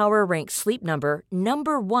 J.D. Power ranks Sleep Number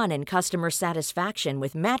number 1 in customer satisfaction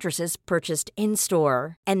with mattresses purchased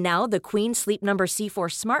in-store. And now the Queen Sleep Number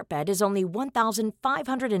C4 smart bed is only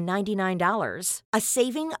 $1,599, a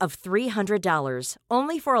saving of $300,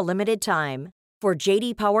 only for a limited time. For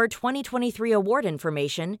J.D. Power 2023 award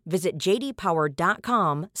information, visit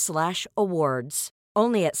jdpower.com/awards.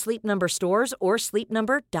 Only at Sleep Number stores or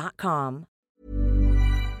sleepnumber.com.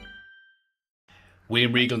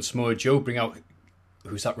 William Regal and Samoa Joe bring out...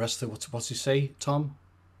 Who's that wrestler? What's he say, Tom?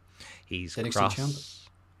 He's NXT cross. champ?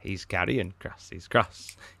 He's carrying cross. He's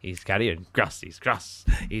cross. He's carrying cross. He's cross.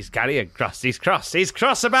 He's carrying cross. He's cross. He's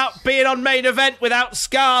cross about being on main event without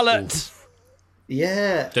Scarlett. Ooh.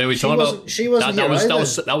 Yeah. She wasn't here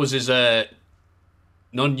either. That was his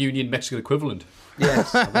non-union Mexican equivalent.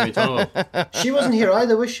 Yes. She wasn't here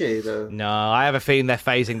either, was she, though? No, I have a feeling they're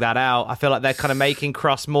phasing that out. I feel like they're kind of making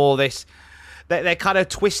Cross more this... They're kind of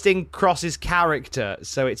twisting Cross's character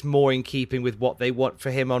so it's more in keeping with what they want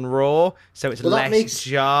for him on Raw, so it's less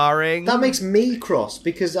jarring. That makes me cross,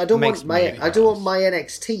 because I don't want my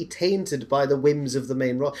NXT tainted by the whims of the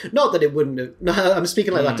main Raw. Not that it wouldn't have... No, I'm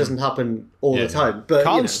speaking like that doesn't happen all the time. But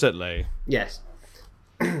constantly. Yes.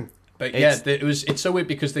 But it's so weird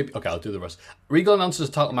because they... Okay, I'll do the rest. Regal announces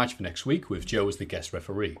a title match for next week with Joe as the guest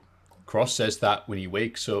referee. Cross says that when he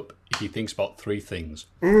wakes up, he thinks about 3 things.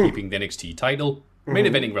 Keeping the NXT title, main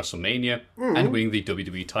eventing WrestleMania, and winning the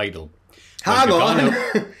WWE title. Hang on!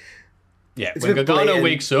 When Gargano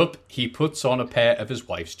wakes up, he puts on a pair of his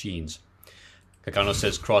wife's jeans. Gargano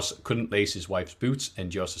says Cross couldn't lace his wife's boots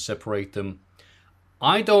and just to separate them.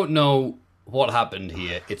 I don't know what happened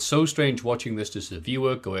here. It's so strange watching this as a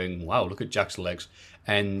viewer going, wow, look at Jack's legs,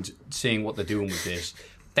 and seeing what they're doing with this.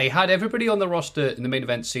 They had everybody on the roster in the main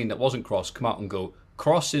event scene that wasn't Cross come out and go,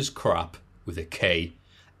 Cross is crap with a K,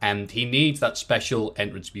 and he needs that special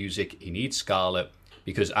entrance music. He needs Scarlett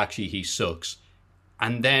because actually he sucks.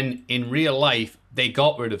 And then in real life, they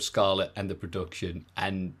got rid of Scarlett and the production,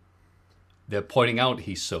 and they're pointing out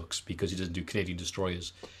he sucks because he doesn't do Canadian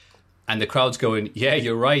Destroyers. And the crowd's going, yeah,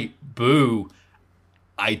 you're right, boo.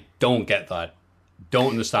 I don't get that.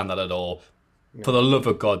 Don't understand that at all. For the love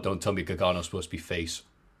of God, don't tell me Gargano's supposed to be face.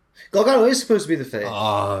 Gargano is supposed to be the face.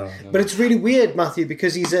 Oh, but it's really weird, Matthew,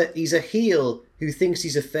 because he's a heel who thinks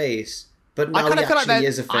he's a face, but now he actually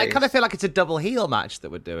is a face. I kind of feel like it's a double heel match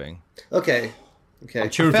that we're doing. Okay. I'm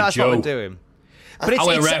cheering for that's Joe. what we're doing. But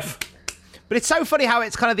ref. But it's so funny how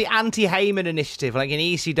it's kind of the anti-Heyman initiative, like in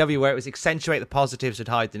ECW, where it was accentuate the positives and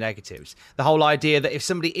hide the negatives. The whole idea that if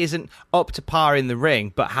somebody isn't up to par in the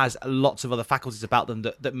ring, but has lots of other faculties about them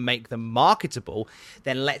that make them marketable,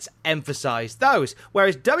 then let's emphasize those.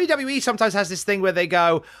 Whereas WWE sometimes has this thing where they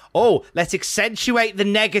go, oh, let's accentuate the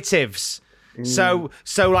negatives. So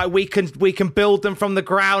like we can build them from the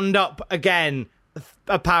ground up again.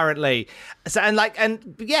 Apparently, because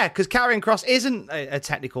Karrion Kross isn't a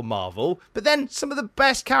technical marvel, but then some of the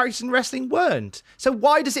best characters in wrestling weren't. So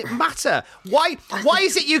why does it matter? Why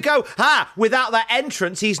is it you go, without that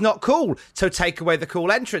entrance, he's not cool, so take away the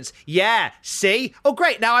cool entrance? Yeah, see? Oh,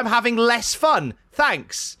 great, now I'm having less fun.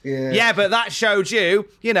 Thanks. Yeah, but that showed you,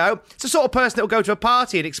 it's the sort of person that will go to a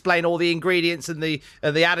party and explain all the ingredients and the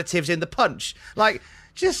additives in the punch. Like,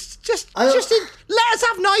 just let us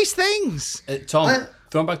have nice things. Tom,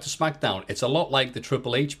 going back to SmackDown, it's a lot like the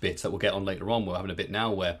Triple H bits that we'll get on later on. We're having a bit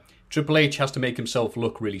now where Triple H has to make himself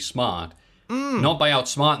look really smart. Not by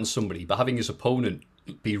outsmarting somebody, but having his opponent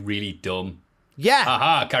be really dumb. Yeah.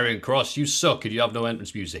 Haha, Karrion Kross, you suck and you have no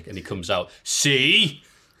entrance music. And he comes out, see?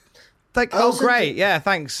 Like, great. Yeah,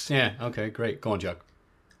 thanks. Yeah, okay, great. Go on, Jack.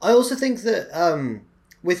 I also think that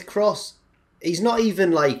with Kross, he's not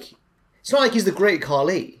even like... It's not like he's the great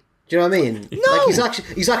Khali. Do you know what I mean? No! Like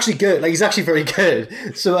he's actually good. Like, he's actually very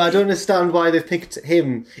good. So I don't understand why they've picked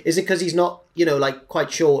him. Is it because he's not, like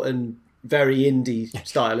quite short and very indie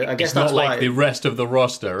style? I guess it's that's not like why. the rest of the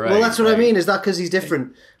roster, right? Well, that's what I mean. Is that because he's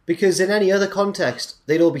different? Because in any other context,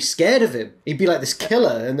 they'd all be scared of him. He'd be like this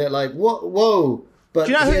killer, and they're like, "What? Whoa!" But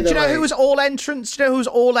do you know who was all entrance? Do you know who was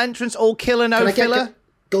all entrance, all killer, no filler?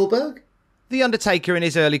 Goldberg? The Undertaker in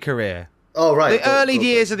his early career. Oh, right. The early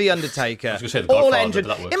years of The Undertaker. I was going to say the all Godfather, entrance.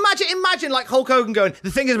 but that works. Imagine like Hulk Hogan going, the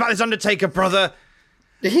thing is about this Undertaker, brother.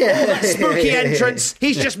 Yeah. That spooky entrance.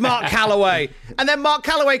 He's just Mark Calloway. And then Mark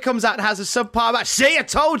Calloway comes out and has a subpar match. See, I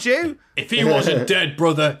told you. If he wasn't dead,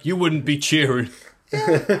 brother, you wouldn't be cheering.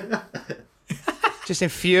 Just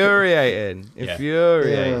infuriating.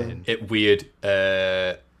 Infuriating. It weird.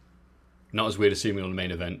 Not as weird as seeing me on the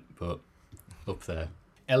main event, but up there.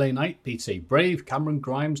 LA Knight beats a brave Cameron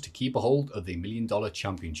Grimes to keep a hold of the $1 Million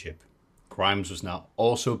Championship. Grimes was now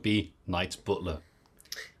also be Knight's butler.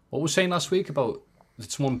 What was saying last week about did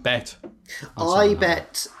someone bet? I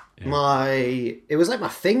bet it was like my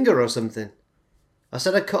finger or something. I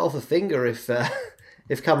said I'd cut off a finger if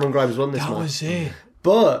Cameron Grimes won this match. That was it.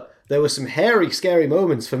 But there were some hairy, scary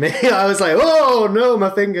moments for me. I was like, oh no,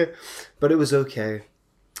 my finger. But it was okay.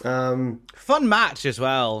 Fun match as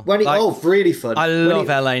well. Really fun. I love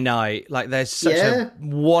LA Knight. Like, there's such a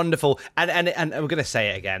wonderful and we're gonna say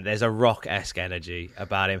it again. There's a Rock-esque energy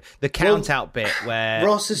about him. The count-out bit where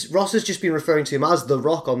Ross has just been referring to him as the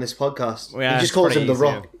Rock on this podcast. Yeah, he just calls him the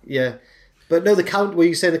Rock. Yeah. But no, were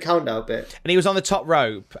you saying the count-out bit? And he was on the top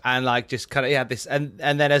rope and like just kind of had this and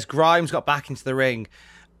then as Grimes got back into the ring,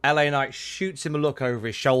 LA Knight shoots him a look over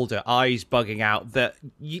his shoulder, eyes bugging out. That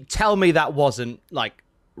you tell me that wasn't like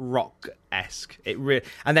Rock-esque.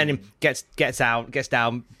 And then him gets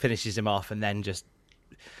down, finishes him off, and then just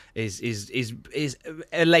is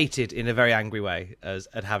elated in a very angry way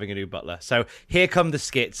at having a new butler. So here come the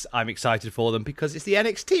skits. I'm excited for them because it's the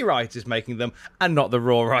NXT writers making them and not the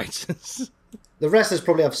Raw writers. The wrestlers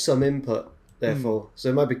probably have some input, therefore, so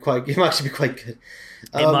it might actually be quite good.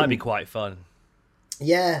 It might be quite fun.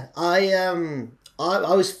 Yeah, I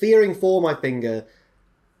was fearing for my finger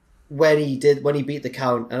when he beat the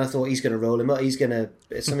count, and I thought he's going to roll him up.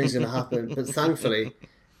 Something's going to happen. But thankfully,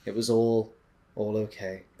 it was all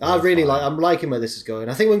okay. I'm liking where this is going.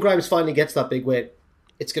 I think when Grimes finally gets that big win,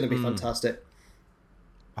 it's going to be fantastic.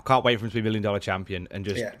 I can't wait for him to be $1 Million Champion and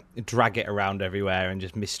just drag it around everywhere and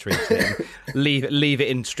just mistreat it, and leave it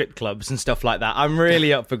in strip clubs and stuff like that. I'm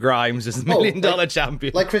really up for Grimes as the $1 Million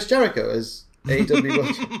Champion, like Chris Jericho as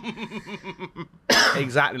AEW.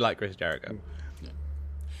 Exactly like Chris Jericho.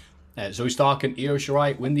 Zoe Stark and Io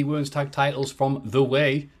Shirai win the Women's Tag Titles from The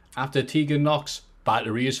Way after Tegan Nox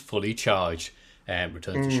battery is fully charged.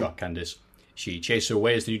 Returns to shock Candice. She chases her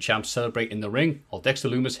away as the new champ celebrate in the ring, while Dexter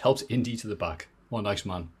Lumis helps Indy to the back. What a nice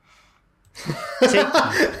man.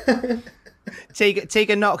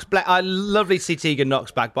 Tegan Nox, I lovely to see Tegan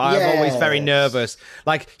Nox back, but I'm always very nervous.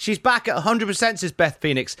 Like, she's back at 100%, says Beth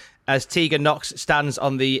Phoenix, as Tegan Nox stands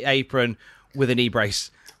on the apron with a knee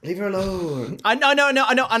brace. Leave her alone. I know, and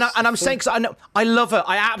I'm saying, cause I love her.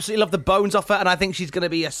 I absolutely love the bones off her, and I think she's going to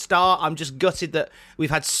be a star. I'm just gutted that we've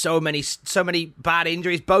had so many bad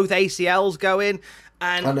injuries. Both ACLs going,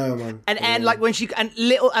 and I know, man. And like when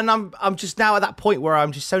I'm just now at that point where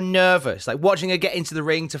I'm just so nervous, like watching her get into the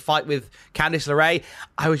ring to fight with Candice LeRae.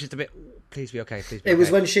 I was just a bit. Please be okay. Please be okay. It was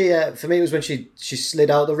when she, for me, it was when she slid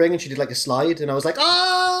out of the ring and she did like a slide, and I was like,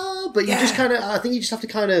 oh! But you just kind of, I think you just have to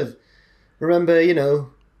kind of remember,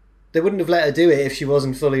 they wouldn't have let her do it if she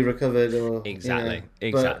wasn't fully recovered. Or exactly.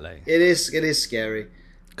 But it is scary.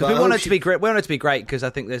 Because we want it to be great. We want it to be great because I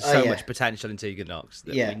think there's so much potential in Tegan Knox.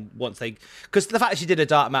 Because the fact that she did a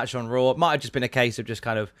dark match on Raw, it might have just been a case of just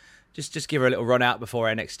kind of just give her a little run out before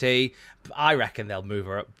NXT. But I reckon they'll move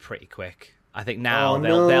her up pretty quick. I think now they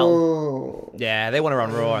want her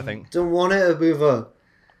on Raw. I think don't want it to move her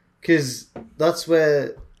because that's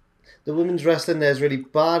where the women's wrestling there is really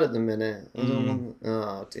bad at the minute.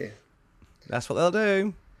 Oh dear. That's what they'll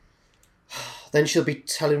do. Then she'll be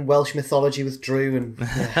telling Welsh mythology with Drew and...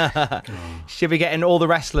 She'll be getting all the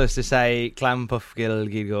wrestlers to say Clampuff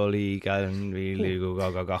Gilgoli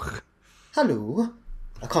Galgo. Hello.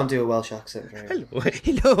 I can't do a Welsh accent very well.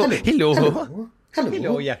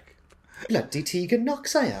 Hello, yeah. Bloody Tegan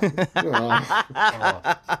Knox I am.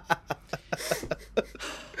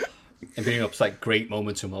 And bringing up like great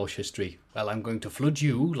moments in Welsh history. Well, I'm going to flood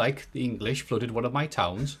you like the English flooded one of my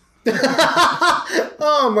towns.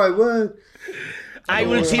 Oh my word! I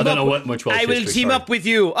will team up with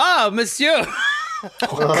you. Monsieur.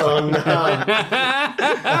 Oh no!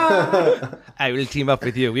 I will team up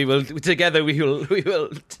with you. We will together. We will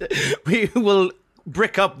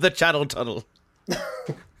brick up the Channel Tunnel.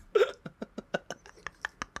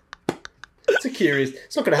 It's a curious.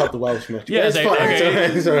 It's not going to help the Welsh much. Yeah, it's fine.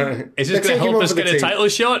 Okay. It's all right. Is this going to help us get a title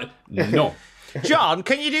shot? No. John,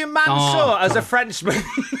 can you do Mansoor as a Frenchman?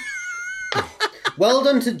 Well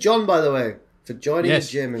done to John, by the way, for joining the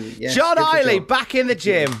gym. And John Eiley back in the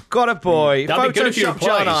gym. Got a boy. Photoshop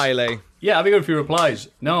John Eiley. Yeah, I'll be good for your replies.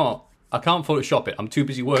 No, I can't Photoshop it. I'm too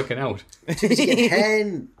busy working out. Too busy getting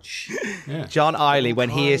hench. Yeah. John Eiley, when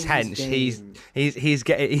he is hench, he's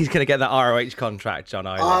going to get that ROH contract. John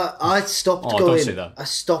Eiley. I stopped going. Don't say that. I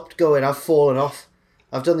stopped going. I've fallen off.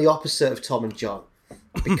 I've done the opposite of Tom and John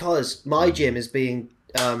because my gym is being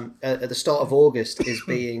at the start of August is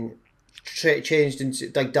being changed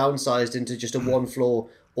into like downsized into just a one floor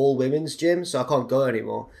all women's gym, so I can't go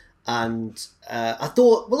anymore. And I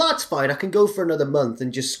thought, well, that's fine. I can go for another month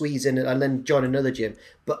and just squeeze in and then join another gym.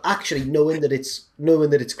 But actually, knowing that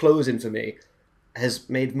it's closing for me has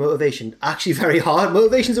made motivation actually very hard.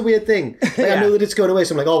 Motivation's a weird thing. Like, I know that it's going away,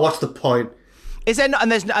 so I'm like, oh, what's the point? Is there not,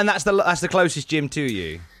 and that's the closest gym to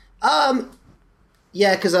you?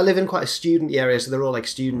 Yeah, because I live in quite a student area, so they're all like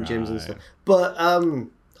student gyms and stuff. But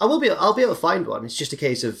I'll be able to find one. It's just a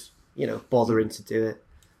case of bothering to do it.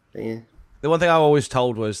 But, yeah. The one thing I always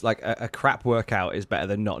told was like a crap workout is better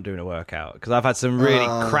than not doing a workout, because I've had some really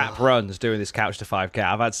crap runs doing this Couch to 5K.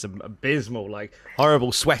 I've had some abysmal, like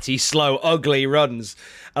horrible, sweaty, slow, ugly runs,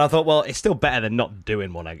 and I thought, well, it's still better than not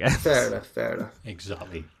doing one, I guess. Fair enough.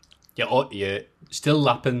 Exactly. You're still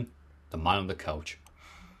lapping the man on the couch.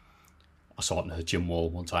 I saw it in a gym wall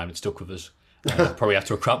one time. It stuck with us. Probably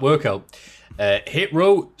after a crap workout. Hit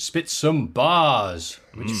Row spits some bars.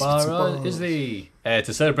 Which bar is the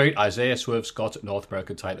to celebrate Isaiah Swerve Scott's North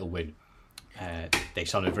American title win? They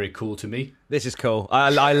sounded very cool to me. This is cool. I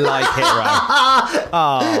like Hit Row.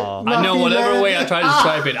 Oh, I know whatever way I try to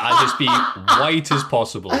describe it, I'll just be white as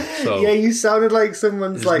possible. So yeah, you sounded like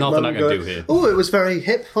someone's like nothing I can do here. Oh, it was very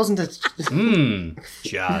hip, wasn't it?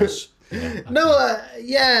 Jazz. Yeah. No,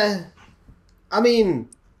 yeah. I mean,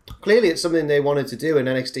 clearly it's something they wanted to do, and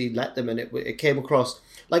NXT let them, and it came across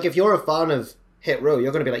like if you're a fan of Hit Row,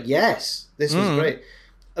 you're going to be like, yes, this was great.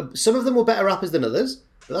 Some of them were better rappers than others,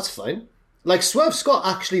 but that's fine. Like Swerve Scott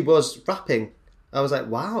actually was rapping. I was like,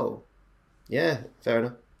 wow, yeah, fair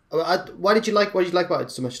enough. What did you like about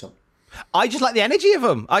it so much, Tom? I just like the energy of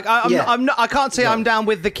them. I can't say I'm down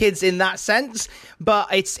with the kids in that sense, but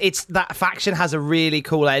it's that faction has a really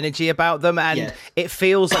cool energy about them, and it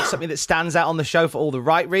feels like something that stands out on the show for all the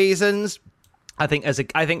right reasons. I think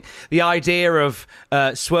the idea of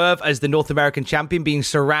Swerve as the North American champion being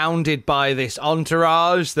surrounded by this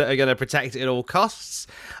entourage that are going to protect it at all costs.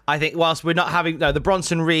 I think whilst we're not having the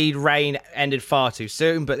Bronson Reed reign ended far too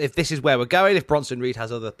soon, but if this is where we're going, if Bronson Reed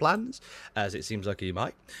has other plans, as it seems like he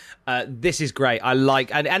might, this is great. I like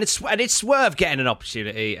and it's Swerve getting an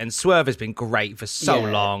opportunity, and Swerve has been great for so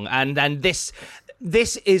long, and this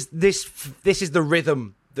is the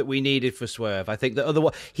rhythm that we needed for Swerve. I think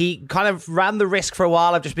that he kind of ran the risk for a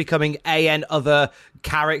while of just becoming other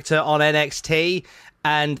character on NXT.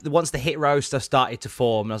 And once the Hit Row stuff started to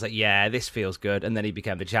form, I was like, yeah, this feels good. And then he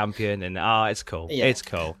became the champion, and it's cool. Yeah. It's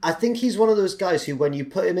cool. I think he's one of those guys who, when you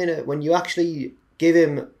put him in when you actually give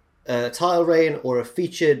him a title reign or a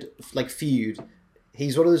featured feud,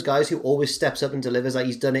 he's one of those guys who always steps up and delivers. Like,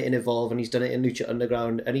 he's done it in Evolve and he's done it in Lucha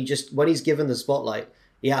Underground, and he just, when he's given the spotlight,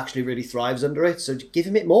 he actually really thrives under it. So give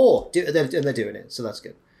him it more, and they're doing it. So that's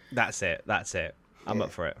good. That's it. I'm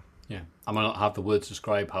up for it. Yeah, I might not have the words to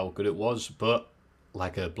describe how good it was, but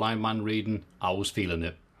like a blind man reading, I was feeling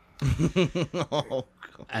it.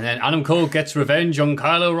 And then Adam Cole gets revenge on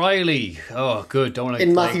Kyle O'Reilly. Oh, good. Don't want to.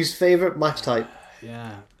 In Matthew's favourite match type.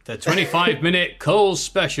 Yeah, the 25-minute Cole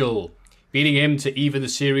special, beating him to even the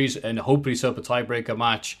series and hopefully set up a tiebreaker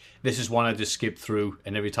match. This is one I just skipped through,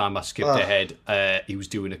 and every time I skipped ahead, he was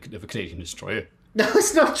doing a Canadian Destroyer. No,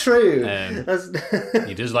 it's not true.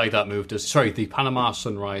 He does like that move. The Panama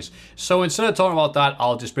Sunrise. So instead of talking about that,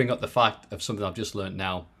 I'll just bring up the fact of something I've just learned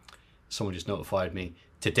now. Someone just notified me.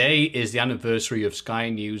 Today is the anniversary of Sky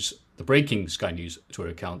News, the breaking Sky News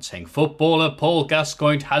Twitter account, saying footballer Paul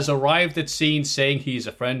Gascoigne has arrived at scene saying he's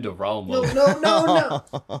a friend of Raul Mullen. No.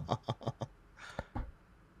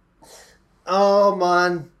 Oh,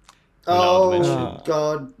 man. Oh,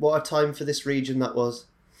 God. What a time for this region that was.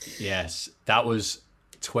 Yes, that was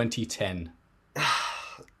 2010.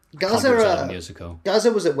 Gaza, years ago.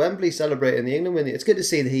 Gaza was at Wembley celebrating the England win. It's good to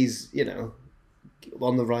see that he's,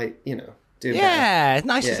 on the right, doing better. It's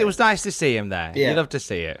nice. It was nice to see him there. Yeah. You love to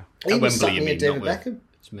see it. He was Wembley, you mean, David Beckham.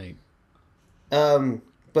 It's me.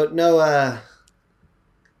 But no,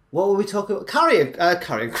 what were we talking about? Karrion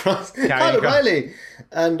Kross, Kyle O'Reilly,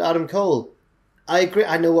 and Adam Cole. I agree.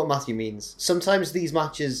 I know what Matthew means. Sometimes these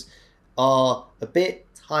matches are a bit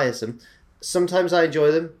tiresome. Sometimes I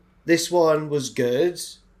enjoy them. This one was good,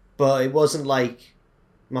 but it wasn't like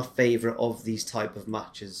my favourite of these type of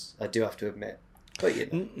matches, I do have to admit.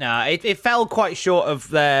 But no, it fell quite short of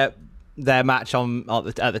their match at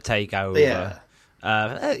the Takeover. Yeah.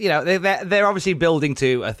 They're obviously building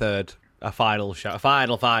to a final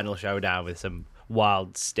showdown with some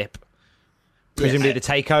wild stip. Presumably the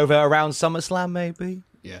Takeover around SummerSlam, maybe.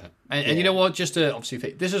 Yeah, and you know what? Just to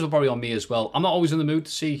obviously, this is probably on me as well. I'm not always in the mood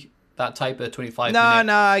to see that type of 25 minute.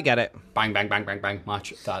 No, I get it. Bang, bang, bang, bang, bang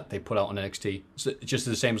match that they put out on NXT. It's just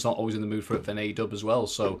the same as not always in the mood for an AEW as well.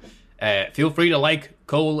 So feel free to like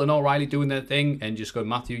Cole and O'Reilly doing their thing and just go,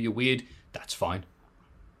 Matthew, you're weird. That's fine.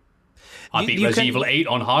 I beat Resident Evil 8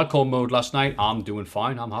 on hardcore mode last night. I'm doing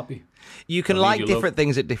fine. I'm happy. You can like different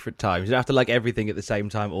things at different times. You don't have to like everything at the same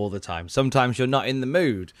time all the time. Sometimes you're not in the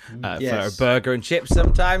mood for a burger and chips.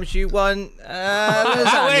 Sometimes you want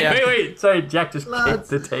lasagna. Wait. Sorry, Jack just kicked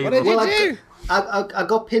the table. What did you do? I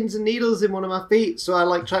got pins and needles in one of my feet, so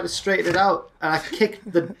I tried to straighten it out, and I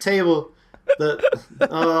kicked the table.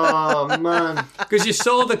 Oh, man. Because you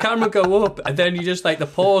saw the camera go up, and then you just the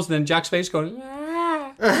pause, and then Jack's face going...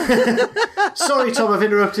 Sorry, Tom, I've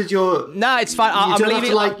interrupted your... No, it's fine. I'm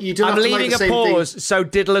leaving a pause so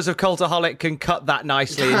diddlers of Cultaholic can cut that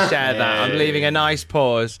nicely and share that. I'm leaving a nice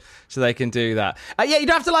pause so they can do that. You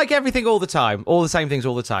don't have to like everything all the time, all the same things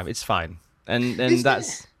all the time. It's fine. And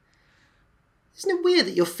that's... Isn't it weird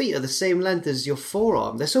that your feet are the same length as your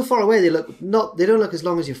forearm? They're so far away, they don't look as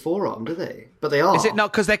long as your forearm, do they? But they are. Is it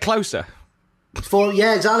not because they're closer?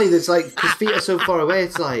 Yeah, exactly. It's because feet are so far away,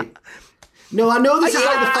 it's like... No, I know this is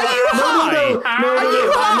like the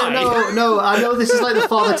No, I know this is like the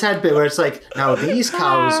Father Ted bit where it's like, now these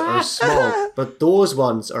cows are small, but those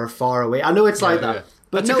ones are far away. I know it's like that.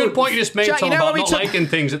 But that's a good point you just made, Jack, Tom, about not liking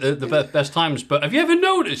things at the best times. But have you ever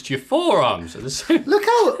noticed your forearms are the same? Look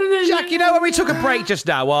out, Jack! When we took a break just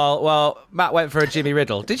now while Matt went for a Jimmy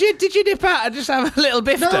Riddle, did you dip out and just have a little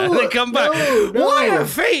bifter and then come back? No. Why are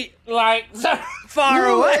feet so far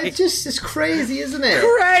away? It's crazy, isn't it?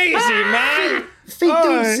 Crazy, man. Feet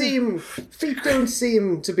don't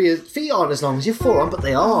seem to be feet aren't as long as your forearm, but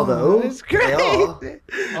they are though. It's crazy.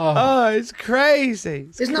 It's crazy.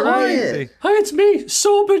 Isn't that weird? Hi, it's me,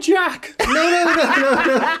 Sober Jack. No.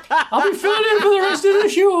 I'll be filling in for the rest of the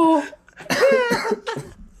show.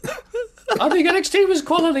 I think NXT was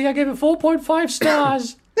quality. I gave it 4.5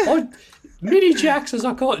 stars. Or mini jacks, as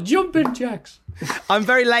I call it, jumping jacks. I'm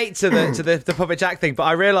very late to the Puppet Jack thing, but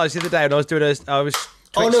I realised the other day when I was doing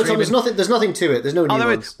Tom, there's nothing to it. There's no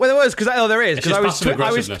nuance. There was because there is because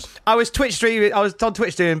I was Twitch streaming. I was on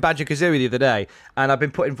Twitch doing Banjo-Kazooie the other day, and I've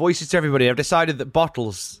been putting voices to everybody. I've decided that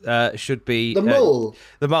Bottles should be the mole.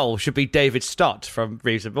 The mole should be David Stott from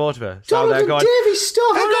Reeves and Mortimer. David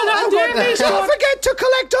Stott. Don't forget to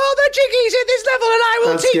collect all the jiggies in this level and I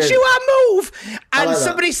will That's teach good. you a move. And like that.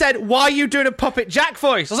 somebody said, why are you doing a Puppet Jack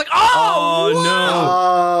voice? I was like, oh,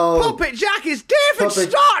 no. Oh, Puppet Jack is David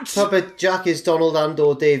Stott. Puppet Jack is Donald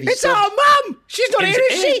Andor Davy It's Stott. our mum. She's not here,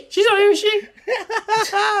 is she? She's not here, is she?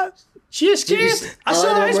 She escaped. I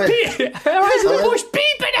saw her eyes her eyes in the bush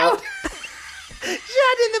peeping out. She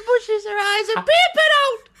had in the bushes, her eyes are peeping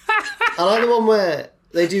out. I like the one where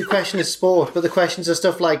they do question of sport, but the questions are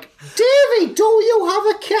stuff like, Davy, do you have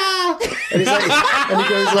a car? And, and he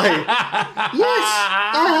goes like, yes,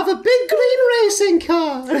 I have a big green racing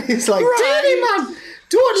car. And he's like, Davy, man,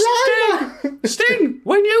 don't lie, man. Sting,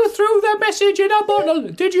 when you threw the message in a bottle,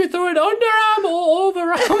 did you throw it underarm or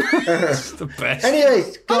overarm? It's the best.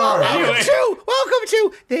 Anyway, go on. Welcome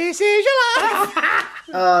to This Is Your Life.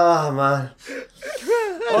 Oh, man.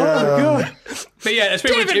 Oh, God. But yeah, that's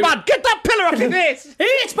pretty David, much man, get that pillar off your face.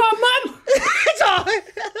 It's my mum. It's all.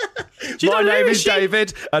 My name is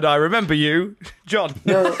David, and I remember you, John.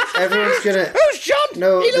 No, everyone's gonna. Who's John?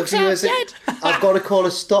 No, He the looks half viewers. dead. I've got to call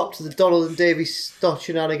a stop to the Donald and Davy Stott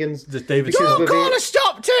shenanigans. The David Because Stott. we've Call a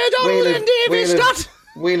stop to Donald and David Stott.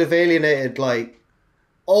 We'll have alienated like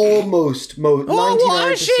almost Oh, 99%.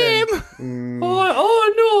 what a shame.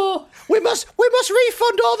 Oh, no. We must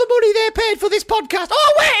refund all the money they paid for this podcast.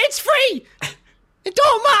 Oh, wait, it's free. It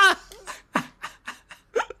don't matter.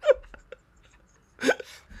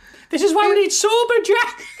 This is why we need sober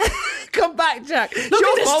Jack. Come back, Jack. Look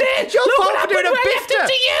at the state. Your Look fault what for doing a happened when I left bifter. it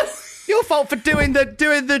to you. Your fault for doing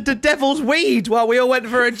the devil's weed while we all went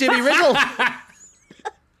for a Jimmy Riddle.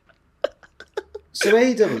 So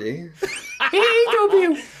AEW.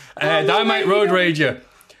 AEW. Dynamite Road Rager.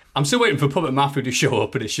 I'm still waiting for Puppet Matthew to show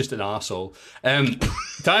up, but it's just an arsehole.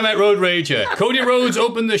 Dynamite Road Rager. Cody Rhodes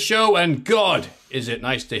opened the show, and God, is it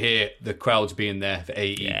nice to hear the crowds being there for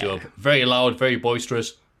AEW. Yeah. Very loud, very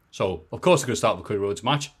boisterous. So, of course, they're going to start with Cody Rhodes'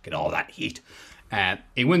 match. Get all that heat.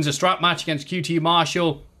 He wins a strap match against QT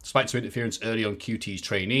Marshall, despite some interference early on QT's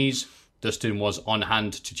trainees. Dustin was on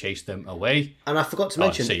hand to chase them away. And I forgot to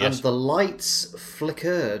mention, yes. and the lights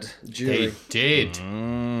flickered during. They did.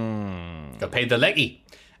 Got paid the leggy.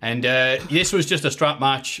 And this was just a strap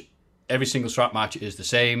match. Every single strap match is the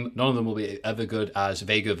same. None of them will be ever good as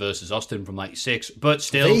Vega versus Austin from 96. But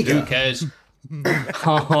still, Vega. Who cares?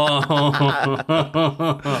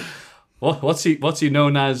 What's he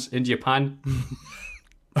known as in Japan?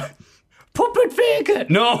 Puppet Vega.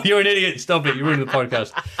 No, you're an idiot. Stop it. You're ruining the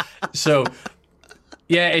podcast. So,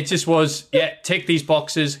 yeah, it just was, take these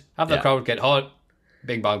boxes, have the crowd get hot,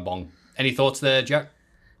 bing, bang, bong. Any thoughts there, Jack?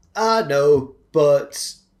 No,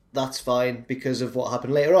 but that's fine because of what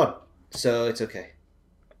happened later on. So it's okay.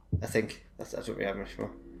 I think that's what we have much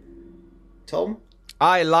for. Tom?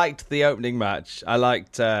 I liked the opening match. I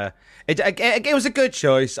liked it was a good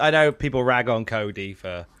choice. I know people rag on Cody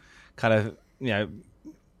for kind of,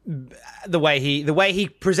 the way he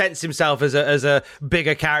presents himself as a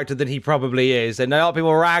bigger character than he probably is, and a lot of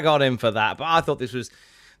people rag on him for that. But I thought this was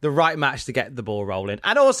the right match to get the ball rolling.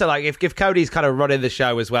 And also, like, if Cody's kind of running the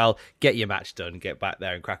show as well, get your match done, get back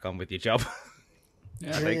there and crack on with your job.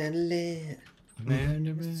 Yeah,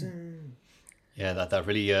 that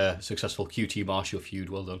really successful QT Marshall feud.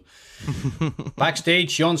 Well done. Backstage,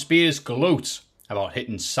 Sean Spears gloats about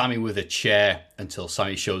hitting Sammy with a chair until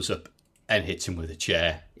Sammy shows up and hits him with a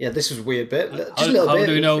chair. Yeah, this was a weird bit. How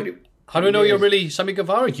do we know? How do we know you're really Sammy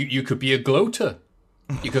Guevara? You could be a gloater.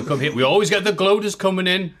 You could come here. We always get the gloaters coming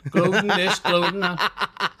in, gloating this, gloating that.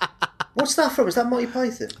 What's that from? Is that Monty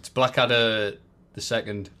Python? It's Blackadder the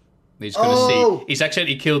second. He's going to see. He's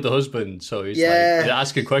accidentally killed the husband, so he's like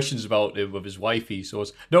asking questions about him with his wifey. So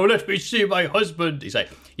it's, no, let me see my husband. He's like,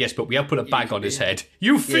 yes, but we have put a bag on his head.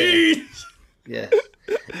 You fiend! Yeah.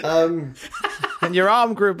 And your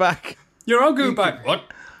arm grew back. Your arm grew back.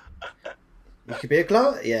 What? You could be a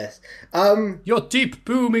gloater. Yes. Your deep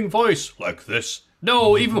booming voice like this.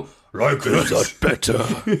 No, even like this. That's better.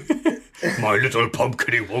 My little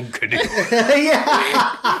pumpkiny wumpkiny.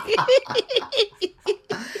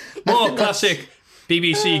 More classic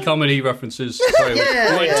BBC comedy references. Sorry,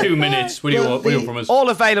 we're 2 minutes. What do you want from us?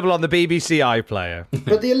 All available on the BBC iPlayer.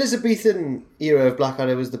 But the Elizabethan era of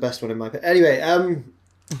Blackadder was the best one in my opinion. Anyway,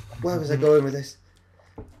 where was I going with this?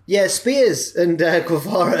 Yeah, Spears and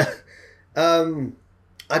Guevara.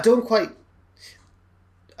 I don't quite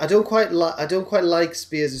like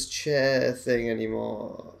Spears' chair thing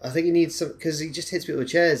anymore. I think he needs some, because he just hits people with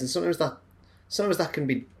chairs, and sometimes that can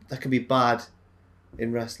be bad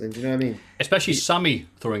in wrestling. Do you know what I mean? Especially Sammy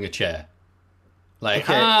throwing a chair. Like,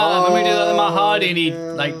 when we did that to Matt Hardy and he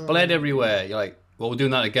like bled everywhere. You're like, well, we're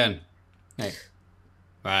doing that again. Hey.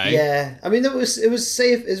 right? Yeah, I mean, it was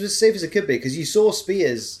safe. It was as safe as it could be because you saw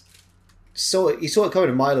Spears, you saw it coming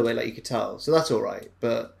a mile away, like you could tell. So that's all right.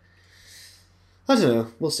 But I don't know.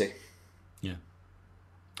 We'll see. Yeah.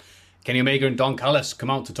 Kenny Omega and Don Callis come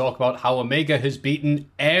out to talk about how Omega has beaten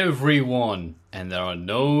everyone, and there are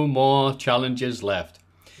no more challenges left.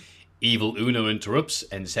 Evil Uno interrupts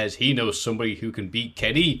and says he knows somebody who can beat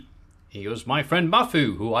Kenny. He goes, my friend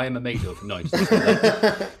Mafu, who I am a mate of. No,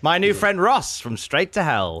 my new friend Ross from Straight to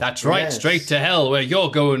Hell. That's right, yes. Straight to Hell, where you're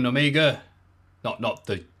going, Omega. Not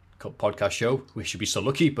the podcast show. We should be so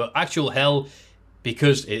lucky, but actual hell,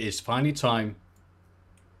 because it is finally time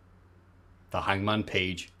for Hangman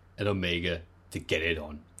Page and Omega to get it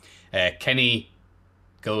on. Kenny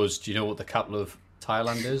goes, do you know what the capital of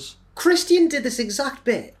Thailand is? Christian did this exact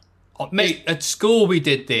bit. Oh, mate, at school we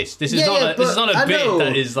did this. This is not a bit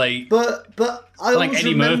that is like... But I like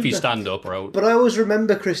Eddie Murphy stand-up, right? But I always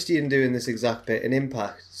remember Christian doing this exact bit in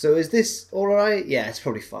Impact. So is this all right? Yeah, it's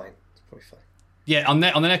probably fine. Yeah, on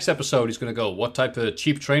the next episode, he's going to go, what type of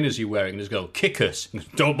cheap trainers are you wearing? And he's going to go, kick us.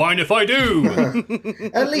 Don't mind if I do.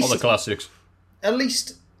 At least, all the classics. At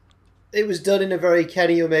least it was done in a very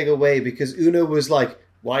Kenny Omega way because Uno was like,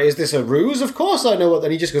 why is this a ruse? Of course I know what.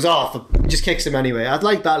 Then he just goes he just kicks him anyway. I'd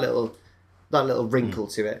like that little wrinkle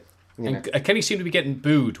to it. And Kenny seemed to be getting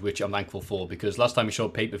booed, which I'm thankful for, because last time we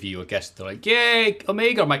showed pay-per-view, I guess they're like, yay,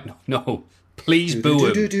 Omega. I'm like, no, please boo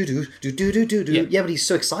him. Yeah, but he's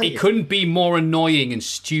so excited. He couldn't be more annoying and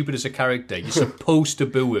stupid as a character. You're supposed to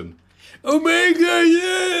boo him. Omega,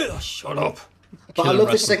 yeah! Oh, shut up. But I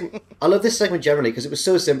love this segment. I love this segment generally because it was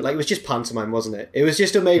so simple. Like, it was just pantomime, wasn't it? It was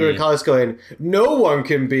just Omega and Callis going, "No one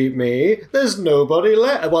can beat me. There's nobody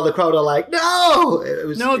left." While the crowd are like, "No!"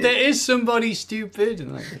 There is somebody stupid.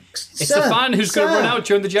 And it's the fan who's going to run out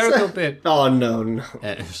during the Jericho bit. Oh no!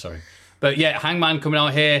 Sorry, but yeah, Hangman coming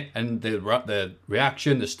out here and the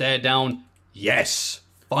reaction, the stare down. Yes,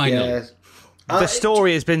 finally. Yeah. The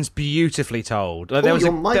story has been beautifully told. Like,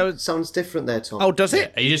 your mic sounds different there, Tom. Oh, does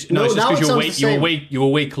it? It's just because you were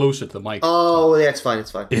way closer to the mic. Oh, well, yeah, it's fine.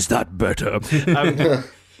 Is that better?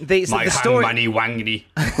 My story... hangmanny wangity.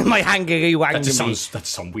 My hangary wangity. That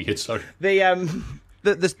sounds weird, sorry.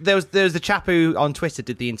 There was the chap who on Twitter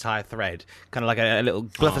did the entire thread, kind of like a little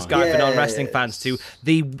Bluffers guide for non-wrestling fans, to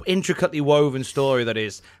the intricately woven story that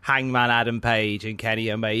is Hangman Adam Page and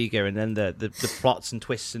Kenny Omega, and then the plots and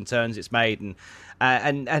twists and turns it's made,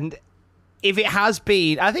 and if it has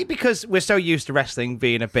been, I think because we're so used to wrestling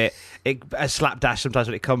being a slapdash sometimes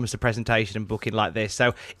when it comes to presentation and booking like this,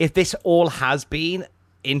 so if this all has been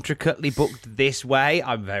intricately booked this way,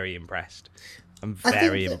 I'm very impressed. I'm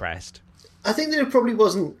very impressed. I think that it probably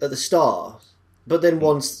wasn't at the start, but then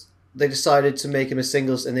once they decided to make him a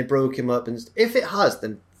singles and they broke him up, and if it has,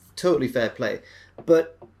 then totally fair play.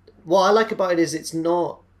 But what I like about it is it's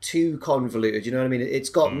not too convoluted, you know what I mean? It's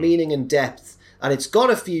got meaning and depth, and it's got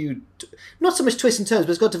a few, not so much twists and turns,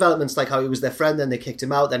 but it's got developments like how he was their friend, then they kicked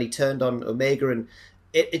him out, then he turned on Omega, and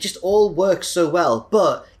it just all works so well,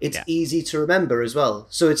 but it's easy to remember as well.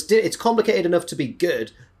 So it's complicated enough to be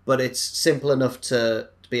good, but it's simple enough to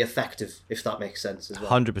be effective, if that makes sense as well.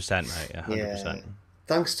 100%, mate. 100%. Yeah.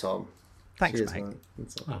 Thanks, Tom. Thanks, mate.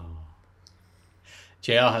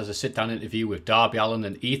 JR has a sit-down interview with Darby Allin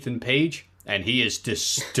and Ethan Page, and he is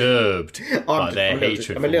disturbed by their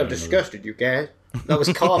hatred. I'm a little disgusted, you guys. That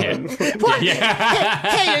was Carmen. What?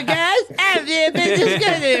 Hey, you guys, have you been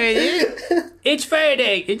discussing with you? It's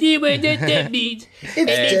Friday, and you were not that meat.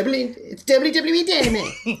 It's WWE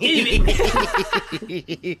Dynamite.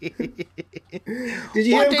 Did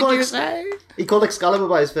you hear him say? He called Excalibur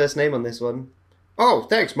by his first name on this one. Oh,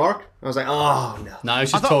 thanks, Mark. I was like, oh no. No,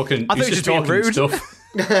 he's just talking. He's just talking rude stuff.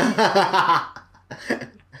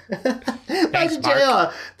 Thanks,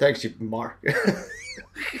 Mark. Thanks, Mark.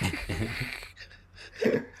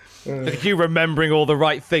 You remembering all the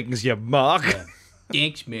right things, you Mark. Yeah.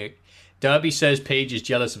 Thanks, Mark. Darby says Page is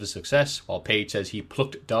jealous of his success, while Page says he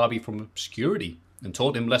plucked Darby from obscurity and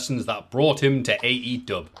taught him lessons that brought him to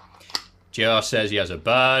AEW. JR says he has a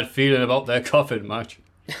bad feeling about their coffin match.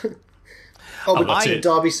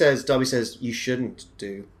 Darby says you shouldn't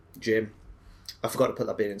do Jim. I forgot to put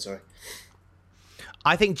that bit in, sorry.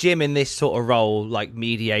 I think Jim in this sort of role, like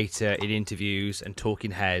mediator in interviews and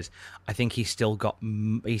talking head, I think he's still got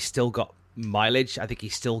mileage. I think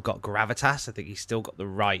he's still got gravitas. I think he's still got the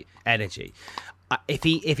right energy. If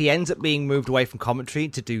he ends up being moved away from commentary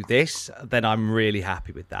to do this, then I'm really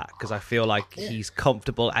happy with that, because I feel like he's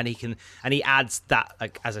comfortable and he adds that,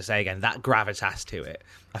 like, as I say again, that gravitas to it.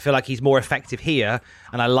 I feel like he's more effective here,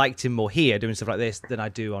 and I liked him more here doing stuff like this than I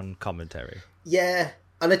do on commentary. Yeah.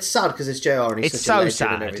 And it's sad because it's JR and he's it's such a so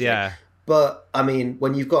legend and sad, everything. yeah. But, I mean,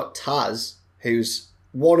 when you've got Taz, who's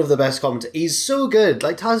one of the best commentators, he's so good.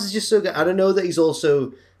 Like, Taz is just so good. And I know that he's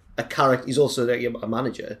also a character, he's also a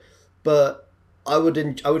manager, but I would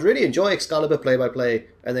really enjoy Excalibur play-by-play,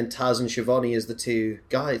 and then Taz and Shivani as the two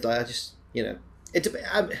guys. Like, I just,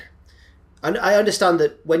 I understand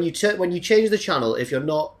that when you change the channel, if you're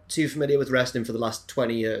not too familiar with wrestling for the last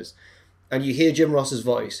 20 years, and you hear Jim Ross's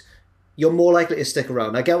voice, you're more likely to stick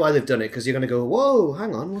around. I get why they've done it, because you're going to go, whoa,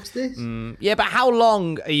 hang on, what's this? Yeah, but how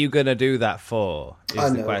long are you going to do that for,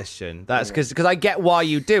 is the question. That's because I get why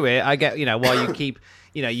you do it. I get, why you keep,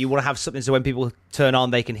 you want to have something so when people turn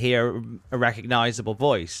on, they can hear a recognisable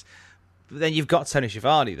voice. But then you've got Tony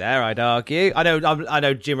Schiavone there, I'd argue. I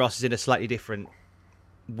know Jim Ross is in a slightly different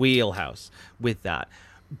wheelhouse with that.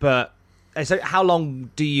 But so how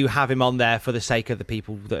long do you have him on there for the sake of the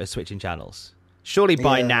people that are switching channels? Surely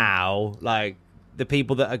by now, like, the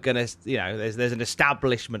people that are going to, there's an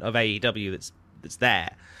establishment of AEW that's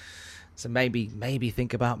there. So maybe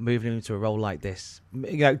think about moving him into a role like this.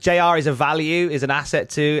 JR is an asset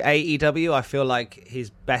to AEW. I feel like his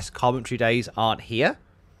best commentary days aren't here.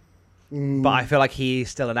 But I feel like he's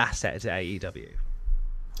still an asset to AEW.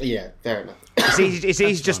 Yeah, fair enough. It's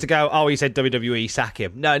easy just to go, oh, he said WWE, sack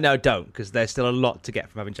him. No, don't, because there's still a lot to get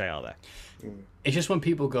from having JR there. It's just when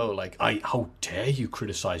people go like, how dare you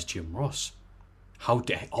criticise Jim Ross? How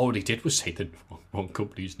dare... All he did was say the wrong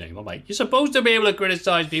company's name. I'm like, you're supposed to be able to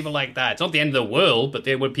criticise people like that. It's not the end of the world, but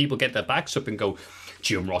then when people get their backs up and go,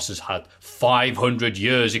 Jim Ross has had 500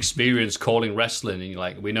 years experience calling wrestling, and you're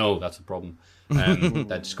like, we know that's a problem.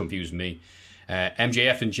 That just confused me.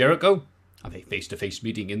 MJF and Jericho have a face-to-face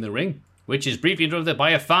meeting in the ring, which is briefly interrupted by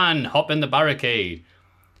a fan hopping the barricade.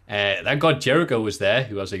 Thank God Jericho was there,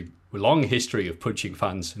 who has a long history of punching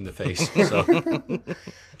fans in the face. So,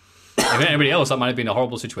 if anybody else, that might have been a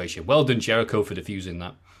horrible situation. Well done, Jericho, for diffusing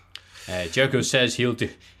that. Jericho says he'll do...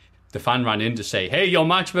 The fan ran in to say, hey, your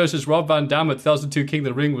match versus Rob Van Dam at 2002 King of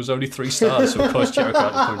the Ring was only 3 stars, so of course Jericho had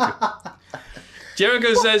to punch him.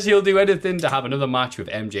 Jericho says he'll do anything to have another match with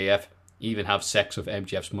MJF, even have sex with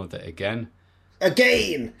MJF's mother again.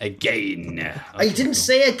 Again. He didn't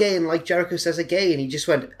say again like Jericho says again. He just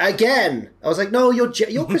went, again. I was like, no, you're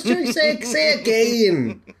Christian. Say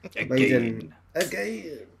again. Again.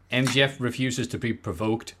 Again. MJF refuses to be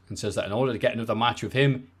provoked and says that in order to get another match with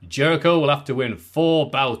him, Jericho will have to win 4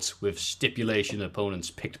 bouts with stipulation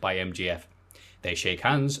opponents picked by MJF. They shake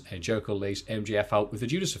hands and Jericho lays MJF out with the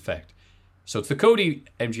Judas effect. So it's the Cody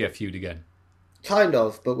MJF feud again. Kind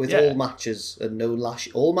of, but with all matches and no lash.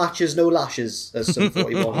 All matches, no lashes, as some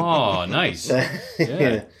 41. Oh, nice.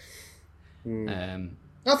 Yeah.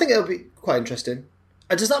 I think it'll be quite interesting.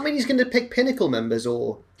 Does that mean he's going to pick Pinnacle members,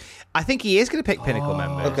 or...? I think he is going to pick Pinnacle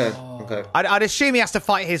members. Okay. I'd assume he has to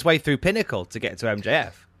fight his way through Pinnacle to get to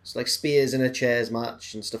MJF. It's like Spears in a chairs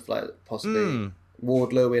match and stuff like that, possibly.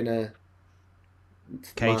 Wardlow in a...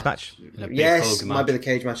 Cage match? Yes, might be the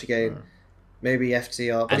cage match again. Maybe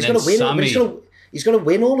FTR. But And he's going to win. Sammy. He's going to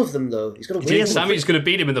win all of them, though. He's going to win. Sammy's going to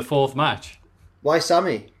beat him in the 4th match. Why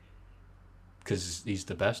Sammy? Because he's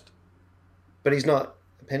the best. But he's not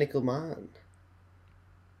a Pinnacle man.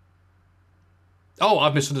 Oh,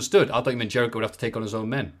 I've misunderstood. I thought you meant Jericho would have to take on his own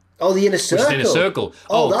men. Oh, the Inner Circle. Which is Inner Circle.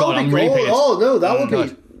 Oh God, I'm cool. repeating. Oh no, that would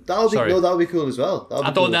be... Sorry. that would be cool as well.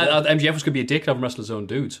 I thought that MJF was going to be a dick and have him wrestle his own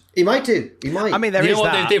dudes. He might do. He might. I mean, there you is know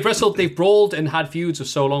what? that. They've wrestled, they've brawled and had feuds for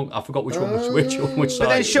so long. I forgot which one was which side. But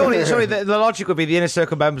then surely the logic would be the Inner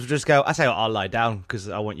Circle members would just go, I say, I'll lie down because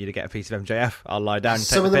I want you to get a piece of MJF. I'll lie down. And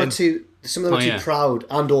Some of them are too proud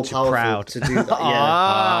and or powerful to do that.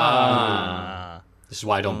 Yeah. This is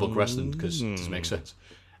why I don't book wrestling, because it doesn't make sense.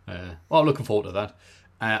 Well, I'm looking forward to that.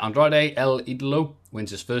 Andrade El Idolo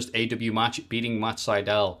wins his first AW match, beating Matt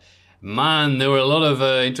Sydal. Man, there were a lot of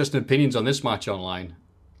interesting opinions on this match online.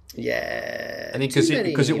 Yeah. I think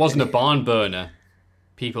because it wasn't a barn burner,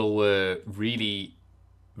 people were really,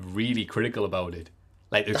 really critical about it.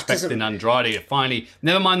 Like, they're expecting Andrade to finally...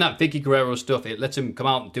 Never mind that Vicky Guerrero stuff. It lets him come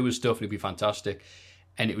out and do his stuff and it'd be fantastic.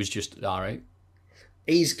 And it was just, all right.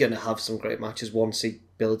 He's going to have some great matches once he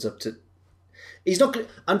builds up to...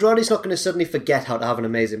 Andrade's not going to suddenly forget how to have an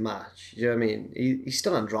amazing match. You know what I mean? He's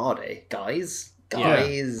still Andrade, guys. Yeah.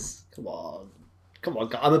 Come on.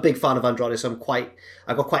 I'm a big fan of Andrade, so I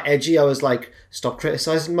got quite edgy. I was like, stop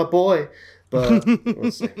criticising my boy. But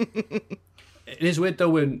we'll see. It is weird though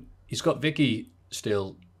when he's got Vicky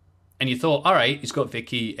still, and you thought, all right, he's got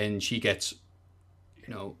Vicky and she gets,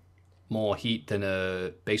 more heat than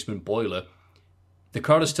a basement boiler. The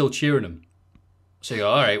crowd is still cheering him. So you go,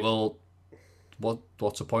 all right, well,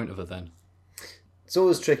 what's the point of it then? It's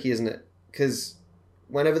always tricky, isn't it? Because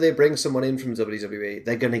whenever they bring someone in from WWE,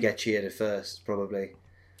 they're going to get cheered at first, probably.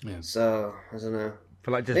 Yeah. So, I don't know.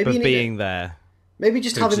 For like just for being there. Maybe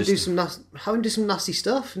just have him do some nasty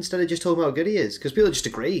stuff instead of just talking about how good he is, because people just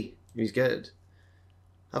agree he's good.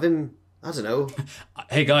 Have him, I don't know.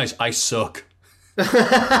 Hey guys, I suck.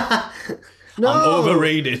 No. I'm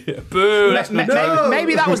overrated. Boo!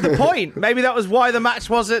 Maybe that was the point. Maybe that was why the match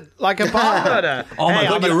wasn't like a bar burner. Oh my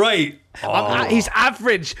god, you're right. He's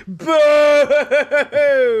average. Boo!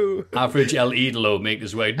 Average El Idolo make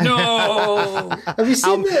his way. No! Have you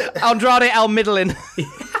seen that? Andrade El Midlin.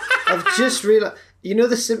 I've just realised. You know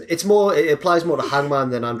it applies more to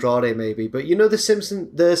Hangman than Andrade maybe, but you know the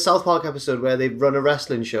South Park episode where they run a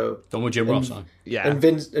wrestling show. Don't with Jim Ross on. Yeah. And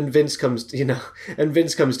Vince comes to,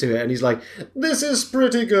 to it and he's like, "This is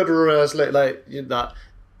pretty good wrestling." Like that.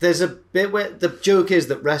 There's a bit where the joke is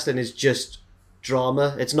that wrestling is just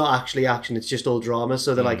drama. It's not actually action, it's just all drama.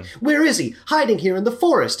 So they're like, "Where is he? Hiding here in the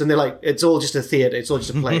forest." And they're like, "It's all just a theatre, it's all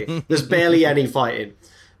just a play." There's barely any fighting.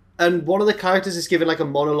 And one of the characters is giving like a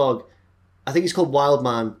monologue. I think he's called Wild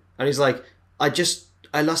Man, and he's like, I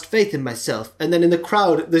lost faith in myself. And then in the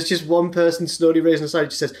crowd, there's just one person slowly raising his hand,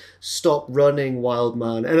 just says, "Stop running, Wild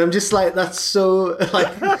Man." And I'm just like, that's so,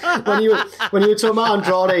 like, when you were talking about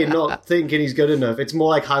Andrade not thinking he's good enough, it's more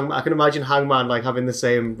like Hangman. I can imagine Hangman, like, having the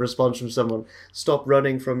same response from someone. "Stop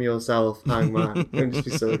running from yourself, Hangman." It would just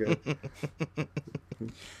be so good.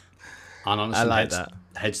 Arn I like Anderson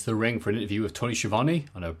that. heads to the ring for an interview with Tony Schiavone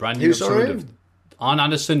on a brand new episode of... Arn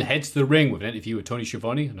Anderson heads to the ring with an interview with Tony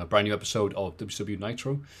Schiavone on a brand new episode of WCW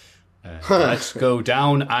Nitro. Let's go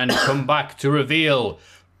down and come back to reveal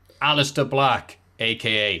Aleister Black,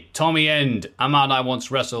 a.k.a. Tommy End, a man I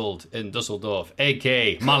once wrestled in Dusseldorf,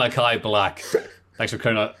 a.k.a. Malachi Black. Thanks for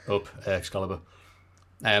clearing that up, Excalibur.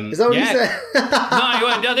 Is that what you said? No, he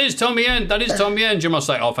went, "That is Tommy End. That is Tommy End." Jim was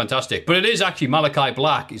like, "Oh, fantastic." But it is actually Malachi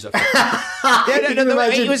Black. He's a...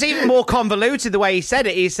 It was even more convoluted the way he said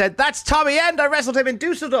it. He said, "That's Tommy End. I wrestled him in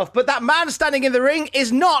Dusseldorf, but that man standing in the ring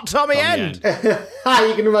is not Tommy End."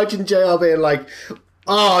 You can imagine JR being like,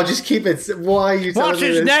 "Oh, just keep it. Why are you telling What's me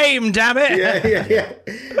his this?" name, damn it? Yeah.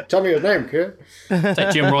 Tell me your name, kid. It's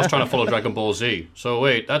like Jim Ross trying to follow Dragon Ball Z. So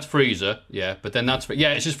wait, that's Frieza, yeah, but then that's...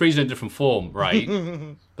 Yeah, it's just Frieza in a different form, right?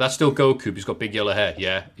 But that's still Goku, but he's got big yellow hair,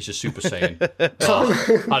 yeah? He's just Super Saiyan.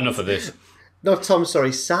 Enough of this. Not Tom,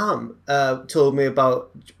 sorry, Sam told me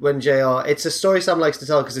about when JR... It's a story Sam likes to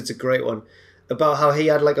tell because it's a great one. About how he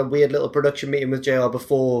had like a weird little production meeting with JR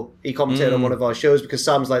before he commentated on one of our shows, because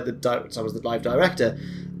Sam was the live director,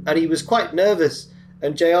 and he was quite nervous.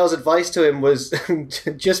 And JR's advice to him was,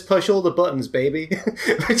 "Just push all the buttons, baby,"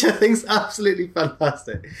 which I think is absolutely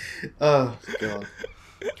fantastic. Oh God!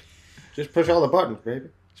 Just push all the buttons, baby.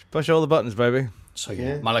 Push all the buttons, baby. So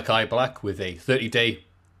yeah, Malachi Black with a 30-day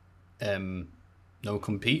no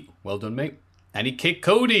compete. Well done, mate. And he kicked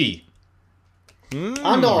Cody. And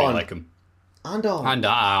I on. really like him. And on.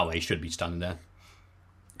 And he should be standing there.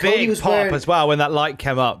 Big pop as well when that light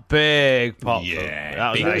came up. Big pop. Yeah,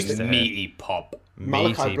 that was big nice to hear. meaty pop.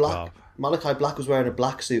 Malachi Black. Pop. Malachi Black was wearing a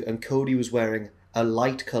black suit, and Cody was wearing a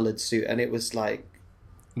light-coloured suit, and it was like,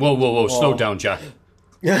 Whoa, slow down, Jack.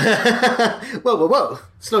 whoa,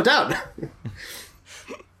 slow down.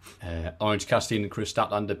 Orange Cassidy and Chris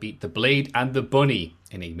Statlander beat the Blade and the Bunny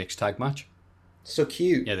in a mixed tag match. So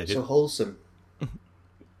cute. Yeah, they did. So wholesome.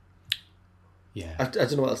 Yeah. I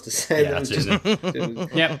don't know what else to say. Yeah, that's it.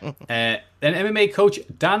 Yep. Then MMA coach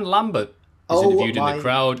Dan Lambert is interviewed in the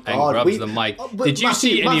crowd and grabs the mic. Did you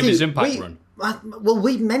see any of his Impact run? Well,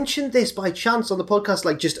 we mentioned this by chance on the podcast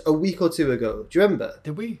like just a week or two ago. Do you remember?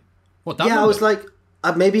 Did we? What? Dan Yeah, Lambert? I was like,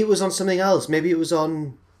 maybe it was on something else. Maybe it was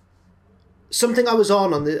on something I was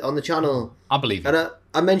on the channel. I believe it. And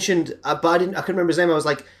I mentioned, but I couldn't remember his name. I was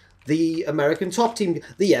like, the American Top Team,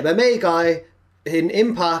 the MMA guy in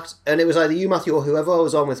Impact, and it was either you, Matthew, or whoever I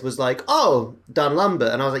was on with was like, "Oh, Dan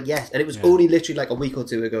Lambert," and I was like, "Yes," and it was only literally like a week or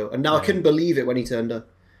two ago, and now I couldn't believe it when he turned up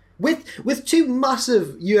with two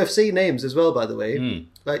massive UFC names as well, by the way,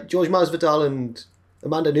 like George Masvidal and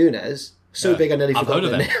Amanda Nunes. So big, I nearly forgot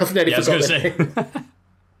their name. I've nearly forgot their name.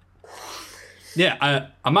 Yeah,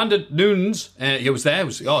 Amanda Nunes, he was there.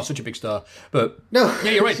 Was such a big star. But No, yeah,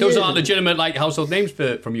 you're right. she Those is. are legitimate like household names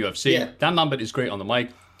from UFC. Yeah. Dan Lambert is great on the mic.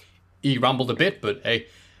 He rambled a bit, but hey,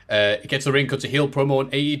 he gets the ring, cuts a heel promo on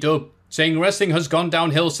AEW, saying wrestling has gone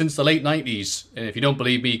downhill since the late 90s. And if you don't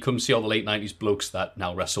believe me, come see all the late 90s blokes that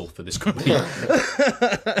now wrestle for this company.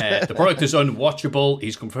 The product is unwatchable.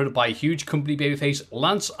 He's confronted by a huge company babyface,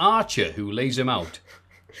 Lance Archer, who lays him out.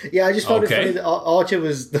 Yeah, I just found it funny that Archer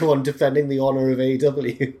was the one defending the honour of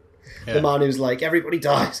AEW. The man who's like, everybody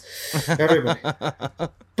dies. Everybody.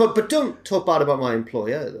 But don't talk bad about my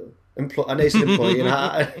employer, though. I know he's an employee, and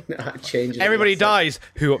I change it. Everybody dies.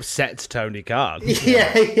 Who upsets Tony Khan?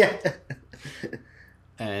 Yeah.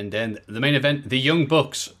 And then the main event, the Young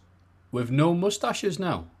Bucks, with no mustaches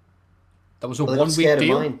now. That was a 1 week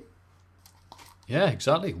deal. Of mine. Yeah,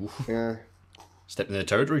 exactly. Oof. Yeah. Stepping in the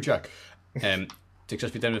territory, Jack.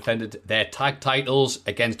 Successfully then defended their tag titles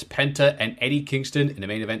against Penta and Eddie Kingston in the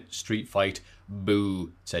main event street fight.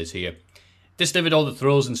 Boo, it says here. This delivered all the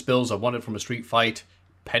throws and spills I wanted from a street fight.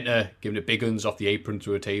 Penta giving it big uns off the apron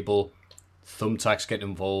through a table. Thumbtacks getting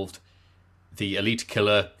involved. The Elite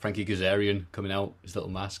Killer, Frankie Kazarian, coming out, his little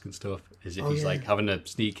mask and stuff, as if he's like having to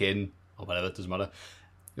sneak in or whatever, it doesn't matter.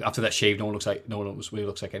 After that shave, no one knows what he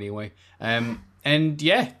looks like anyway. And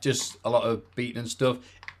yeah, just a lot of beating and stuff.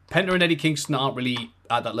 Penta and Eddie Kingston aren't really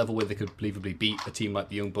at that level where they could believably beat a team like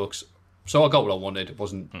the Young Bucks. So I got what I wanted.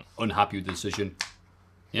 Wasn't unhappy with the decision.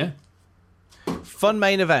 Yeah. Fun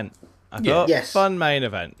main event. I thought. Yes. Fun main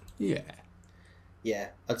event. Yeah. Yeah,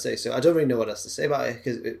 I'd say so. I don't really know what else to say about it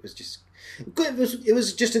because it was just... It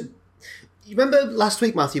was just a... You remember last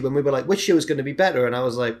week, Matthew, when we were like, which show is going to be better? And I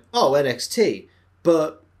was like, oh, NXT.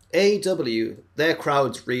 But AEW, their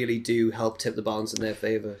crowds really do help tip the balance in their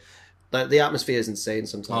favour. Like, the atmosphere is insane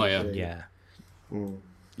sometimes. Oh, yeah. Yeah.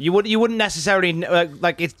 You wouldn't necessarily...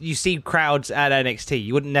 like, if you see crowds at NXT,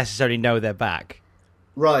 you wouldn't necessarily know they're back.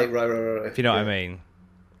 Right. If you know what I mean.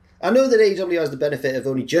 I know that AEW has the benefit of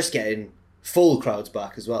only just getting full crowds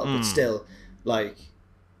back as well, but still, like...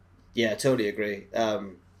 Yeah, totally agree.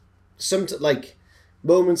 Like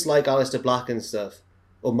moments like Aleister Black and stuff,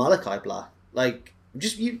 or Malachi Black, like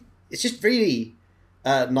it's just really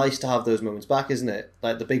nice to have those moments back, isn't it?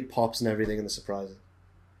 Like the big pops and everything and the surprises.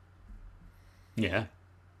 Yeah,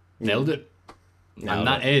 nailed it. And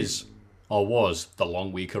that is, or was, the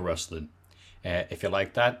long week of wrestling. If you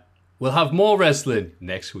like that, we'll have more wrestling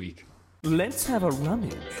next week. Let's have a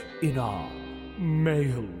rummage in our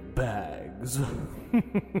mail bags.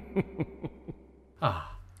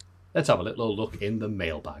 Let's have a little look in the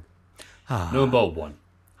mailbag. Number 1.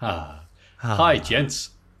 Hi,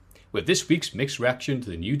 gents. With this week's mixed reaction to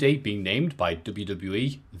the New Day being named by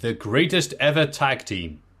WWE the greatest ever tag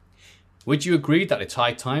team, would you agree that it's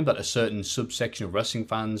high time that a certain subsection of wrestling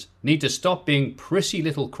fans need to stop being prissy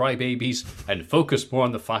little crybabies and focus more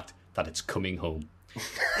on the fact that it's coming home?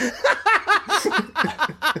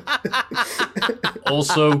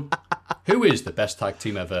 Also, who is the best tag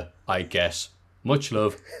team ever? I guess. Much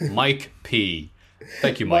love, Mike P.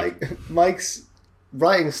 Thank you, Mike. Mike's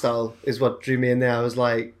writing style is what drew me in there. I was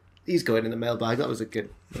like, he's going in the mailbag. That was good.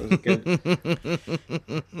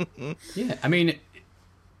 Yeah, I mean,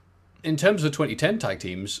 in terms of 2010 tag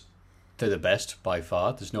teams, they're the best by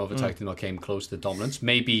far. There's no other tag team that came close to dominance.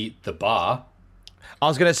 Maybe The Bar. I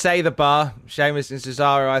was going to say The Bar. Sheamus and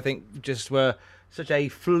Cesaro, I think, just were such a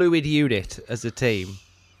fluid unit as a team.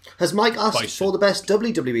 Has Mike asked for the best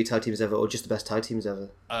WWE tag teams ever, or just the best tag teams ever?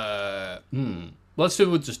 Let's do it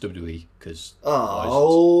with just WWE, because... I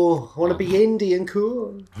want to be indie and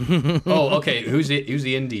cool. Oh, okay. Who's the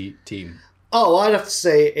indie team? Oh, I'd have to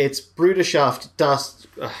say it's Bruderschaft, Dust...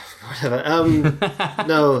 whatever.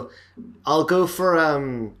 No, I'll go for...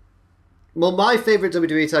 Well, my favourite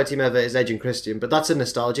WWE tag team ever is Edge and Christian, but that's a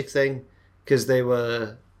nostalgic thing, because they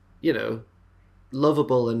were,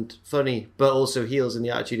 lovable and funny, but also heels in the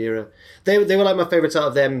Attitude Era. They were like my favourites out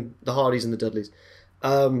of them, the Hardys and the Dudleys.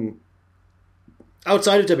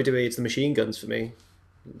 Outside of WWE, it's the Machine Guns for me,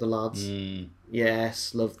 the lads.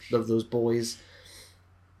 Yes, love those boys.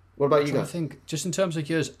 What about you guys? I think just in terms of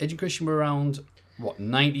years, Edge and Christian were around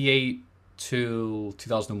 98 to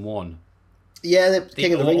 2001. Yeah, they're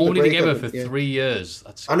King of the Ring. Only together for 3 years.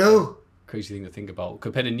 That's I know. Crazy thing to think about.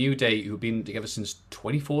 Compared to New Day, who've been together since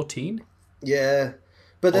 2014. Yeah,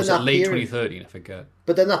 but then that late 2013, I forget.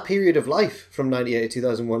 But then that period of life from 98 to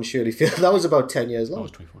 2001 surely feels that was about 10 years long. That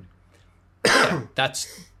was 2014.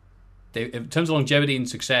 Yeah, in terms of longevity and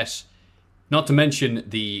success, not to mention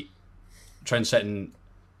the trend-setting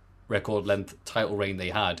record length title reign they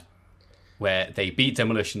had, where they beat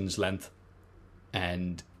Demolition's length,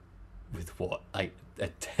 and with what, like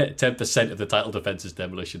 10% of the title defenses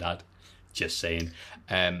Demolition had. Just saying.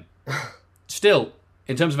 Still,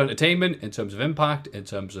 in terms of entertainment, in terms of impact, in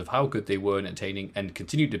terms of how good they were in entertaining and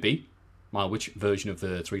continue to be, which version of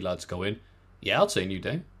the three lads go in? Yeah, I'd say New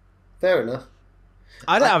Day. Fair enough.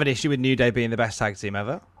 I don't have an issue with New Day being the best tag team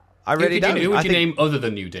ever. I really don't. Who would you name other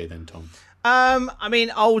than New Day then, Tom? I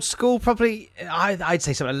mean, old school, probably. I'd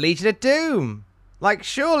say something like Legion of Doom. Like,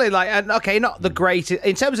 surely, like, and okay, not the greatest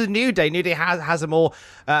in terms of New Day. New Day has a more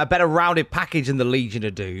better rounded package than the Legion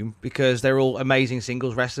of Doom because they're all amazing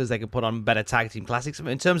singles wrestlers. They can put on better tag team classics. I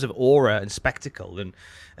mean, in terms of aura and spectacle and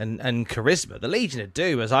charisma, the Legion of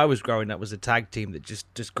Doom, as I was growing up, was a tag team that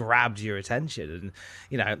just grabbed your attention.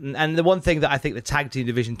 And and the one thing that I think the tag team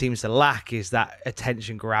division teams to lack is that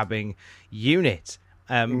attention grabbing unit.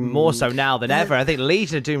 More so now than ever. I think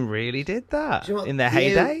Legion of Doom really did that in their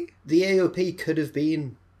heyday. The AOP could have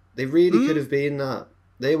been. They really could have been that.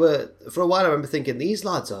 They were, for a while I remember thinking, these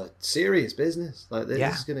lads are serious business. Like,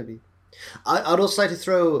 this is going to be... I'd also like to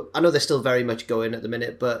throw... I know they're still very much going at the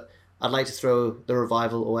minute, but I'd like to throw the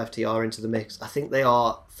Revival or FTR into the mix. I think they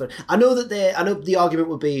are... I know the argument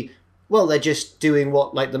would be, well, they're just doing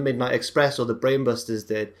what like the Midnight Express or the Brainbusters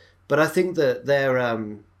did. But I think that they're...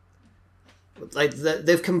 like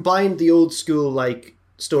they've combined the old school like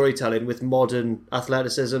storytelling with modern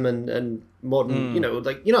athleticism and modern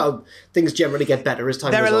how things generally get better as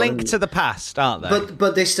time goes on. They're a link to the past, aren't they?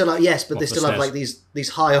 But they still are, yes, but they still have like these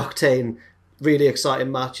high octane, really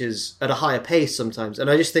exciting matches at a higher pace sometimes.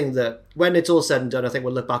 And I just think that when it's all said and done, I think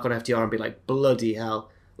we'll look back on FTR and be like, bloody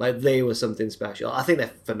hell, like they were something special. I think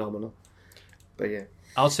they're phenomenal. But yeah,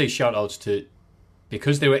 I'll say shout outs to,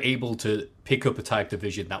 because they were able to pick up a tag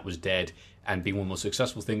division that was dead and be one of the most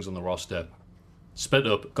successful things on the roster, split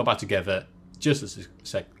up, got back together, just as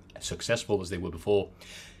successful as they were before.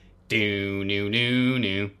 You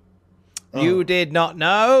did not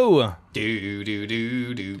know.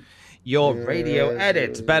 Do. Your radio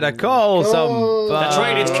edit better call somebody. That's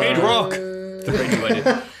right, it's Kid Rock. The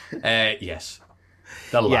radio edit. Yes.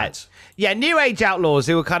 The lads. Yeah, New Age Outlaws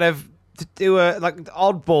who were like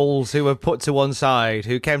oddballs who were put to one side,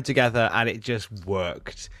 who came together and it just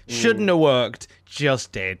worked. Shouldn't have worked,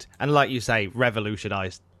 just did. And like you say,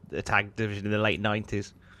 revolutionised the tag division in the late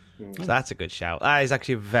 90s. So that's a good shout. That is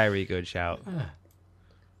actually a very good shout.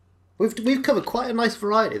 We've covered quite a nice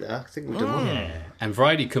variety there. I think we've done well. Yeah. And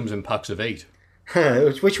variety comes in packs of 8.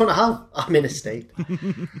 Which one I have? I'm in a state.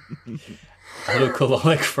 Hello,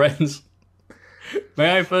 Cultaholic friends.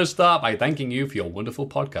 May I first start by thanking you for your wonderful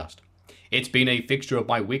podcast. It's been a fixture of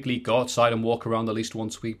my weekly go outside and walk around at least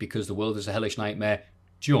once a week because the world is a hellish nightmare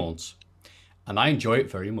jaunts, and I enjoy it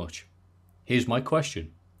very much. Here's my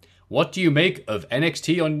question. What do you make of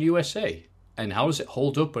NXT on USA, and how does it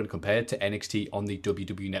hold up when compared to NXT on the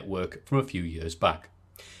WWE Network from a few years back?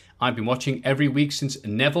 I've been watching every week since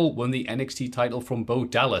Neville won the NXT title from Bo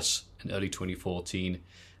Dallas in early 2014,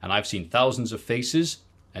 and I've seen thousands of faces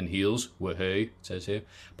and heels, it says here,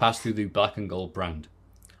 pass through the Black and Gold brand.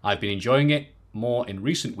 I've been enjoying it more in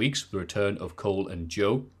recent weeks with the return of Cole and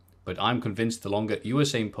Joe, but I'm convinced the longer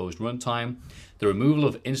USA imposed runtime, the removal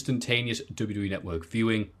of instantaneous WWE Network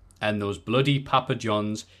viewing, and those bloody Papa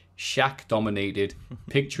John's Shaq-dominated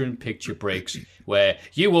picture-in-picture breaks where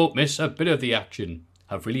you won't miss a bit of the action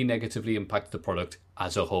have really negatively impacted the product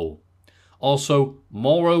as a whole. Also,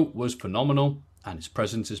 Mauro was phenomenal, and his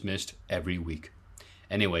presence is missed every week.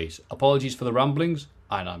 Anyways, apologies for the ramblings,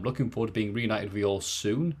 and I'm looking forward to being reunited with you all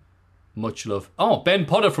soon. Much love. Oh, Ben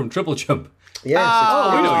Potter from Triple Jump.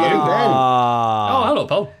 Yes. We know you. Ben. Oh, hello,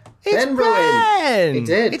 pal. Ben wrote in. He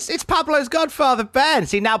did. It's Pablo's godfather, Ben.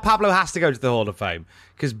 See, now Pablo has to go to the Hall of Fame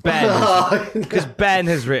because Ben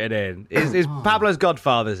has written in. Is Pablo's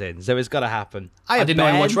godfather's in, so it's got to happen. I didn't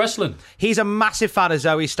know he watched wrestling. He's a massive fan of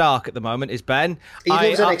Zoe Stark at the moment. Is Ben? He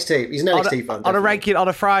loves NXT. He's an NXT fan. On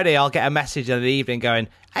a Friday, I'll get a message in the evening going,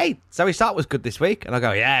 "Hey, Zoe Stark was good this week," and I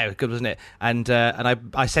go, "Yeah, it was good, wasn't it?" And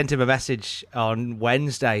I sent him a message on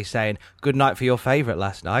Wednesday saying, "Good night for your favourite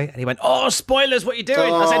last night," and he went, "Oh, spoilers! What are you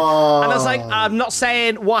doing?" I was like, "I'm not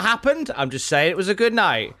saying what happened. I'm just saying it was a good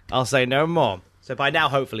night. I'll say no more." So by now,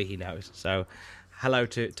 hopefully, he knows. So, hello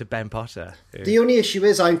to Ben Potter. The only issue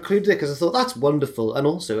is I included it because I thought that's wonderful, and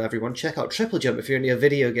also everyone check out Triple Jump if you're into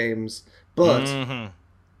video games. But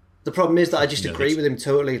the problem is that I just agree with him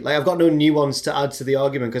totally. Like, I've got no nuance to add to the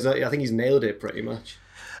argument because I think he's nailed it pretty much.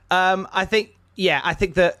 I think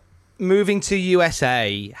that moving to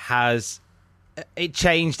USA it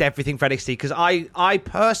changed everything for NXT because I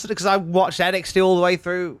personally, because I watched NXT all the way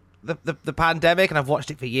through the pandemic and I've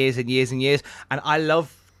watched it for years and years and years, and I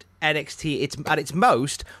loved NXT at its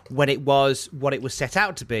most when it was what it was set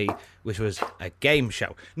out to be, which was a game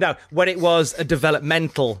show. No, when it was a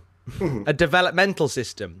developmental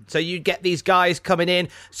system. So you get these guys coming in,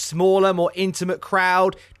 smaller, more intimate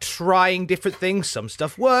crowd, trying different things. Some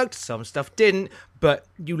stuff worked, some stuff didn't, but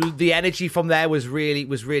the energy from there was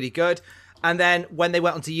really good. And then when they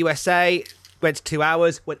went on to USA, went to 2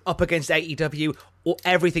 hours, went up against AEW,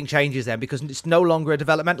 everything changes then because it's no longer a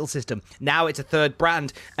developmental system. Now it's a third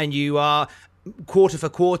brand, and you are quarter for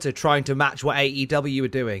quarter trying to match what AEW were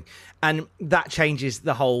doing, and that changes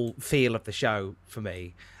the whole feel of the show for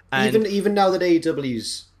me. And even now that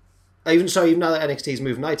AEW's even now that NXT's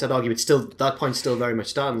moved nights, I'd argue it's still, that point still very much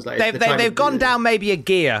stands. Like they've gone down maybe a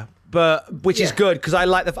gear, but which is good, because I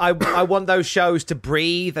like I want those shows to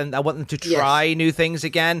breathe, and I want them to try new things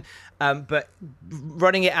again. But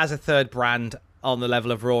running it as a third brand on the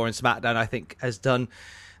level of Raw and SmackDown, I think has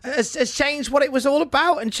changed what it was all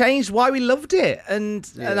about and changed why we loved it. And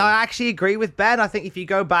I actually agree with Ben. I think if you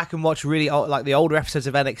go back and watch really old, like the older episodes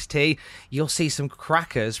of NXT, you'll see some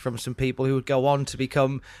crackers from some people who would go on to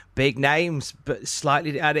become big names, but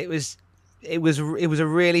slightly. And it was a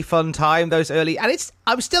really fun time, those early, and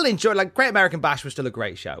I'm still enjoying, like, Great American Bash was still a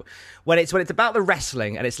great show. When it's about the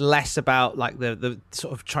wrestling and it's less about like the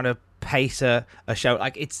sort of trying to pace a show,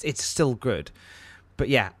 like it's still good. But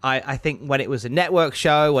yeah, I think when it was a network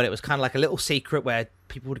show, when it was kind of like a little secret where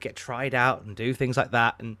people would get tried out and do things like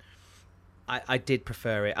that, and I did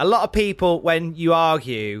prefer it. A lot of people, when you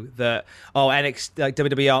argue that, NXT, like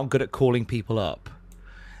WWE aren't good at calling people up,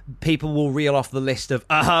 people will reel off the list of,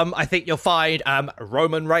 I think you'll find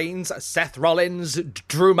Roman Reigns, Seth Rollins,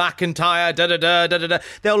 Drew McIntyre, da-da-da.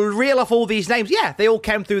 They'll reel off all these names. Yeah, they all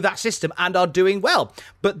came through that system and are doing well.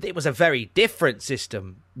 But it was a very different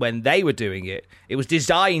system when they were doing it. It was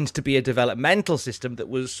designed to be a developmental system that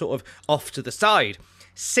was sort of off to the side.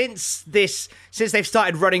 Since they've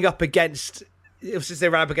started running up against, since they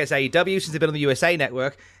ran up against AEW, since they've been on the USA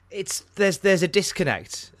Network, there's a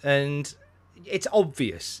disconnect, and it's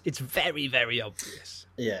obvious. It's very, very obvious.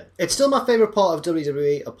 Yeah. It's still my favourite part of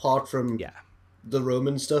WWE, apart from the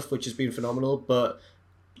Roman stuff, which has been phenomenal. But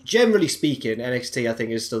generally speaking, NXT, I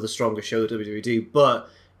think, is still the strongest show WWE do. But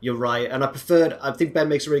you're right. And I think Ben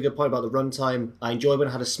makes a really good point about the runtime. I enjoy when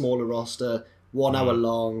it had a smaller roster, 1 hour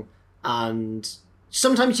long. And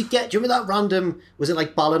sometimes do you remember that random, was it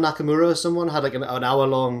like Bala Nakamura or someone had like an hour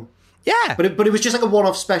long? Yeah. But it was just like a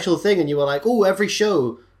one-off special thing. And you were like, oh, every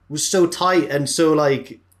show was so tight and so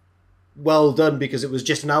like well done because it was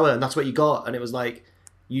just an hour and that's what you got, and it was like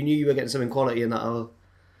you knew you were getting something quality in that hour.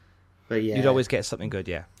 But yeah, you'd always get something good.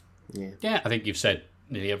 Yeah. I think you've said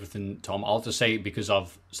nearly everything, Tom. I'll just say, because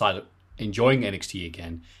I've started enjoying NXT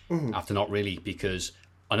again after not really, because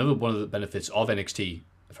another one of the benefits of NXT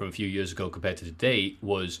from a few years ago compared to today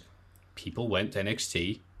was people went to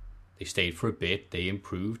NXT, they stayed for a bit, they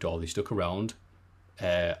improved, or they stuck around,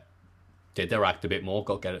 did their act a bit more,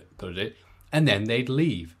 got good at it, and then they'd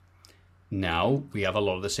leave. Now we have a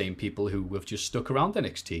lot of the same people who have just stuck around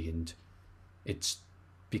NXT, and it's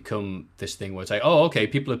become this thing where it's like, oh, okay,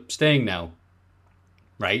 people are staying now,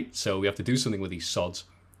 right? So we have to do something with these sods.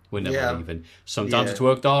 We're never leaving. Sometimes it's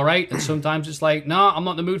worked all right, and sometimes it's like, no, I'm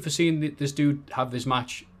not in the mood for seeing this dude have this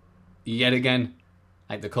match yet again,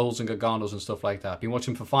 like the Coles and Garganos and stuff like that. Been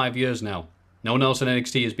watching for 5 years now. No one else in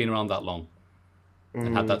NXT has been around that long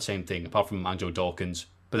and had that same thing, apart from Angelo Dawkins.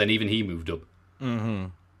 But then even he moved up. Mm-hmm.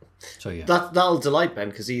 So yeah, that'll delight Ben,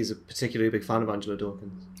 because he's a particularly big fan of Angelo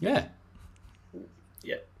Dawkins. Yeah.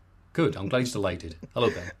 Good. I'm glad he's delighted. Hello,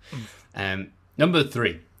 Ben. Number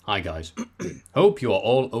 3. Hi guys. Hope you are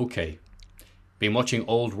all okay. Been watching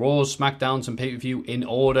old Raws, SmackDowns, and pay-per-view in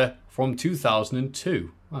order from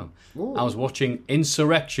 2002. Wow. Ooh. I was watching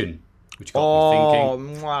Insurrection, which got me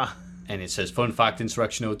thinking. Mwah. And it says, fun fact,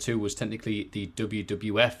 Insurrection 02 was technically the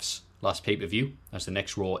WWF's last pay-per-view, as the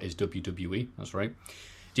next Raw is WWE. That's right.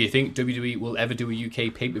 Do you think WWE will ever do a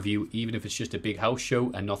UK pay-per-view, even if it's just a big house show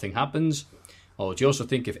and nothing happens? Or do you also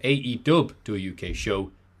think if AEW do a UK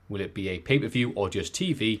show, will it be a pay-per-view or just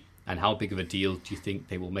TV? And how big of a deal do you think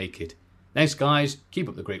they will make it? Thanks, guys. Keep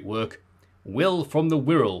up the great work. Will from the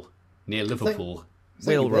Wirral, near Liverpool.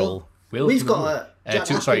 Will. We've got Jack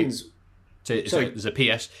Atkins. There's a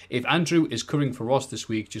PS. If Andrew is covering for Ross this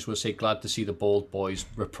week, just want to say glad to see the Bald Boys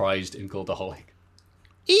reprised in Cultaholic.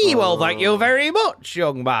 Well, thank you very much,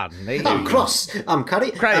 young man. I'm cross. I'm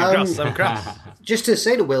Carrie. I'm cross. Just to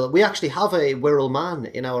say to Will, we actually have a Wirral man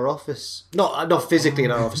in our office. Not physically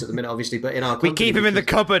in our office at the minute, obviously, but in our company. We keep him in the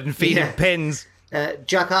cupboard and feed him pins.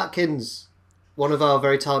 Jack Atkins, one of our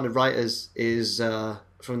very talented writers, is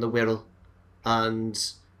from the Wirral, and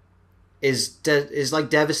is like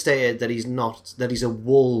devastated that he's a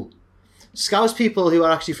wool. Scouse people who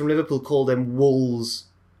are actually from Liverpool call them wools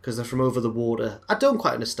because they're from over the water. I don't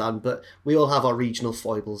quite understand, but we all have our regional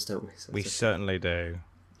foibles, don't we? So we certainly do.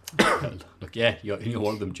 Look, yeah, you're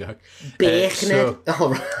one of them, Jack. Bacon. All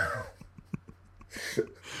right.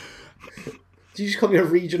 you just call me a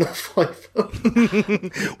regional foible?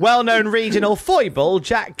 Well-known regional foible,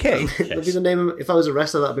 Jack King. That'd be the name. If I was a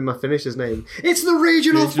wrestler, that'd be my finisher's name. It's the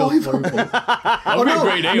regional foible. That would be a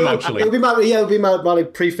great name, actually. It would be my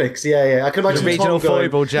prefix. Yeah. I can imagine The regional Tom going,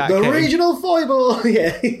 foible, Jack The King. regional foible.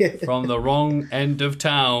 Yeah. From the wrong end of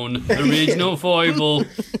town, the regional foible.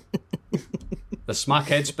 The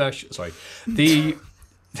Smackhead special. Sorry.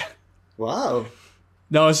 Wow.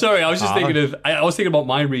 No, sorry. I was just thinking I was thinking about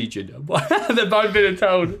my region. The bad bit of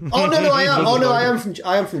town. Oh no, I am. Oh no, I am from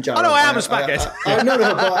Jarrow. Oh no, I am a Smackhead. No,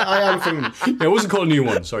 but I am from. It wasn't called a new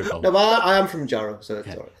one. Sorry, Paul. No, but I am from Jarrow, so it's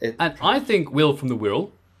all right. And I think Will from the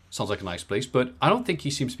Wirral sounds like a nice place, but I don't think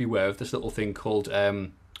he seems to be aware of this little thing called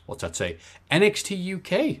what's that say? NXT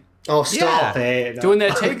UK. Oh, stop it! Doing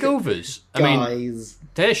their takeovers. I mean, Guys.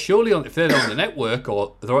 they're surely on. If they're on the network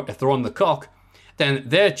or if they're on the cock, then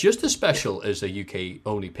they're just as special as a UK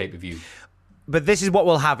only pay-per-view. But this is what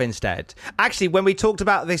we'll have instead. Actually, when we talked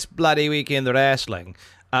about this bloody week in the wrestling,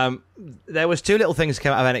 there was two little things that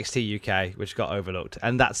came out of NXT UK which got overlooked,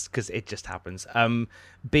 and that's because it just happens.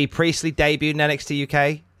 B. Priestley debuted in NXT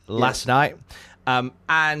UK last night,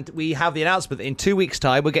 and we have the announcement that in 2 weeks'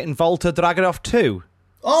 time we're getting Volta Dragunov 2.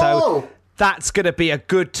 Oh! So that's going to be a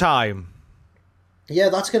good time. Yeah,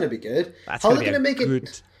 that's going to be good. How are they going to make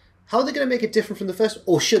it? How are they going to make it different from the first?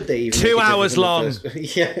 Or should they even? 2 hours long.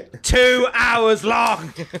 Yeah, 2 hours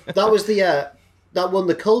long. that was the that won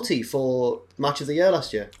the Culty for Match of the Year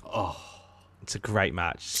last year. Oh, it's a great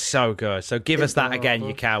match. So good. So give us that again,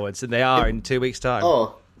 you cowards. And they are in 2 weeks' time.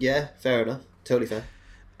 Oh, yeah, fair enough. Totally fair.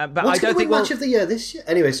 But What's I don't think Match of the Year this year?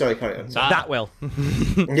 Anyway, sorry, carry on. that will.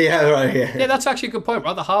 Yeah, right. Yeah, that's actually a good point. We're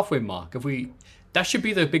at the halfway mark. That should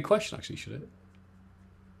be the big question, actually, should it?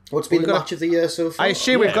 What's been the Match of the Year so far? I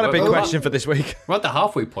assume we've got a big question for this week. We're at the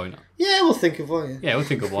halfway point. Yeah, we'll think of one. Yeah, we'll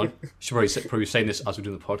think of one. Should probably saying this as we're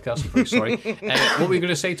doing the podcast. I'm very sorry. What were you going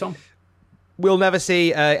to say, Tom? We'll never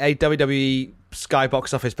see a WWE Sky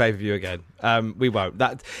box office pay-per-view again. We won't.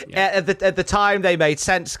 At the time they made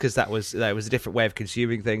sense because that was a different way of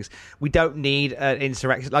consuming things. We don't need an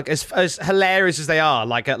insurrection like as hilarious as they are,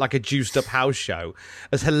 like a juiced up house show.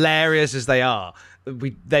 As hilarious as they are,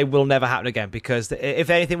 they will never happen again because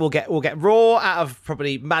if anything, we'll get Raw out of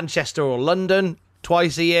probably Manchester or London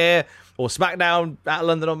twice a year, or SmackDown out of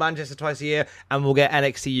London or Manchester twice a year, and we'll get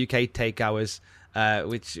NXT UK takeovers.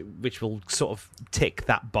 Which will sort of tick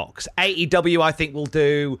that box. AEW, I think they'll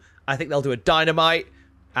do a Dynamite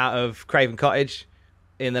out of Craven Cottage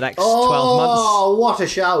in the next 12 months. Oh, what a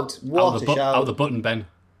shout! What a shout! Out of the button, Ben.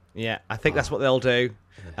 Yeah, I think that's what they'll do.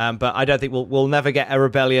 But I don't think we'll never get a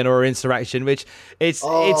rebellion or an insurrection, which it's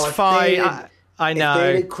fine. I know.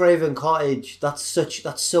 If they did Craven Cottage, that's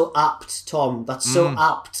so apt, Tom. That's so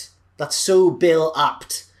apt. That's so Bill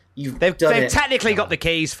apt. They've technically got the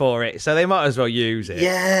keys for it, so they might as well use it.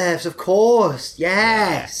 Yes, of course.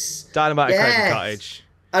 Yes. Dynamite at Craven Cottage.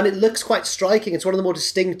 And it looks quite striking. It's one of the more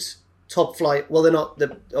distinct top flight. Well, they're not.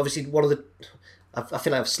 They're obviously one of the. I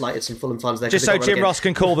feel like I've slighted some Fulham fans there. Just so Jim Ross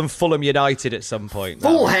can call them Fulham United at some point.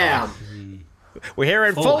 Fulham. We're here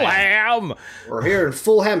in Fulham. We're here in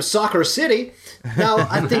Fulham, Soccer City. Now,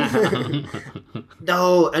 I think...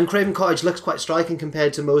 No, and Craven Cottage looks quite striking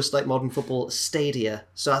compared to most like modern football stadia.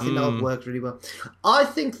 So I think that would work really well. I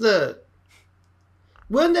think that...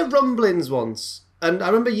 Weren't there rumblings once? And I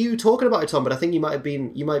remember you talking about it, Tom, but I think you might have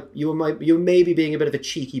been... You were maybe being a bit of a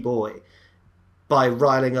cheeky boy by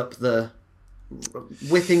riling up the...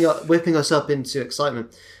 whipping us up into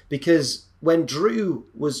excitement. Because... when Drew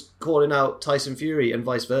was calling out Tyson Fury and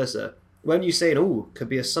vice versa, when you saying, could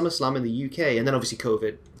be a SummerSlam in the UK, and then obviously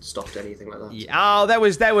COVID stopped anything like that. Yeah,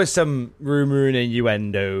 there was some rumor and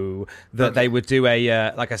innuendo that they would do a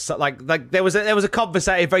there was a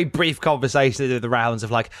conversation, a very brief conversation that did the rounds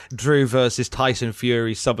of like Drew versus Tyson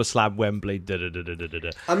Fury, SummerSlam Wembley.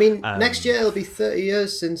 I mean, next year it'll be 30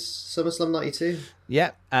 years since SummerSlam '92.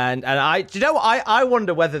 Yeah, and I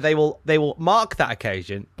wonder whether they will mark that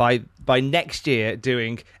occasion by next year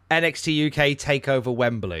doing NXT UK Takeover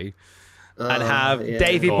Wembley. And have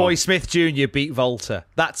Davey Boy Smith Jr. beat Volta.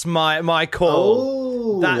 That's my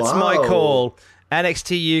call. That's my call.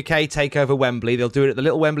 NXT UK Takeover Wembley. They'll do it at the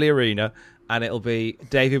Little Wembley Arena, and it'll be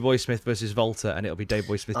Davey Boy Smith versus Volta, and it'll be Davey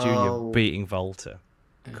Boy Smith Jr. beating Volta.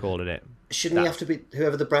 Calling it. Shouldn't he have to be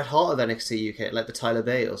whoever the Bret Hart of NXT UK, like the Tyler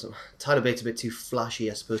Bate or something? Tyler Bate's a bit too flashy,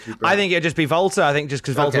 I suppose. To be Bret. I think it'll just be Volta. I think just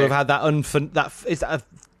because Volta will have had that that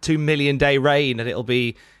 2 million day reign, and it'll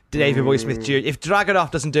be Davey Boy Smith Jr. If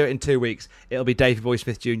Dragunov doesn't do it in 2 weeks, it'll be Davey Boy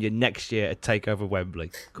Smith Jr. next year at TakeOver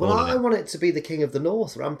Wembley. Well, I want it to be the King of the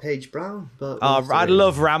North, Rampage Brown. But I'd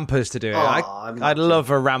love Rampers to do it. Oh, I'd love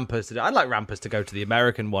for Rampers to do it. I'd like Rampers to go to the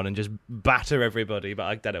American one and just batter everybody, but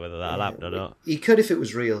I don't know whether that'll happen or not. He could if it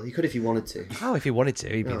was real. He could if he wanted to. Oh, if he wanted to,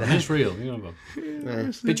 he'd be there. It's real. You know.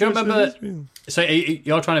 But do you remember? So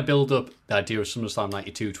you're trying to build up the idea of SummerSlam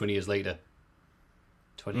 92 20 years later.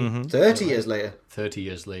 30 years later. 30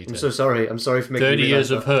 years later. I'm so sorry. I'm sorry for making 30 you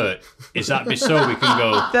years of hurt. Is that so we can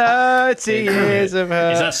go? 30 years of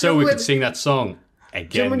hurt. Is that so we can sing that song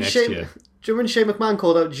again next year? Do you remember when Shane McMahon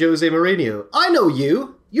called out Jose Mourinho? I know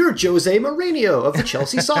you. You're Jose Mourinho of the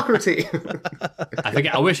Chelsea soccer team.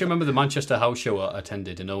 I wish I remember the Manchester House Show I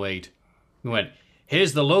attended in 2008. We went,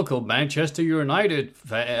 here's the local Manchester United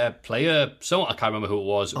player. So I can't remember who it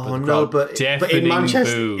was. Oh no, but in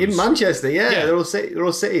Manchester, they're all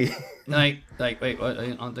City. Wait, what,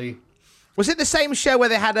 aren't they? Was it the same show where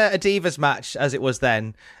they had a Divas match as it was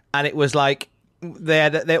then, and it was like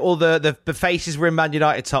all the faces were in Man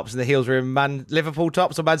United tops and the heels were in Man Liverpool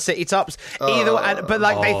tops or Man City tops. But they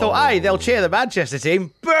thought, hey, they'll cheer the Manchester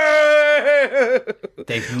team. Boo!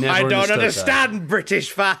 They've never. I don't understand British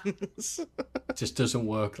fans. It just doesn't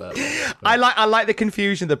work that way. I like the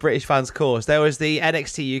confusion the British fans caused. There was the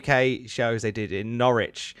NXT UK shows they did in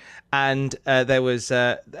Norwich, and there was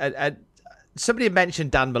somebody had mentioned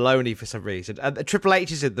Dan Maloney for some reason, and Triple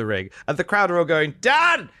H is in the ring, and the crowd are all going,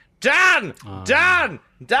 Dan! Dan! Dan!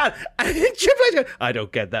 Dan! And Triple H goes, I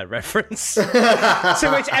don't get that reference.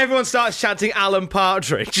 To which everyone starts chanting Alan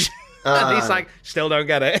Partridge. And he's like, still don't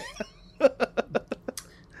get it.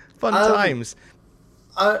 Fun times.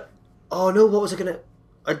 Oh no, what was I gonna...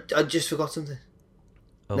 I just forgot something.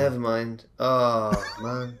 Oh. Never mind. Oh,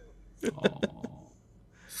 man.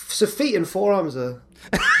 So feet and forearms are...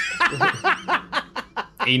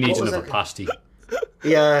 He needs another pasty.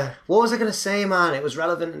 Yeah. What was I going to say, man? It was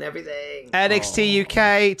relevant and everything. NXT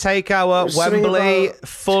UK, TakeOver, Wembley,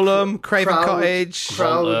 Fulham, Craven Cottage.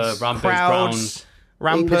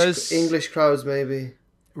 Rampers. English crowds, maybe.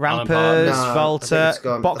 Rampers,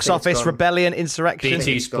 Volta, Box Office, Rebellion, Insurrection.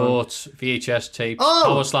 BT Sports, VHS tape,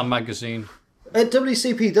 Power Slam magazine. At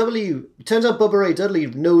WCPW, it turns out Bubba Ray Dudley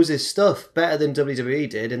knows his stuff better than WWE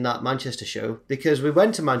did in that Manchester show, because we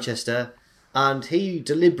went to Manchester and he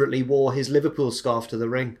deliberately wore his Liverpool scarf to the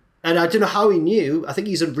ring. And I don't know how he knew. I think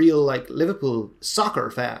he's a real Liverpool soccer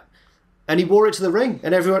fan. And he wore it to the ring,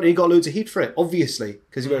 and he got loads of heat for it, obviously,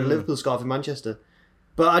 because he wore a Liverpool scarf in Manchester.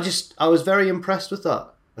 But I was very impressed with that.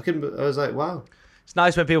 I was like, wow. It's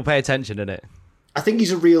nice when people pay attention, isn't it? I think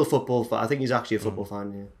he's a real football fan. I think he's actually a football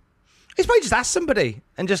fan, yeah. He's probably just asked somebody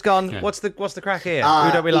and just gone, what's the crack here?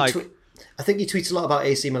 Who don't we like? I think he tweets a lot about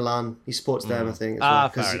AC Milan. He supports them, I think, as well,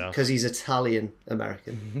 because he's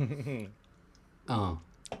Italian-American. Oh.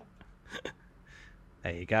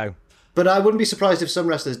 There you go. But I wouldn't be surprised if some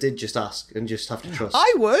wrestlers did just ask and just have to trust.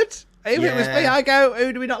 I would. If it was me, I go,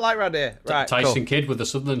 who do we not like around here? Right, Tyson Kidd with the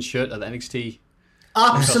Sutherland shirt at the NXT.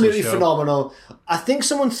 Absolutely phenomenal. I think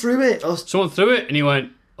someone threw it. Someone threw it and he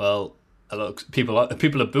went, well, people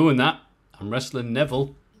are booing that. I'm wrestling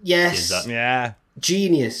Neville. Yes. Yeah.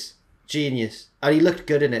 Genius. And he looked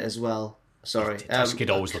good in it as well. Sorry. Tyson Kidd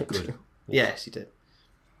always looked good. Yes, he did.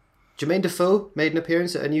 Jermaine Defoe made an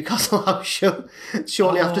appearance at a Newcastle house show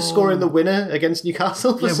shortly after scoring the winner against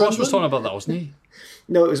Newcastle. Yeah, Ross was talking about that, wasn't he?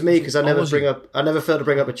 No, it was me, because I never failed to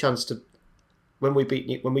bring up a chance to when we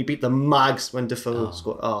beat the Mags when Defoe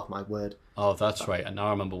scored. Oh my word! Oh, that's right. And now I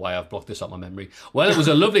remember why I've blocked this out my memory. Well, it was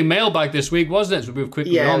a lovely mailbag this week, wasn't it? So we move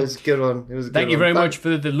quickly on. It was a good one. Thank you very much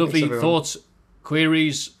for the lovely thoughts,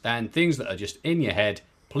 queries, and things that are just in your head.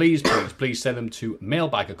 Please send them to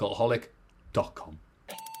mailbag@cultaholic.com.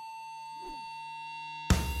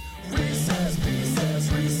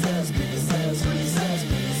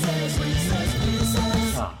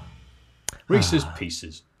 Reese's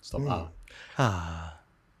Pieces. Stop.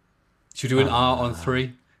 Should we do an R on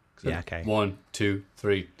 3? Yeah, okay. 1, 2,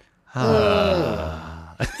 3.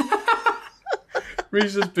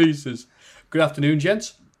 Reese's Pieces. Good afternoon,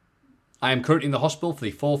 gents. I am currently in the hospital for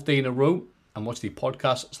the 4th day in a row and watch the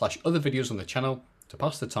podcast / other videos on the channel to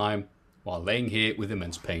pass the time while laying here with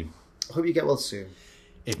immense pain. I hope you get well soon.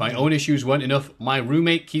 If my own issues weren't enough, my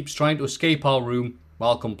roommate keeps trying to escape our room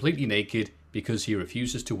while completely naked because he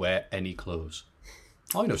refuses to wear any clothes.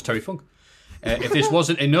 Oh, he knows Terry Funk. If this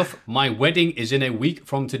wasn't enough, my wedding is in a week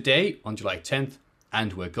from today, on July 10th,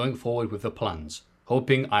 and we're going forward with the plans,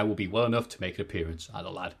 hoping I will be well enough to make an appearance. Add a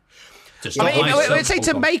lad. I would say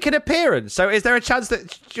to make an appearance. So, is there a chance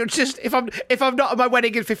that you'll just, if I'm not at my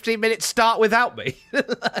wedding in 15 minutes, start without me?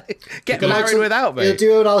 Get married without me? You'll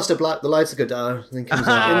do an Alistair Black. The lights will go down. And then comes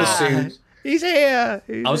out in the suit. He's here.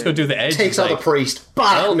 I was going to do the edge. Takes out the priest.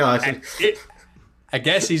 Bah! No, I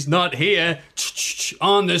guess he's not here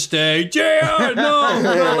on the stage. Yeah, no,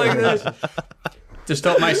 not like this. To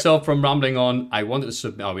stop myself from rambling on, I wanted to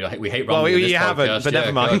submit. Oh, we hate rambling. Well, you haven't, but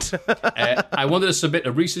never mind. I wanted to submit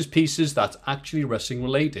a Reese's Pieces that's actually wrestling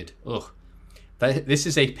related. Ugh. This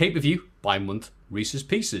is a pay-per-view bi-month Reese's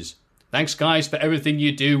Pieces. Thanks, guys, for everything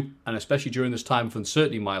you do, and especially during this time of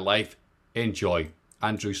uncertainty in my life. Enjoy.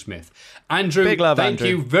 Andrew Smith. Andrew, big love, thank Andrew.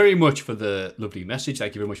 you very much for the lovely message.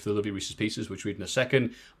 Thank you very much for the lovely Reese's Pieces, which we'll read in a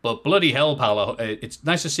second. But bloody hell, pal, it's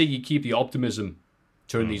nice to see you keep the optimism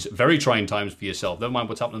during these very trying times for yourself. Never mind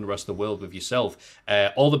what's happening in the rest of the world with yourself.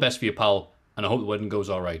 All the best for you, pal, and I hope the wedding goes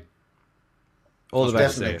all right. All the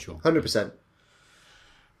best. Definitely. 100%.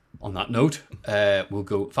 On that note, we'll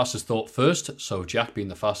go fastest thought first. So Jack being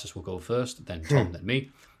the fastest will go first, then Tom, then me.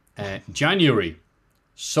 January.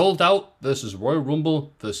 Sold Out versus Royal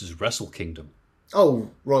Rumble versus Wrestle Kingdom. Oh,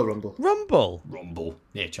 Royal Rumble. Rumble.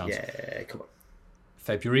 Yeah, chance. Yeah, come on.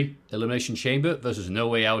 February, Elimination Chamber versus No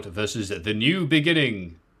Way Out versus The New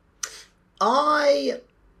Beginning. I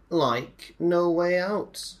like No Way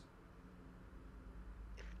Out.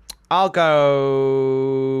 I'll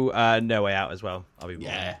go No Way Out as well. I'll be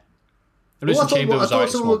yeah. I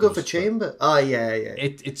thought someone would go for Chamber. Oh, yeah.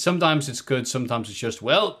 It sometimes it's good, sometimes it's just,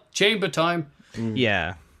 well, Chamber time.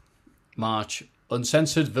 Yeah. March,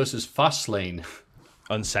 Uncensored versus Fastlane.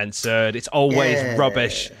 Uncensored. It's always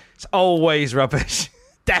rubbish. It's always rubbish.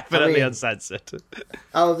 Definitely uncensored.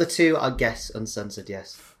 Out of the two, I guess Uncensored,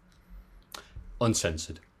 yes.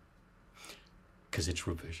 Uncensored. Because it's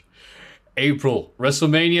rubbish. April,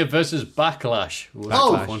 WrestleMania versus Backlash. Ooh,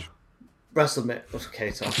 Backlash. WrestleMania.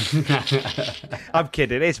 Okay, Tom. I'm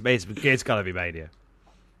kidding. It's got to be Mania.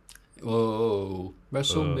 Whoa.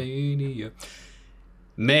 WrestleMania.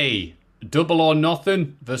 May, Double or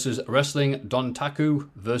Nothing versus Wrestling Dontaku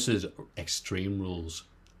versus Extreme Rules.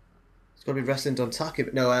 It's got to be Wrestling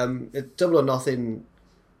Dontaku. No, Double or Nothing,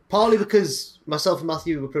 partly because myself and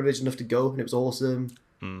Matthew were privileged enough to go, and it was awesome.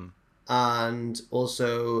 And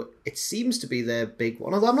also, it seems to be their big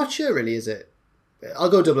one. Although I'm not sure, really, is it? I'll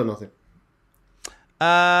go Double or Nothing.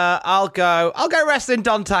 I'll go Wrestling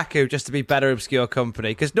Dontaku just to be better obscure company,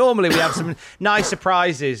 because normally we have some nice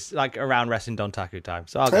surprises like around Wrestling Dontaku time.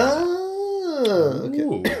 So I'll go.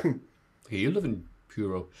 Okay. You live in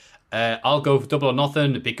Puro. I'll go for Double or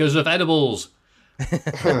Nothing because of edibles.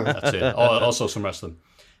 That's it. Also some wrestling.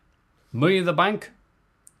 Money in the Bank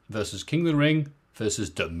versus King of the Ring versus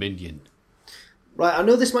Dominion. Right, I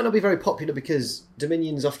know this might not be very popular because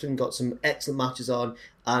Dominion's often got some excellent matches on,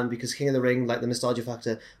 and because King of the Ring, like the nostalgia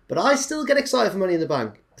factor, but I still get excited for Money in the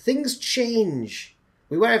Bank. Things change.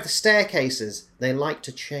 We wear the staircases. They like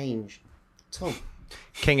to change. Tom.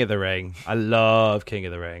 King of the Ring. I love King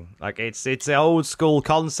of the Ring. Like it's an old school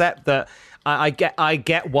concept that I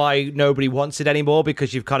get why nobody wants it anymore,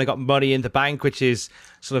 because you've kind of got Money in the Bank, which is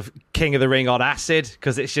sort of King of the Ring on acid,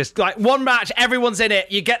 because it's just like one match, everyone's in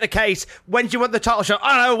it, you get the case. When do you want the title shot?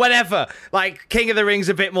 I don't know, whenever. Like King of the Ring's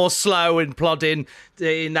a bit more slow and plodding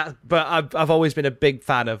in that, but I've always been a big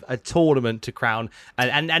fan of a tournament to crown,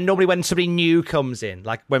 and normally when somebody new comes in,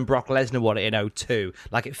 like when Brock Lesnar won it in 2002,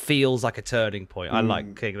 like it feels like a turning point. I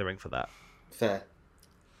like King of the Ring for that. Fair.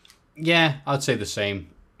 Yeah, I'd say the same.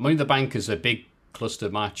 Money in the Bank is a big cluster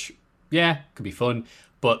match. Yeah, could be fun,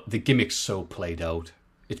 but the gimmick's so played out.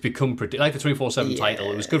 It's become pretty like the 24/7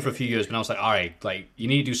 title. It was good for a few years, but I was like, all right, like you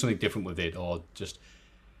need to do something different with it, or just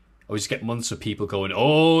always get months of people going,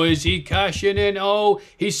 oh, is he cashing in? Oh,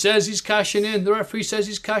 he says he's cashing in. The referee says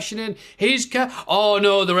he's cashing in. Oh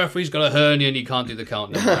no, the referee's got a hernia and he can't do the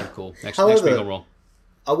count. No, right, cool. Next week on Raw.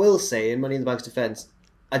 I will say, in Money in the Bank's defense,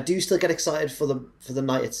 I do still get excited for the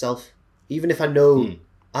night itself, even if I know.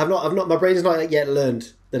 I've not. My brain's not yet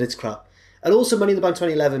learned that it's crap. And also, Money in the Bank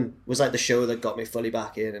 2011 was like the show that got me fully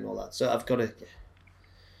back in and all that. So I've got to.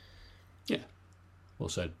 Yeah, well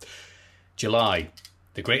said. July,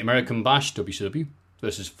 the Great American Bash WCW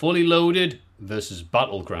versus Fully Loaded versus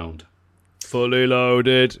Battleground. Fully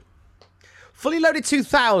Loaded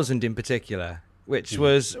 2000 in particular, which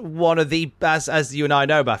was one of the, as you and I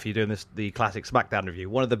know, Baff, you're doing the classic SmackDown review,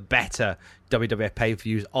 one of the better WWF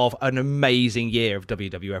pay-per-views of an amazing year of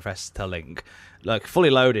WWF wrestling. Like Fully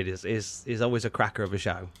Loaded is always a cracker of a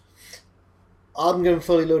show. I'm going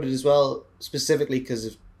Fully Loaded as well, specifically because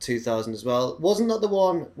of 2000 as well. Wasn't that the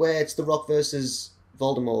one where it's The Rock versus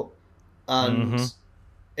Voldemort, and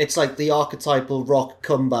it's like the archetypal Rock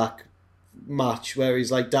comeback match where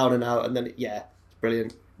he's like down and out, and then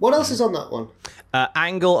brilliant. What else is on that one?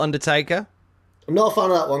 Angle, Undertaker. I'm not a fan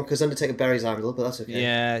of that one because Undertaker buries Angle, but that's okay.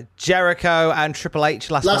 Yeah, Jericho and Triple H,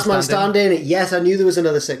 last man standing. Yes, I knew there was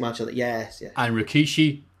another sick match on it. Yes, yeah. And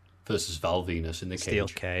Rikishi versus Val Venus in the Steel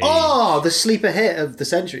cage. cage. Oh, the sleeper hit of the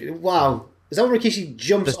century. Wow. Is that when Rikishi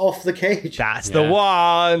jumps off the cage? That's the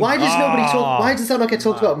one. Why does nobody talk? Why does that not get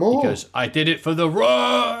talked about more? Because I did it for the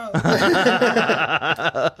Raw.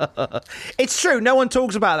 It's true. No one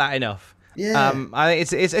talks about that enough. Yeah. I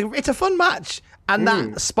think it's a fun match. And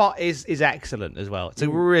that spot is excellent as well. It's a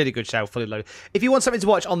really good show, Fully Loaded. If you want something to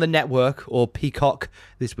watch on the network or Peacock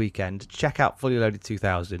this weekend, check out Fully Loaded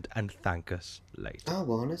 2000 and thank us later. I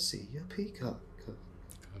want to see your Peacock.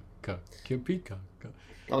 Your Peacock.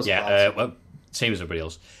 That was well, same as everybody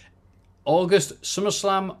else. August,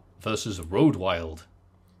 SummerSlam versus Road Wild.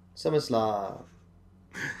 SummerSlam.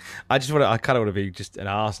 I kind of want to be just an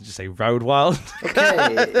arse and just say Road Wild.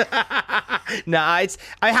 Okay. Nah, it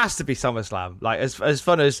has to be SummerSlam. Like as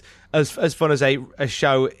fun as a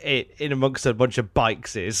show in amongst a bunch of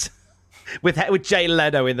bikes is, with Jay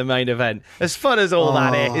Leno in the main event. As fun as all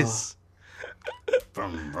that is.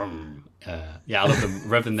 Brum, brum. I love them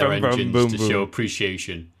revving their engines to show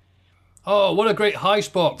appreciation. Oh, what a great high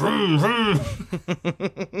spot. Vroom, vroom.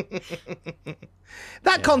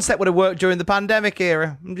 That concept would have worked during the pandemic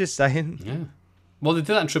era. I'm just saying. Yeah. Well, they did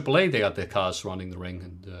that in AAA. They had their cars surrounding the ring,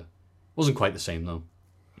 and wasn't quite the same, though.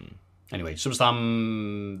 Anyway,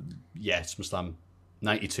 SummerSlam, SummerSlam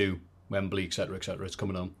 92, Wembley, etc., etc. It's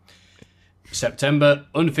coming on. September,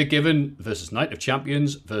 Unforgiven versus Night of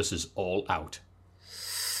Champions versus All Out.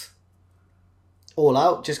 All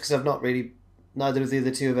Out, just because I've not really... Neither of the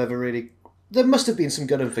other two have ever really... There must have been some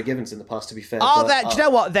good Unforgivens in the past, to be fair. Do you know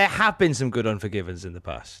what? There have been some good Unforgivens in the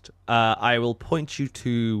past. I will point you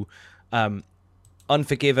to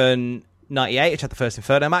Unforgiven 98, which had the first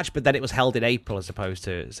Inferno match, but then it was held in April as opposed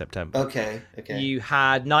to September. Okay. You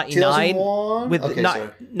had 99 with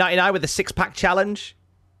 99 with the six-pack challenge.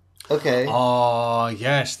 Okay. Oh,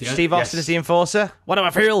 yes. Steve Austin is the enforcer. What do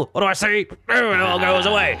I feel? What do I see? It all goes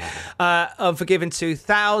away. Unforgiven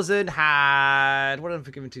 2000 had... What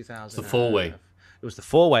Unforgiven 2000? The four-way. It was the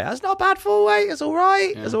four-way. That's not a bad four-way. It's all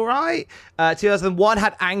right. Yeah. It's all right. 2001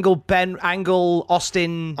 had Angle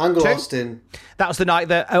Austin. Austin. That was the night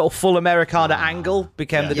that Full Americana Angle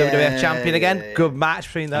became the WWF champion again. Yeah. Good match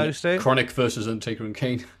between those two. Chronic versus Undertaker and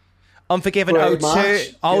Kane. Unforgiven Great 02.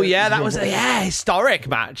 match. Oh, yeah, that was a historic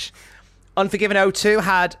match. Unforgiven 02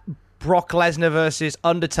 had Brock Lesnar versus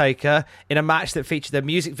Undertaker in a match that featured a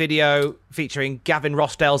music video featuring Gavin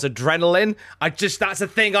Rossdale's Adrenaline. That's a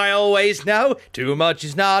thing I always know. Too much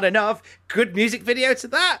is not enough. Good music video to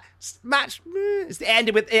that match. It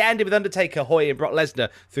ended with Undertaker hoying Brock Lesnar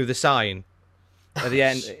through the sign at the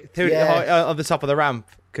end, on the top of the ramp,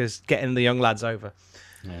 because getting the young lads over.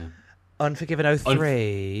 Yeah. Unforgiven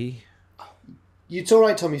 03. It's all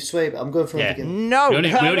right, Tommy. Sway, but I'm going for Unforgiven. No, We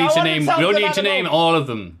don't need to name all of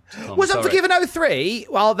them. Was Unforgiven 03?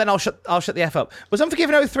 Well, then I'll shut the F up. Was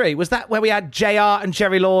Unforgiven 03? Was that where we had JR and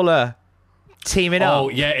Jerry Lawler teaming up? Oh,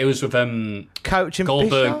 yeah, it was with Coach and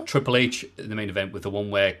Goldberg, Bischoff? Triple H in the main event, with the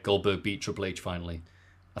one where Goldberg beat Triple H finally.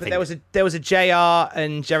 But there was a JR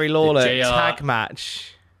and Jerry Lawler tag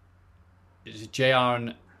match. Is it JR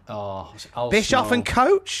and Bischoff and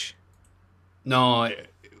Coach? No, it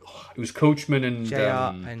was Coachman and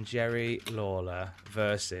JR and Jerry Lawler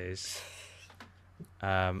versus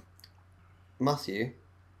Matthew.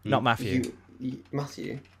 Not Matthew.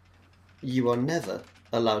 Matthew, you are never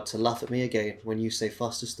allowed to laugh at me again when you say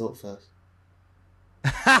fastest thought first.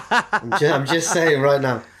 I'm just saying right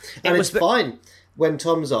now. And it's fine. When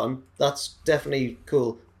Tom's on, that's definitely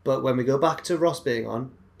cool. But when we go back to Ross being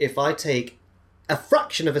on, if I take a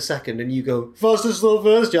fraction of a second and you go, fastest thought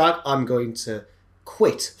first, Jack, I'm going to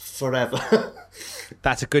quit forever.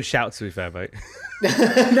 That's a good shout, to be fair, mate.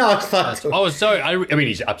 No, it's fine. Oh, sorry. I mean,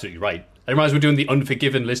 he's absolutely right. I realize we're doing the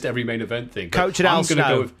Unforgiven list every main event thing. Coach and Al Snow.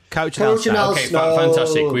 Go with... Coach and Al Snow. Okay,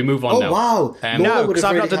 fantastic. Can we move on now? Oh, wow. No, because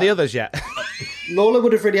I've not done the others yet. Lawler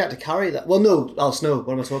would have really had to carry that. Well, no, Al Snow.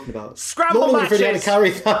 What am I talking about? Scramble Lawler matches. would have really had to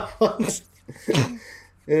carry that one.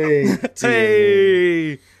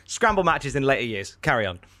 Hey. Scramble matches in later years. Carry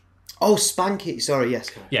on. Oh, Spanky. Sorry,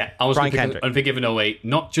 yes. Yeah, I was going to pick Unforgiven 08,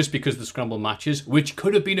 not just because of the scramble matches, which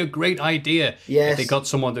could have been a great idea if they got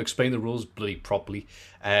someone to explain the rules bloody properly,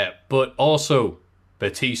 but also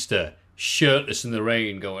Batista shirtless in the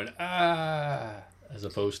rain going, as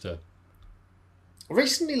opposed to... I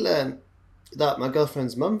recently learned that my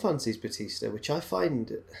girlfriend's mum fancies Batista, which I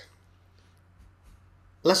find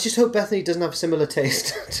let's just hope Bethany doesn't have similar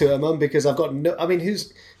taste to her mum, because I've got no... I mean,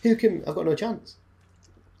 I've got no chance.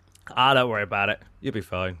 Don't worry about it. You'll be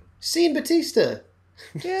fine. Seen Batista.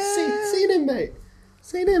 Yeah. Seen him, mate.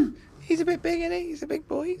 Seen him. He's a bit big, isn't he? He's a big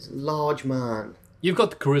boy. He's a large man. You've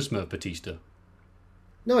got the charisma of Batista.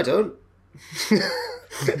 No, I don't.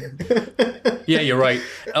 Yeah, you're right.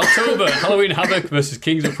 October, Halloween Havoc versus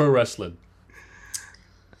Kings of Pro Wrestling.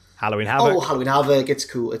 Halloween Havoc. Oh, Halloween Havoc. It's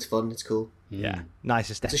cool. It's fun. It's cool. Yeah.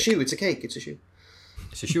 Nice aesthetic. It's a shoe. It's a cake. It's a shoe.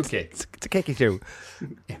 It's a shoe cake. It's a cakey shoe.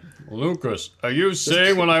 Lucas, are you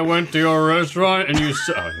saying when I went to your restaurant and you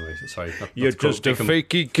said... Oh, anyway, sorry. You're just a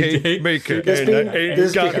fakey cake maker and I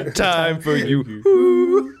ain't got time for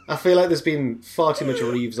you. I feel like there's been far too much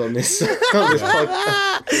Reeves on this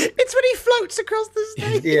podcast. It's when he floats across the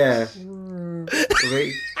stage. Yeah.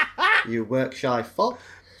 Reeves, you work shy fop.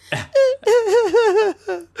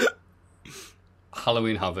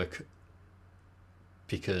 Halloween Havoc.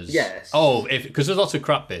 Because... Yes. Oh, because there's lots of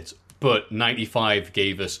crap bits, but 95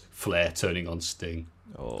 gave us Flair turning on Sting.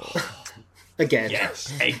 Oh. Again.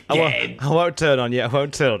 Yes, again. I won't turn on you. I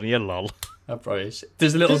won't turn on you, lol. I promise.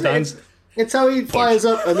 There's a little dance... It's how he fires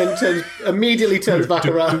up and then immediately turns back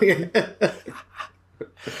around.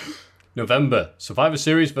 November, Survivor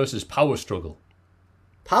Series versus Power Struggle.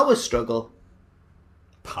 Power Struggle?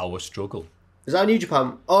 Power Struggle. Is that New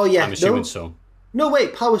Japan? Oh, yeah. I'm assuming so. No,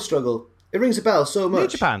 wait, Power Struggle. It rings a bell so much. New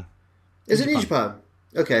Japan. Is it New Japan?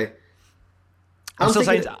 Okay. I'm still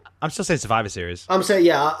saying Survivor Series. I'm saying,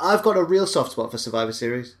 yeah, I've got a real soft spot for Survivor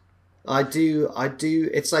Series. I do.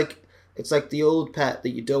 It's like the old pet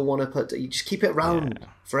that you don't want to put... You just keep it around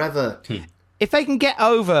forever. If they can get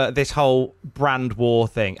over this whole brand war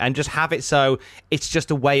thing and just have it so it's just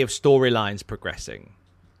a way of storylines progressing,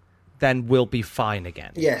 then we'll be fine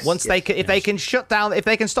again. Yes. They can shut down, if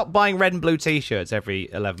they can stop buying red and blue T-shirts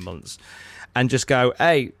every 11 months and just go,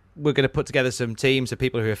 hey, we're going to put together some teams of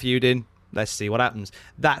people who are feuding. Let's see what happens.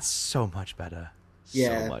 That's so much better.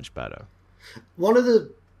 Yeah. So much better. One of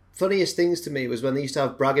the funniest things to me was when they used to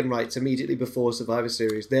have bragging rights immediately before Survivor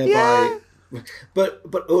Series. Thereby, but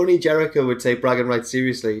only Jericho would take bragging rights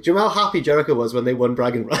seriously. Do you know how happy Jericho was when they won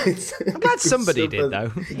bragging rights? I'm glad somebody did,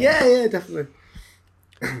 though. Yeah, definitely.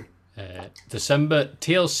 December,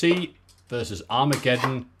 TLC versus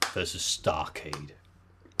Armageddon versus Starrcade.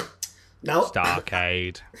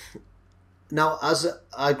 Starrcade. Now, as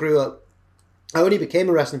I grew up, I only became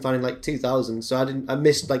a wrestling fan in like 2000, so I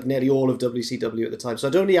missed like nearly all of WCW at the time. So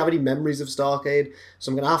I don't really have any memories of Starrcade, so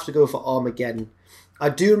I'm going to have to go for Armageddon. I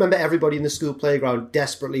do remember everybody in the school playground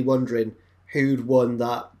desperately wondering who'd won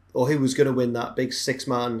that, or who was going to win that big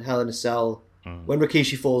 6-man Hell in a Cell when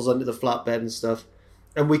Rikishi falls under the flatbed and stuff.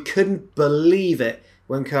 And we couldn't believe it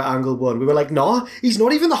when Kurt Angle won. We were like, no, he's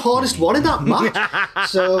not even the hardest one in that match.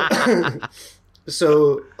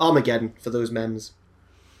 So Armageddon for those memes.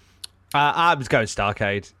 I was going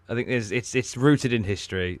Starrcade. I think it's rooted in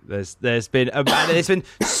history. There's been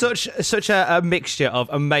such a mixture of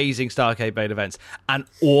amazing Starrcade main events and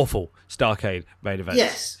awful Starrcade main events.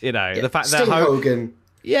 Yes, the fact Sting, that Hogan,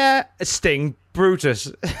 Sting,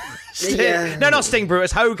 Brutus. Yeah. No, not Sting,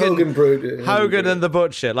 Brutus. Hogan, Brutus. Hogan and the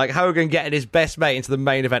Butcher. Like Hogan getting his best mate into the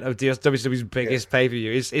main event of WWE's biggest pay per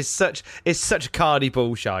view is such a cardy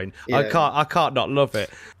bullshine. Yeah. I can't not love it.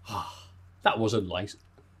 That was a nice.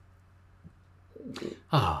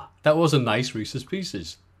 That was a nice Reese's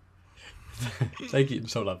Pieces. Thank you. I'm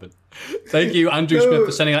so laughing. Thank you, Andrew Smith,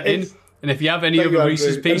 for sending that in. And if you have any other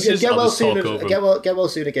Reese's Pieces, I'll just talk over them. Get well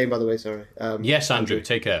soon again, by the way, sorry. Yes, Andrew,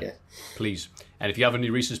 take care. Yeah. Please. And if you have any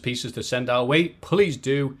Reese's Pieces to send our way, please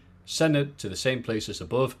do send it to the same place as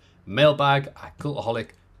above,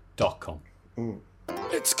 mailbag@cultaholic.com.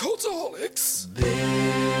 It's Cultaholics.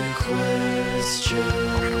 Big question.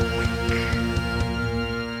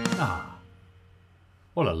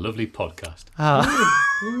 What a lovely podcast.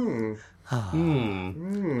 Gonna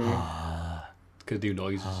do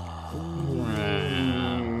noises.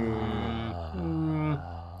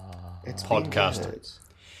 It's podcast.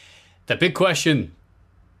 The big question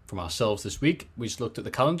from ourselves this week, we just looked at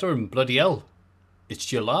the calendar and bloody hell, it's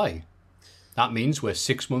July. That means we're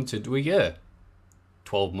 6 months into a year.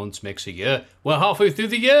 12 months makes a year. We're halfway through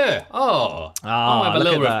the year. I'll have a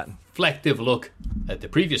little reflective look at the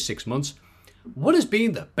previous 6 months. What has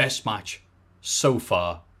been the best match so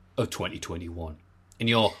far of 2021? In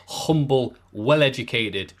your humble,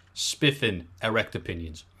 well-educated, spiffing, erect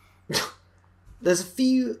opinions. There's a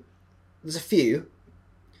few.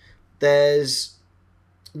 There's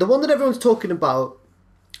the one that everyone's talking about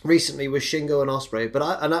recently was Shingo and Ospreay,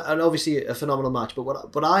 and obviously a phenomenal match. But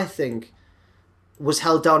what I think was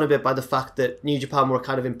held down a bit by the fact that New Japan were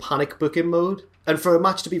kind of in panic booking mode And for a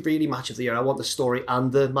match to be really match of the year, I want the story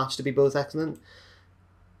and the match to be both excellent.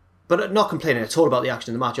 But not complaining at all about the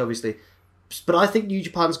action in the match, obviously. But I think New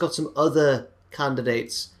Japan's got some other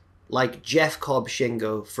candidates, like Jeff Cobb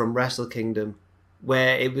Shingo from Wrestle Kingdom,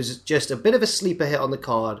 where it was just a bit of a sleeper hit on the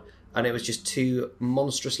card, and it was just two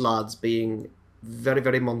monstrous lads being very,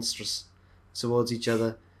 very monstrous towards each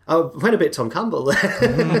other. Oh, went a bit Tom Campbell there.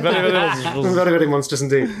 Very, very monstrous. Very, very monstrous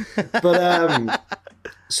indeed. But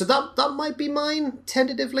so that might be mine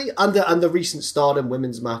tentatively, and the recent Stardom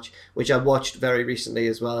women's match, which I watched very recently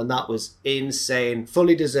as well, and that was insane.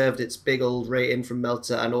 Fully deserved its big old rating from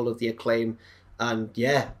Meltzer and all of the acclaim, and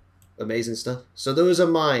yeah, amazing stuff. So those are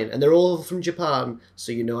mine, and they're all from Japan,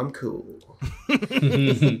 so you know I'm cool.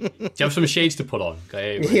 Do you have some shades to put on?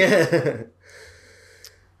 Okay, yeah.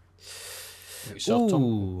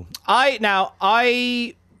 Ooh.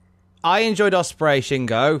 I enjoyed Ospreay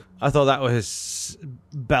Shingo. I thought that was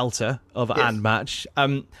belter of an match.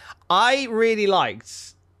 I really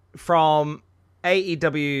liked from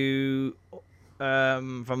AEW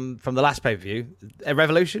from the last pay-per-view,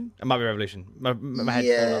 Revolution. It might be Revolution. My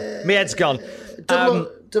head's gone. Double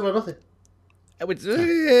or nothing.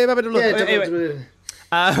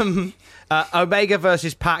 Omega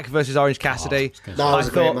versus Pac versus Orange Cassidy. I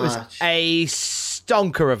thought was a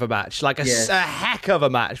stonker of a match, like a heck of a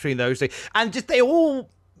match between those two, and just they all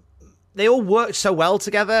worked so well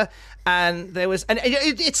together. And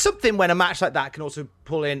it's something when a match like that can also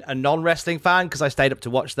pull in a non-wrestling fan, because I stayed up to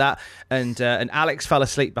watch that, and Alex fell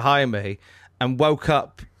asleep behind me and woke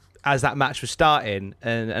up as that match was starting,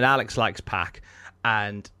 and Alex likes Pac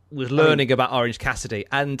and was learning about Orange Cassidy,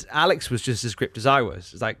 and Alex was just as gripped as I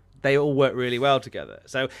was. It's like they all work really well together.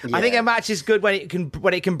 So I think a match is good when it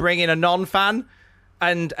can bring in a non-fan,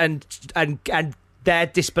 and their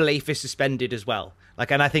disbelief is suspended as well.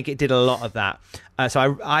 And I think it did a lot of that.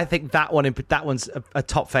 So I think that one's a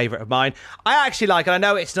top favourite of mine. I actually like, and I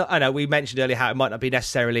know it's not. I know we mentioned earlier how it might not be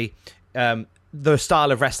necessarily the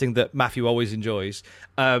style of wrestling that Matthew always enjoys.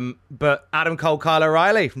 But Adam Cole, Kyle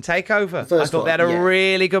O'Reilly from TakeOver. I thought they had a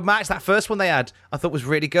really good match. That first one they had, I thought was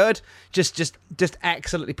really good. Just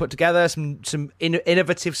excellently put together. Some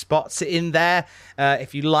innovative spots in there.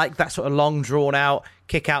 If you like that sort of long, drawn out,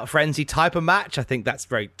 kick out frenzy type of match, I think that's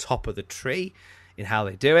very top of the tree in how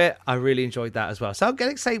they do it. I really enjoyed that as well. So I'm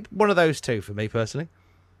going to say one of those two for me personally.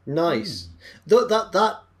 Nice.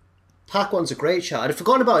 That Pac one's a great shot. I'd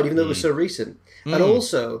forgotten about it, even though it was so recent. And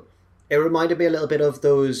also, it reminded me a little bit of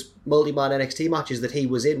those multi-man NXT matches that he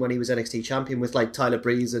was in when he was NXT champion with like Tyler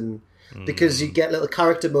Breeze, and because you get little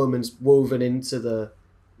character moments woven into the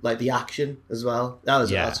action as well.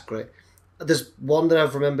 That's great. There's one that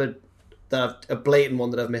I've remembered, a blatant one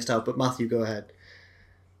that I've missed out. But Matthew, go ahead.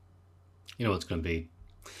 You know what it's going to be.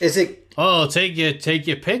 Is it? Oh, take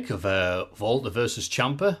your pick of Volta versus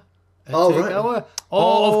Ciampa. Right. Of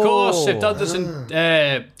course. If that doesn't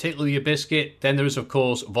tickle your biscuit, then there is, of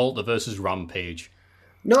course, Volta versus Rampage.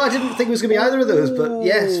 No, I didn't think it was going to be either of those, but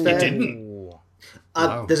yes, fair. It didn't.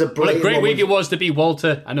 Wow. There's a what a great week it was to be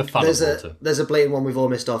Walter and a fan of Walter. There's a blatant one we've all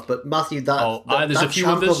missed off, but Matthew, there's a few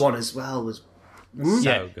Ciampa one as well was.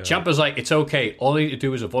 Yeah, Ciampa's like, it's okay. All you need to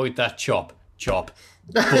do is avoid that chop,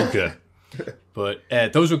 bugger. But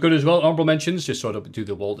those were good as well. Honorable mentions, just sort of do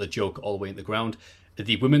the Walter joke all the way in the ground.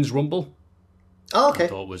 The Women's Rumble. Oh, okay. I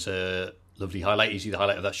thought was a lovely highlight, easily the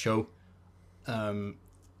highlight of that show. Did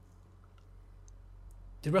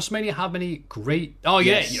WrestleMania have any great... Oh,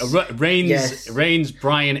 yes. Reigns,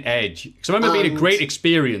 Bryan, Edge. Because I remember being a great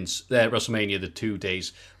experience there at WrestleMania, the 2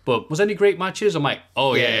 days. But was there any great matches? I'm like,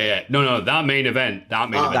 yeah. No, that main event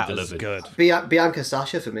delivered. Was good. Bianca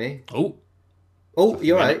Sasha for me. Oh,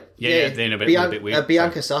 you're right. Yeah, they a bit weird.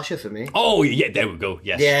 Bianca Sasha for me. Oh, yeah, there we go.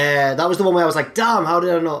 Yes. Yeah, that was the one where I was like, damn, how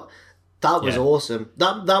did I not... That was awesome.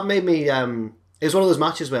 That made me... it was one of those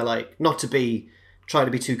matches where, like, not to be trying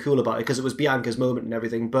to be too cool about it, because it was Bianca's moment and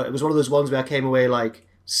everything, but it was one of those ones where I came away like,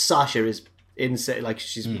 Sasha is insane. Like,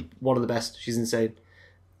 she's one of the best. She's insane.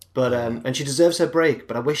 But and she deserves her break,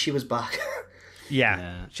 but I wish she was back.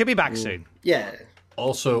 Yeah. She'll be back soon. Yeah.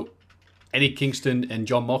 Also, Eddie Kingston and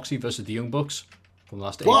John Moxley versus the Young Bucks from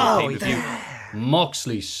last pay-per-view.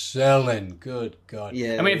 Moxley selling. Good God.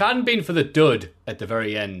 Yeah. I mean, if it hadn't been for the dud at the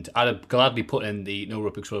very end, I'd have gladly put in the no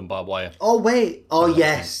rope exploding barbed wire. Oh, wait. Oh,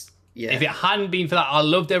 yes. Yeah. If it hadn't been for that, I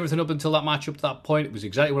loved everything up until that match up to that point. It was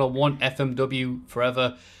exactly what I want. FMW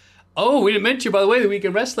forever. Oh, we didn't mention, by the way, the Week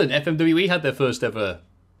in Wrestling. FMWE had their first ever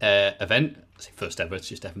event. I say first ever, it's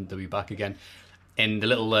just FMW back again. In the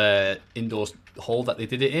little indoor hall that they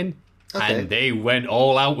did it in. Okay. And they went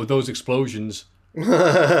all out with those explosions. With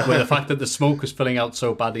the fact that the smoke was filling out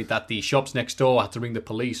so badly that the shops next door had to ring the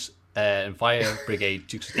police and fire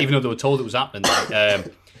brigade, even though they were told it was happening.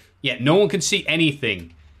 No one could see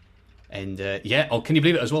anything. And can you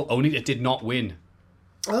believe it as well? Onita did not win.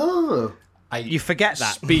 Oh. You forget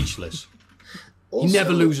that. Speechless. Also, he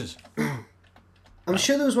never loses. I'm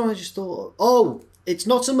sure there was one I just thought, it's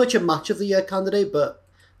not so much a match of the year candidate, but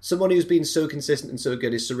someone who's been so consistent and so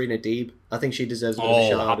good is Serena Deeb. I think she deserves a bit of a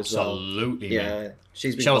shout out as well. Absolutely. Yeah,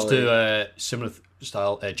 she's been shout out to similar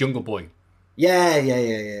style Jungle Boy. Yeah,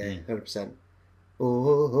 100%.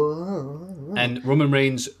 And Roman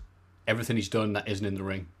Reigns, everything he's done that isn't in the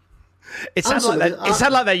ring. It sounded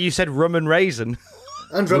like that you said rum and raisin.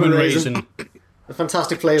 And Roman Raisin. A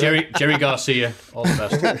fantastic flavour. Jerry Garcia, all the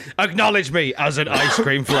best. Acknowledge me as an ice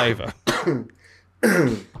cream flavour.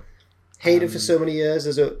 Hated for so many years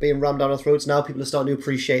as it being rammed down our throats. Now people are starting to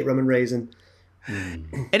appreciate Roman Raisin.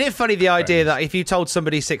 Isn't it funny, the idea that if you told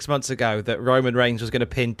somebody 6 months ago that Roman Reigns was going to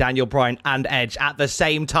pin Daniel Bryan and Edge at the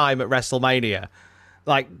same time at WrestleMania,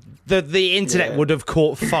 like the internet would have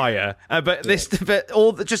caught fire. But just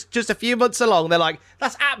a few months along, they're like,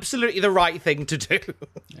 that's absolutely the right thing to do.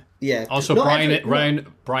 Yeah. Also, Bryan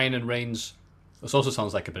and Reigns. This also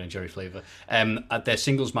sounds like a Ben and Jerry flavour. At their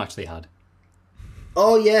singles match they had.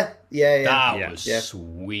 Oh yeah. That was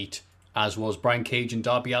sweet. As was Brian Cage and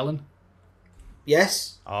Darby Allin.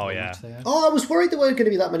 Yes. Oh yeah. I was worried there weren't going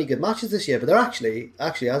to be that many good matches this year, but there actually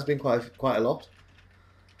has been quite a lot.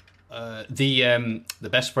 The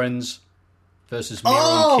Best Friends versus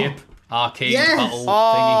Miro and Kip arcade battle.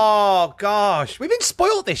 Oh gosh, we've been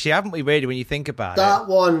spoiled this year, haven't we? Really, when you think about that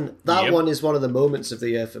one is one of the moments of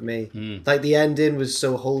the year for me. Like the ending was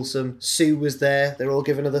so wholesome. Sue was there; they're all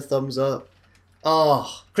giving her the thumbs up.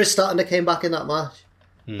 Oh, Chris Statlander came back in that match.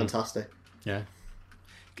 Fantastic. Yeah.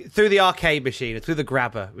 Through the arcade machine, through the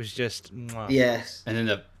grabber, it was just... Mwah. Yes. And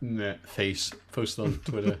then the face posted on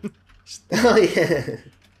Twitter. Oh, yeah.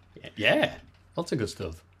 Yeah. Lots of good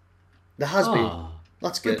stuff. There has been.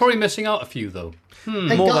 That's good. We're probably missing out a few, though.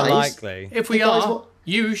 Hey, more guys, than likely. If we are,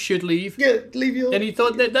 you should leave. Yeah, leave your... Any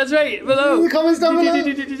thought that's right, below. The comments down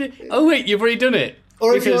below. Oh, wait, you've already done it.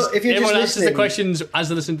 Or if you're everyone just answers listening, the questions as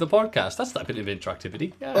they listen to the podcast. That's that bit of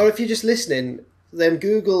interactivity. Yeah. Or if you're just listening, then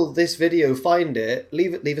Google this video, find it,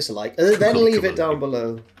 leave us a like, and then leave it down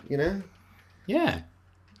below. You know. Yeah.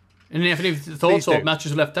 And if any thoughts or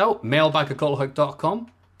matches left out, mailbag@cultaholic.com.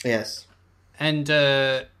 Yes. And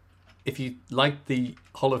if you like the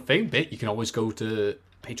Hall of Fame bit, you can always go to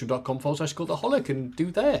patreon.com/cultaholic and do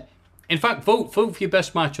there. In fact, vote for your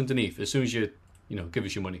best match underneath as soon as you give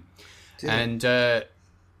us your money. And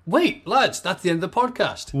wait, lads, that's the end of the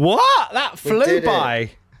podcast. What? That flew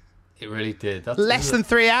by. It really did. That's less than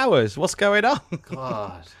 3 hours. What's going on?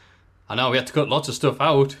 God. I know, we had to cut lots of stuff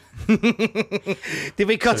out. Did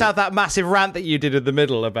we cut out that massive rant that you did in the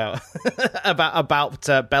middle about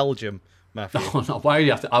Belgium, Matthew? No, why do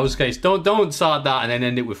you have to? I was going to say, don't start that and then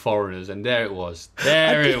end it with foreigners. And there it was.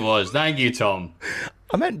 It was. Thank you, Tom.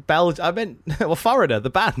 I meant Belgium. I meant, Foreigner, the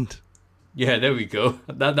band. Yeah, there we go.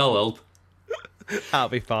 That'll help. That'll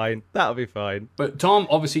be fine. But Tom,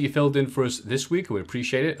 obviously you filled in for us this week. We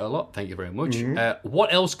appreciate it a lot. Thank you very much. Mm-hmm.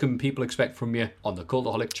 What else can people expect from you on the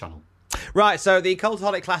Cultaholic channel? Right, so the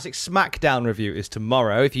Cultaholic Classic SmackDown review is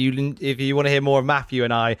tomorrow. If you want to hear more of Matthew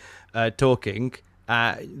and I talking,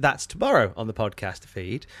 that's tomorrow on the podcast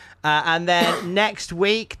feed. And then next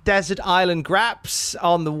week, Desert Island Graps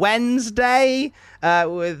on the Wednesday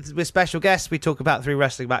with special guests. We talk about 3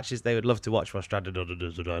 wrestling matches they would love to watch while stranded on a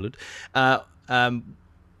desert island.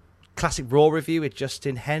 Classic Raw review with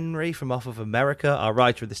Justin Henry from Off of America, our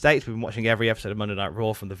writer of the States. We've been watching every episode of Monday Night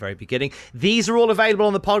Raw from the very beginning. These are all available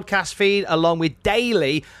on the podcast feed, along with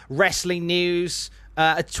daily wrestling news,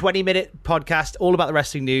 a 20-minute podcast all about the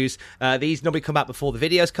wrestling news. These normally come out before the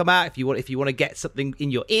videos come out. If you want to get something in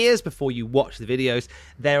your ears before you watch the videos,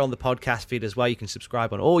 they're on the podcast feed as well. You can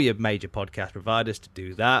subscribe on all your major podcast providers to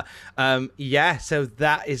do that. So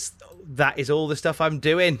that is all the stuff I'm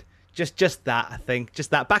doing. Just that, I think.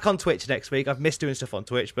 Just that. Back on Twitch next week. I've missed doing stuff on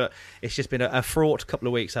Twitch, but it's just been a fraught couple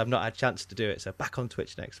of weeks. I've not had a chance to do it, so back on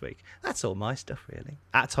Twitch next week. That's all my stuff, really.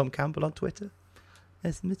 At Tom Campbell on Twitter.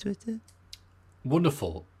 That's my Twitter.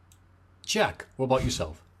 Wonderful. Jack, what about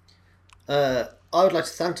yourself? I would like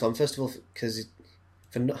to thank Tom, first of all, because...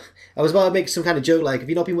 I was about to make some kind of joke like, have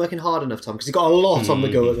you not been working hard enough, Tom? Because he's got a lot on the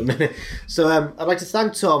go at the minute. So I'd like to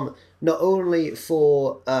thank Tom not only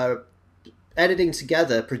for... editing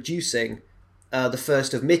together, producing the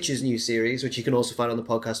first of Mitch's new series, which you can also find on the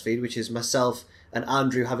podcast feed, which is myself and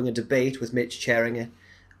Andrew having a debate with Mitch chairing it.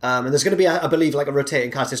 And there's going to be, I believe, like a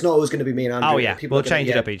rotating cast. It's not always going to be me and Andrew. Oh, yeah. We'll change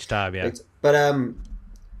it up each time, yeah. But I want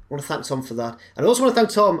to thank Tom for that. And I also want to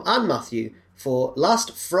thank Tom and Matthew for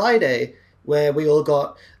last Friday, where we all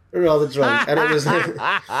got rather drunk, and it was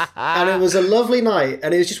and it was a lovely night,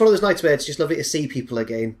 and it was just one of those nights where it's just lovely to see people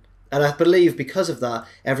again. And I believe because of that,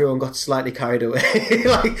 everyone got slightly carried away.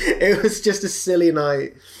 Like, it was just a silly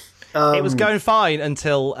night. It was going fine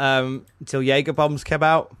until Jaeger bombs came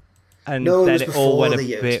out, and no, then it it all went a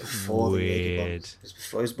it bit was before weird.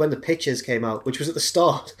 It was when the pictures came out, which was at the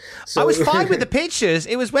start. So I was fine with the pictures.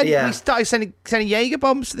 It was when Yeah. we started sending Jaeger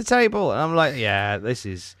bombs to the table, and I'm like, yeah, this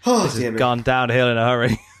has gone downhill in a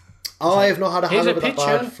hurry. I have not had a Here's a hangover that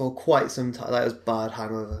picture. bad for quite some time. That was bad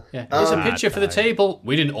hangover. Yeah, here's a picture for the table.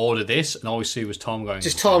 We didn't order this, and all we see was Tom going.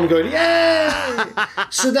 Just Tom going, yay!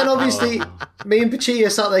 So then obviously, me and Pachia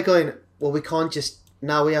sat there going, well, we can't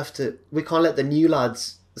let the new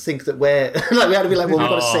lads think that we're, like, we had to be like, well, we've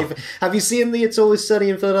got to save. Have you seen the It's Always Sunny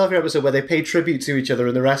in Philadelphia episode where they pay tribute to each other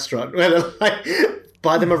in the restaurant? Where they're like,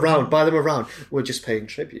 buy them around. We're just paying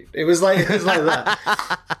tribute. It was like that.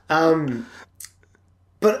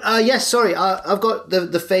 But yes, sorry, I've got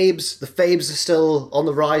the Fabes. The Fabes are still on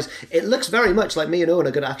the rise. It looks very much like me and Owen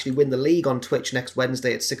are going to actually win the league on Twitch next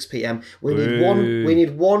Wednesday at 6 p.m. We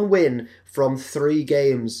need one win from 3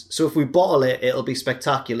 games. So if we bottle it, it'll be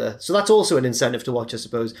spectacular. So that's also an incentive to watch, I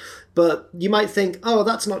suppose. But you might think, oh,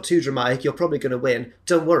 that's not too dramatic. You're probably going to win.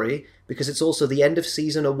 Don't worry, because it's also the end of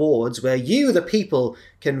season awards where you, the people,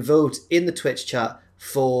 can vote in the Twitch chat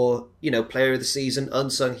for, player of the season,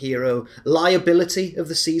 unsung hero, liability of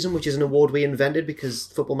the season, which is an award we invented because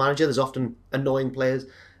Football Manager, there's often annoying players.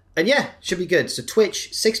 And yeah, should be good. So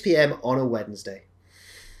Twitch, 6 p.m. on a Wednesday.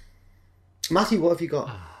 Matthew, what have you got?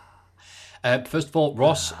 First of all,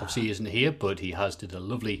 Ross obviously isn't here, but he did a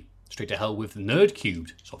lovely Straight to Hell with Nerd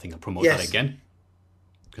Cubed. So I think I'll promote that again,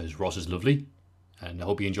 because Ross is lovely. And I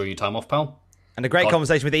hope you enjoy your time off, pal. And a great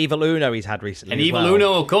conversation with Evil Uno he's had recently. And Evil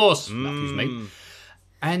Uno, of course. Matthew's mate.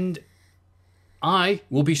 And I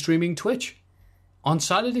will be streaming Twitch on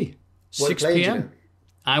Saturday, 6 p.m.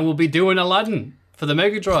 I will be doing Aladdin for the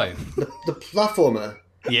Mega Drive. The platformer?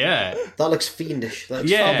 Yeah. That looks fiendish. That's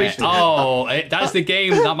the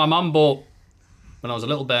game that my mum bought when I was a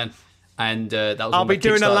little Ben. And that was I'll be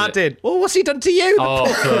doing Aladdin. Well, what's he done to you?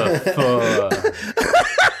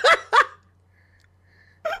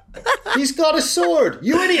 He's got a sword.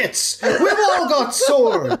 You idiots. We've all got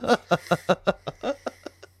swords.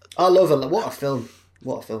 I love it. What a film.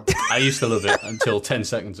 I used to love it until 10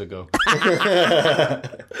 seconds ago.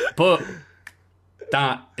 But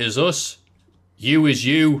that is us. You is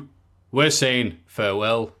you. We're saying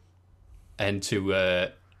farewell. And to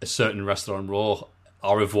a certain restaurant raw,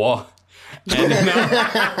 au revoir. And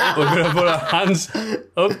now we're going to put our hands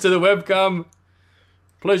up to the webcam.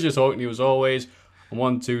 Pleasure talking to you as always.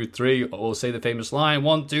 1, 2, 3. We'll say the famous line.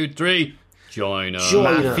 1, 2, 3. Join us.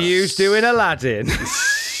 Matthew's doing Aladdin.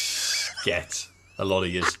 Get a lot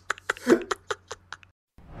of years.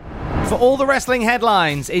 For all the wrestling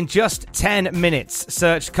headlines in just 10 minutes,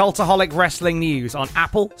 search Cultaholic Wrestling News on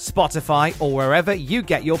Apple, Spotify, or wherever you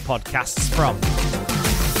get your podcasts from.